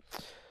not?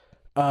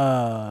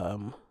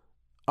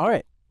 All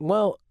right.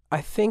 Well,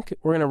 I think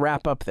we're gonna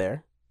wrap up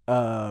there.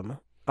 I'm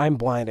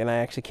blind and I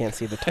actually can't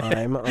see the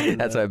time.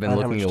 That's why I've been on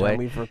how looking much away. time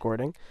we've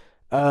recording.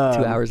 2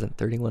 hours and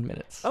 31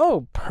 minutes.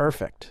 Oh,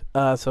 perfect.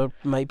 So it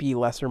might be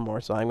less or more.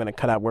 So I'm gonna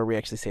cut out where we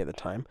actually say the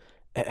time.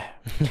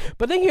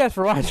 But thank you guys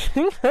for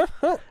watching.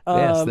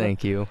 Yes,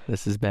 thank you.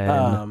 This has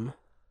been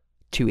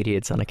 2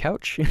 Idiots on a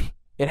Couch.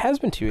 It has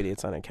been 2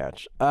 Idiots on a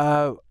Couch.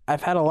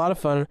 I've had a lot of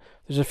fun.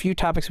 There's a few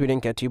topics we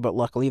didn't get to, but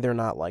luckily they're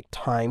not like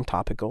time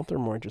topical. They're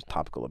more just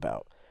topical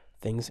about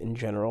things in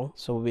general.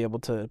 So we'll be able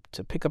to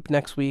pick up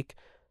next week.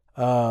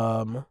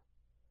 And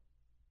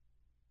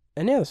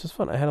yeah, this was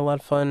fun. I had a lot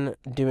of fun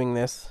doing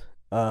this.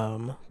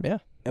 Yeah.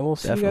 And we'll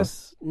see Definitely. you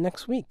guys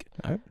next week.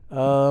 All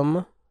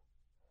right.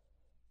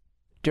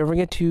 Don't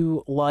forget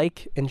to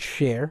like and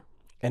share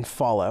and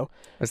follow.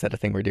 Is that a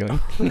thing we're doing?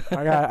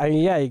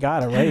 Yeah, you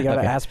got it, right? You got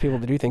to Okay. ask people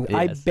to do things.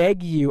 I Yes.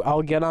 beg you,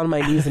 I'll get on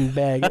my knees and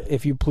beg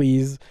if you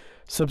please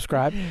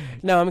subscribe.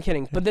 No, I'm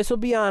kidding. But this will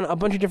be on a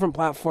bunch of different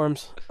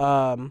platforms.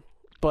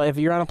 But if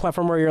you're on a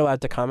platform where you're allowed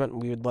to comment,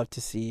 we would love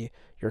to see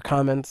your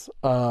comments.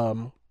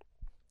 I'm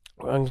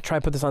going to try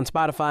to put this on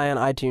Spotify, on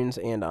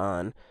iTunes, and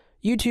on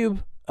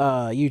YouTube.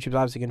 YouTube's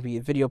obviously going to be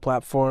a video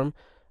platform.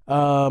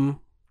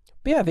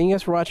 But yeah, thank you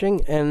guys for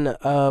watching, and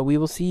we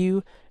will see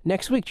you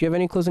next week. Do you have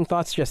any closing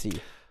thoughts,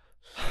 Jesse?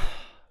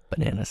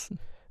 Bananas.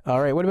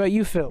 All right, what about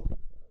you, Phil?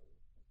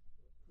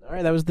 All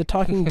right, that was the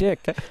Talking Dick.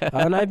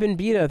 And I've been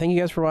Beta. Thank you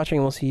guys for watching,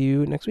 and we'll see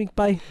you next week.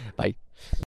 Bye. Bye.